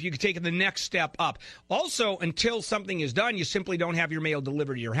proof, you can take the next step up. Also, until something is done, you simply don't have your mail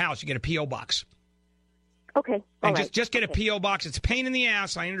delivered to your house. You get a P.O. box. Okay. And just get a P.O. box. It's a pain in the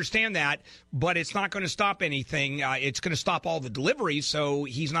ass. I understand that, but it's not going to stop anything. It's going to stop all the deliveries, so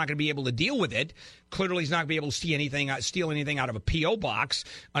he's not going to be able to deal with it. Clearly, he's not going to be able to steal anything out of a P.O. box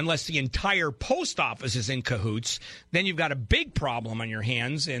unless the entire post office is in cahoots. Then you've got a big problem on your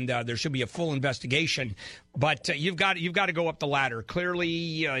hands, and there should be a full investigation. But you've got to go up the ladder. Clearly,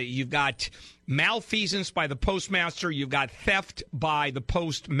 you've got malfeasance by the postmaster. You've got theft by the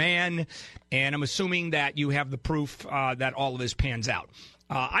postman. And I'm assuming that you have the proof that all of this pans out.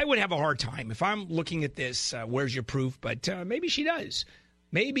 I would have a hard time if I'm looking at this. Where's your proof? But maybe she does.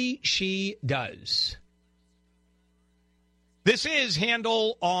 Maybe she does. This is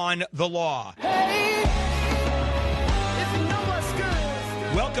Handel on the Law.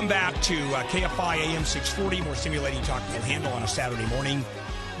 Welcome back to KFI AM 640. More stimulating talk with Handel on a Saturday morning.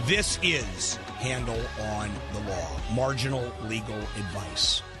 This is Handel on the Law. Marginal legal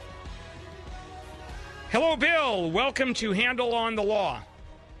advice. Hello, Bill. Welcome to Handel on the Law.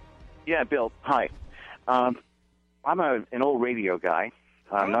 Yeah, Bill. Hi. I'm an old radio guy.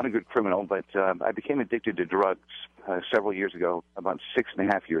 I'm not a good criminal, but I became addicted to drugs several years ago, about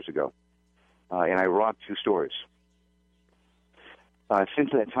 6.5 years ago, and I robbed 2 stores. Since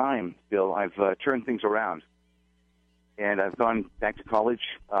that time, Bill, I've turned things around, and I've gone back to college,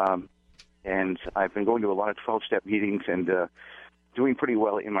 and I've been going to a lot of 12-step meetings and doing pretty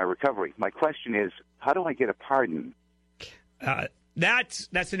well in my recovery. My question is, how do I get a pardon? That's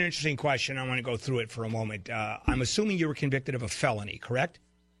an interesting question. I want to go through it for a moment. I'm assuming you were convicted of a felony, correct?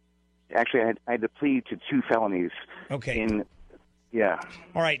 Actually, I had to plead to 2 felonies. Okay. Yeah.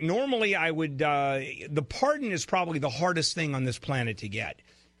 All right. Normally, I would. The pardon is probably the hardest thing on this planet to get.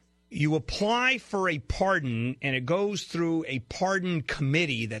 You apply for a pardon, and it goes through a pardon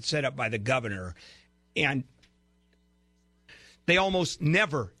committee that's set up by the governor, and they almost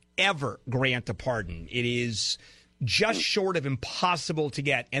never, ever grant a pardon. It is just short of impossible to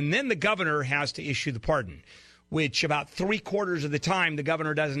get. And then the governor has to issue the pardon, which about 3/4 of the time the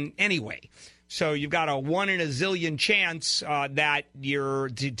governor doesn't anyway. So you've got a 1 in a zillion chance that you're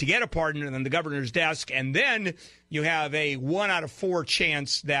to get a pardon on the governor's desk, and then you have a 1 out of 4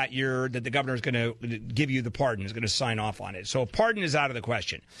 chance that the governor is going to give you the pardon, is going to sign off on it. So a pardon is out of the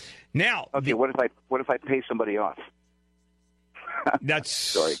question. Now, okay, what if I pay somebody off? That's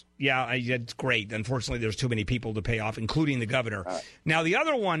sorry. Yeah, that's great. Unfortunately, there's too many people to pay off, including the governor. Now, the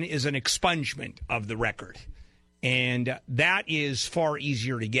other one is an expungement of the record. And that is far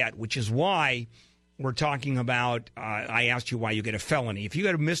easier to get, which is why we're talking about, I asked you why you get a felony. If you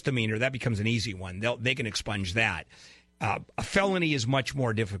get a misdemeanor, that becomes an easy one. They can expunge that. A felony is much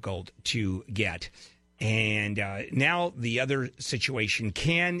more difficult to get. And now the other situation,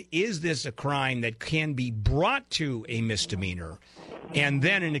 is this a crime that can be brought to a misdemeanor? And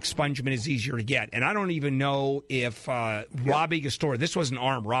then an expungement is easier to get. And I don't even know if robbing a store, this was an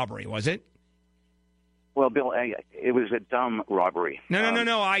armed robbery, was it? Well, Bill, it was a dumb robbery.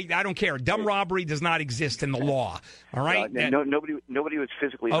 No. I don't care. Dumb robbery does not exist in the law. All right. Nobody was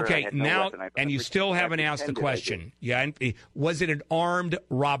physically hurt. Okay. I had no Now, weapon. and you still haven't asked the question. Yeah. Was it an armed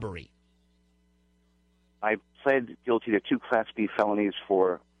robbery? I pled guilty to 2 Class B felonies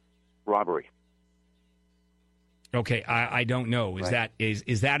for robbery. Okay, I don't know. Is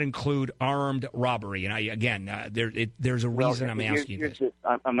that include armed robbery? And there's a reason I'm asking this.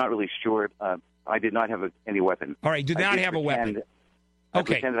 I'm not really sure. I did not have any weapon. All right, did not have a weapon. I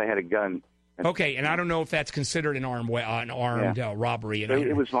pretended I had a gun. Okay, and I don't know if that's considered an armed robbery. And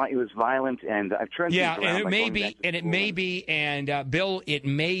it was violent, and I've turned things around. And it may be, Bill, it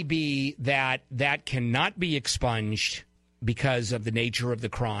may be that cannot be expunged because of the nature of the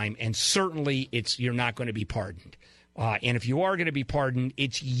crime, and certainly you're not going to be pardoned. And if you are going to be pardoned,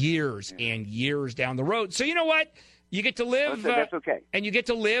 it's years and years down the road. So you know what? You get to live, that's okay. And you get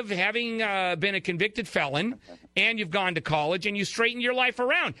to live having been a convicted felon, and you've gone to college, and you straighten your life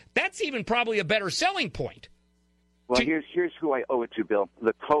around. That's even probably a better selling point. Well, here's who I owe it to, Bill.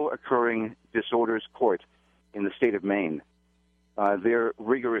 The Co-Occurring Disorders Court in the state of Maine. Their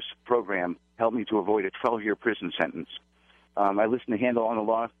rigorous program helped me to avoid a 12-year prison sentence. I listen to Handel on the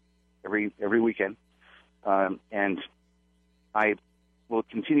Law every weekend, and I will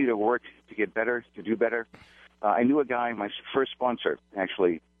continue to work to get better, to do better. I knew a guy, my first sponsor,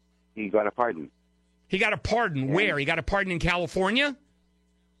 actually, he got a pardon. He got a pardon where? He got a pardon in California?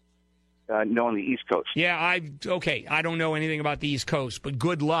 No, on the East Coast. Yeah, I don't know anything about the East Coast, but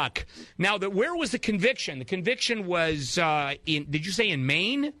good luck. Now, where was the conviction? The conviction was did you say in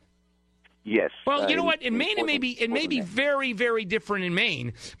Maine? Yes. Well, you know what? In Maine, it may be very, very different in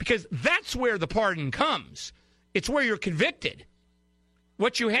Maine, because that's where the pardon comes. It's where you're convicted.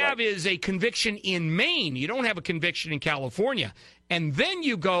 What you have is a conviction in Maine. You don't have a conviction in California. And then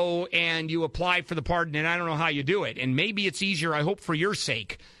you go and you apply for the pardon, and I don't know how you do it. And maybe it's easier, I hope, for your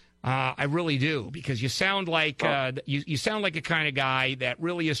sake. I really do, because you sound like you sound like a kind of guy that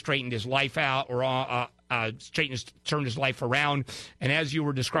really has straightened his life out, or turned his life around. And as you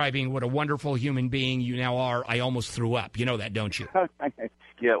were describing what a wonderful human being you now are, I almost threw up. You know that, don't you?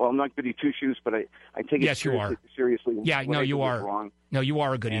 Yeah, well, I'm not goody two-shoes, but I take it seriously. Yeah, no, you are. Wrong. No, you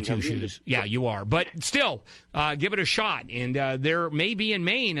are a goody two-shoes. Yeah, you are. But still, give it a shot. And there may be in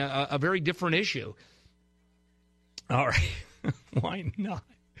Maine a very different issue. All right. Why not?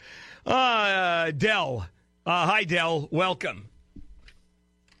 Dell. Hi, Dell. Welcome.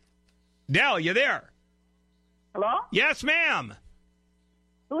 Dell, you there? Hello? Yes, ma'am.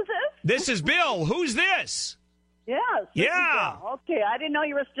 Who's this? This is Bill. Who's this? Yes. Yeah. Okay, I didn't know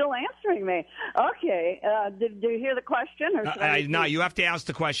you were still answering me. Okay, did you hear the question? Or No, you have to ask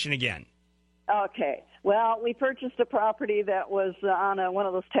the question again. Okay. Well, we purchased a property that was on one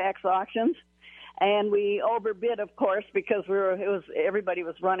of those tax auctions, and we overbid, of course, because everybody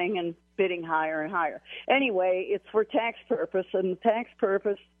was running and bidding higher and higher. Anyway, it's for tax purpose, and the tax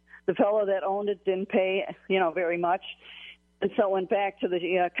purpose, the fellow that owned it didn't pay, very much, and so it went back to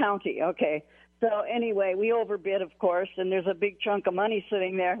the county. Okay. So anyway, we overbid, of course, and there's a big chunk of money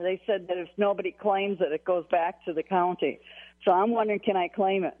sitting there. They said that if nobody claims it, it goes back to the county. So I'm wondering, can I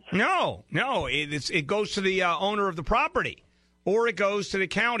claim it? No. It goes to the owner of the property, or it goes to the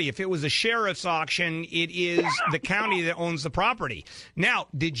county. If it was a sheriff's auction, it is the county that owns the property. Now,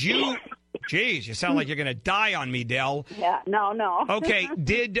 did you... Geez, you sound like you're going to die on me, Del. Yeah, no. Okay,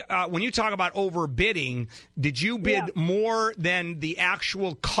 when you talk about overbidding, did you bid more than the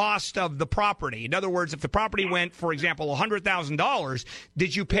actual cost of the property? In other words, if the property went, for example, $100,000,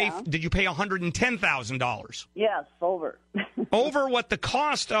 did you pay $110,000? Yes, over. Over what the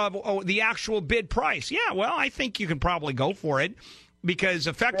cost of the actual bid price? Yeah, well, I think you can probably go for it. Because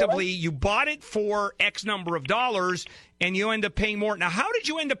effectively you bought it for X number of dollars and you end up paying more. Now, how did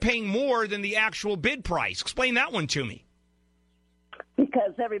you end up paying more than the actual bid price? Explain that one to me.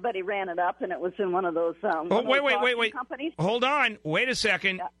 Because everybody ran it up and it was in one of those wait. companies. Hold on. Wait a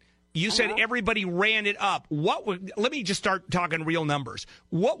second. Yeah. You said everybody ran it up. Let me just start talking real numbers.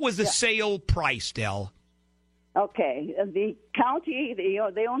 What was the sale price, Del? Okay. The county, they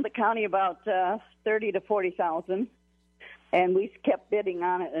owned the county about $30,000 to $40,000. And we kept bidding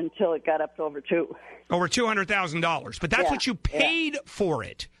on it until it got up to over $200,000. But that's what you paid for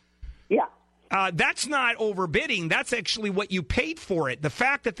it. Yeah. That's not overbidding. That's actually what you paid for it. The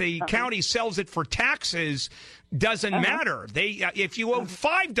fact that the county sells it for taxes doesn't matter. If you owed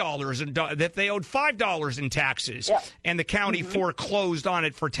 $5 and that they owed $5 in taxes, and the county foreclosed on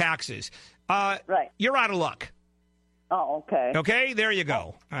it for taxes, you're out of luck. Oh, okay. Okay, there you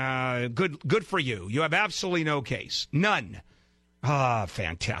go. Good for you. You have absolutely no case. None.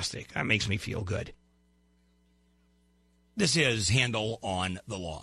 Fantastic. That makes me feel good. This is Handel on the Law.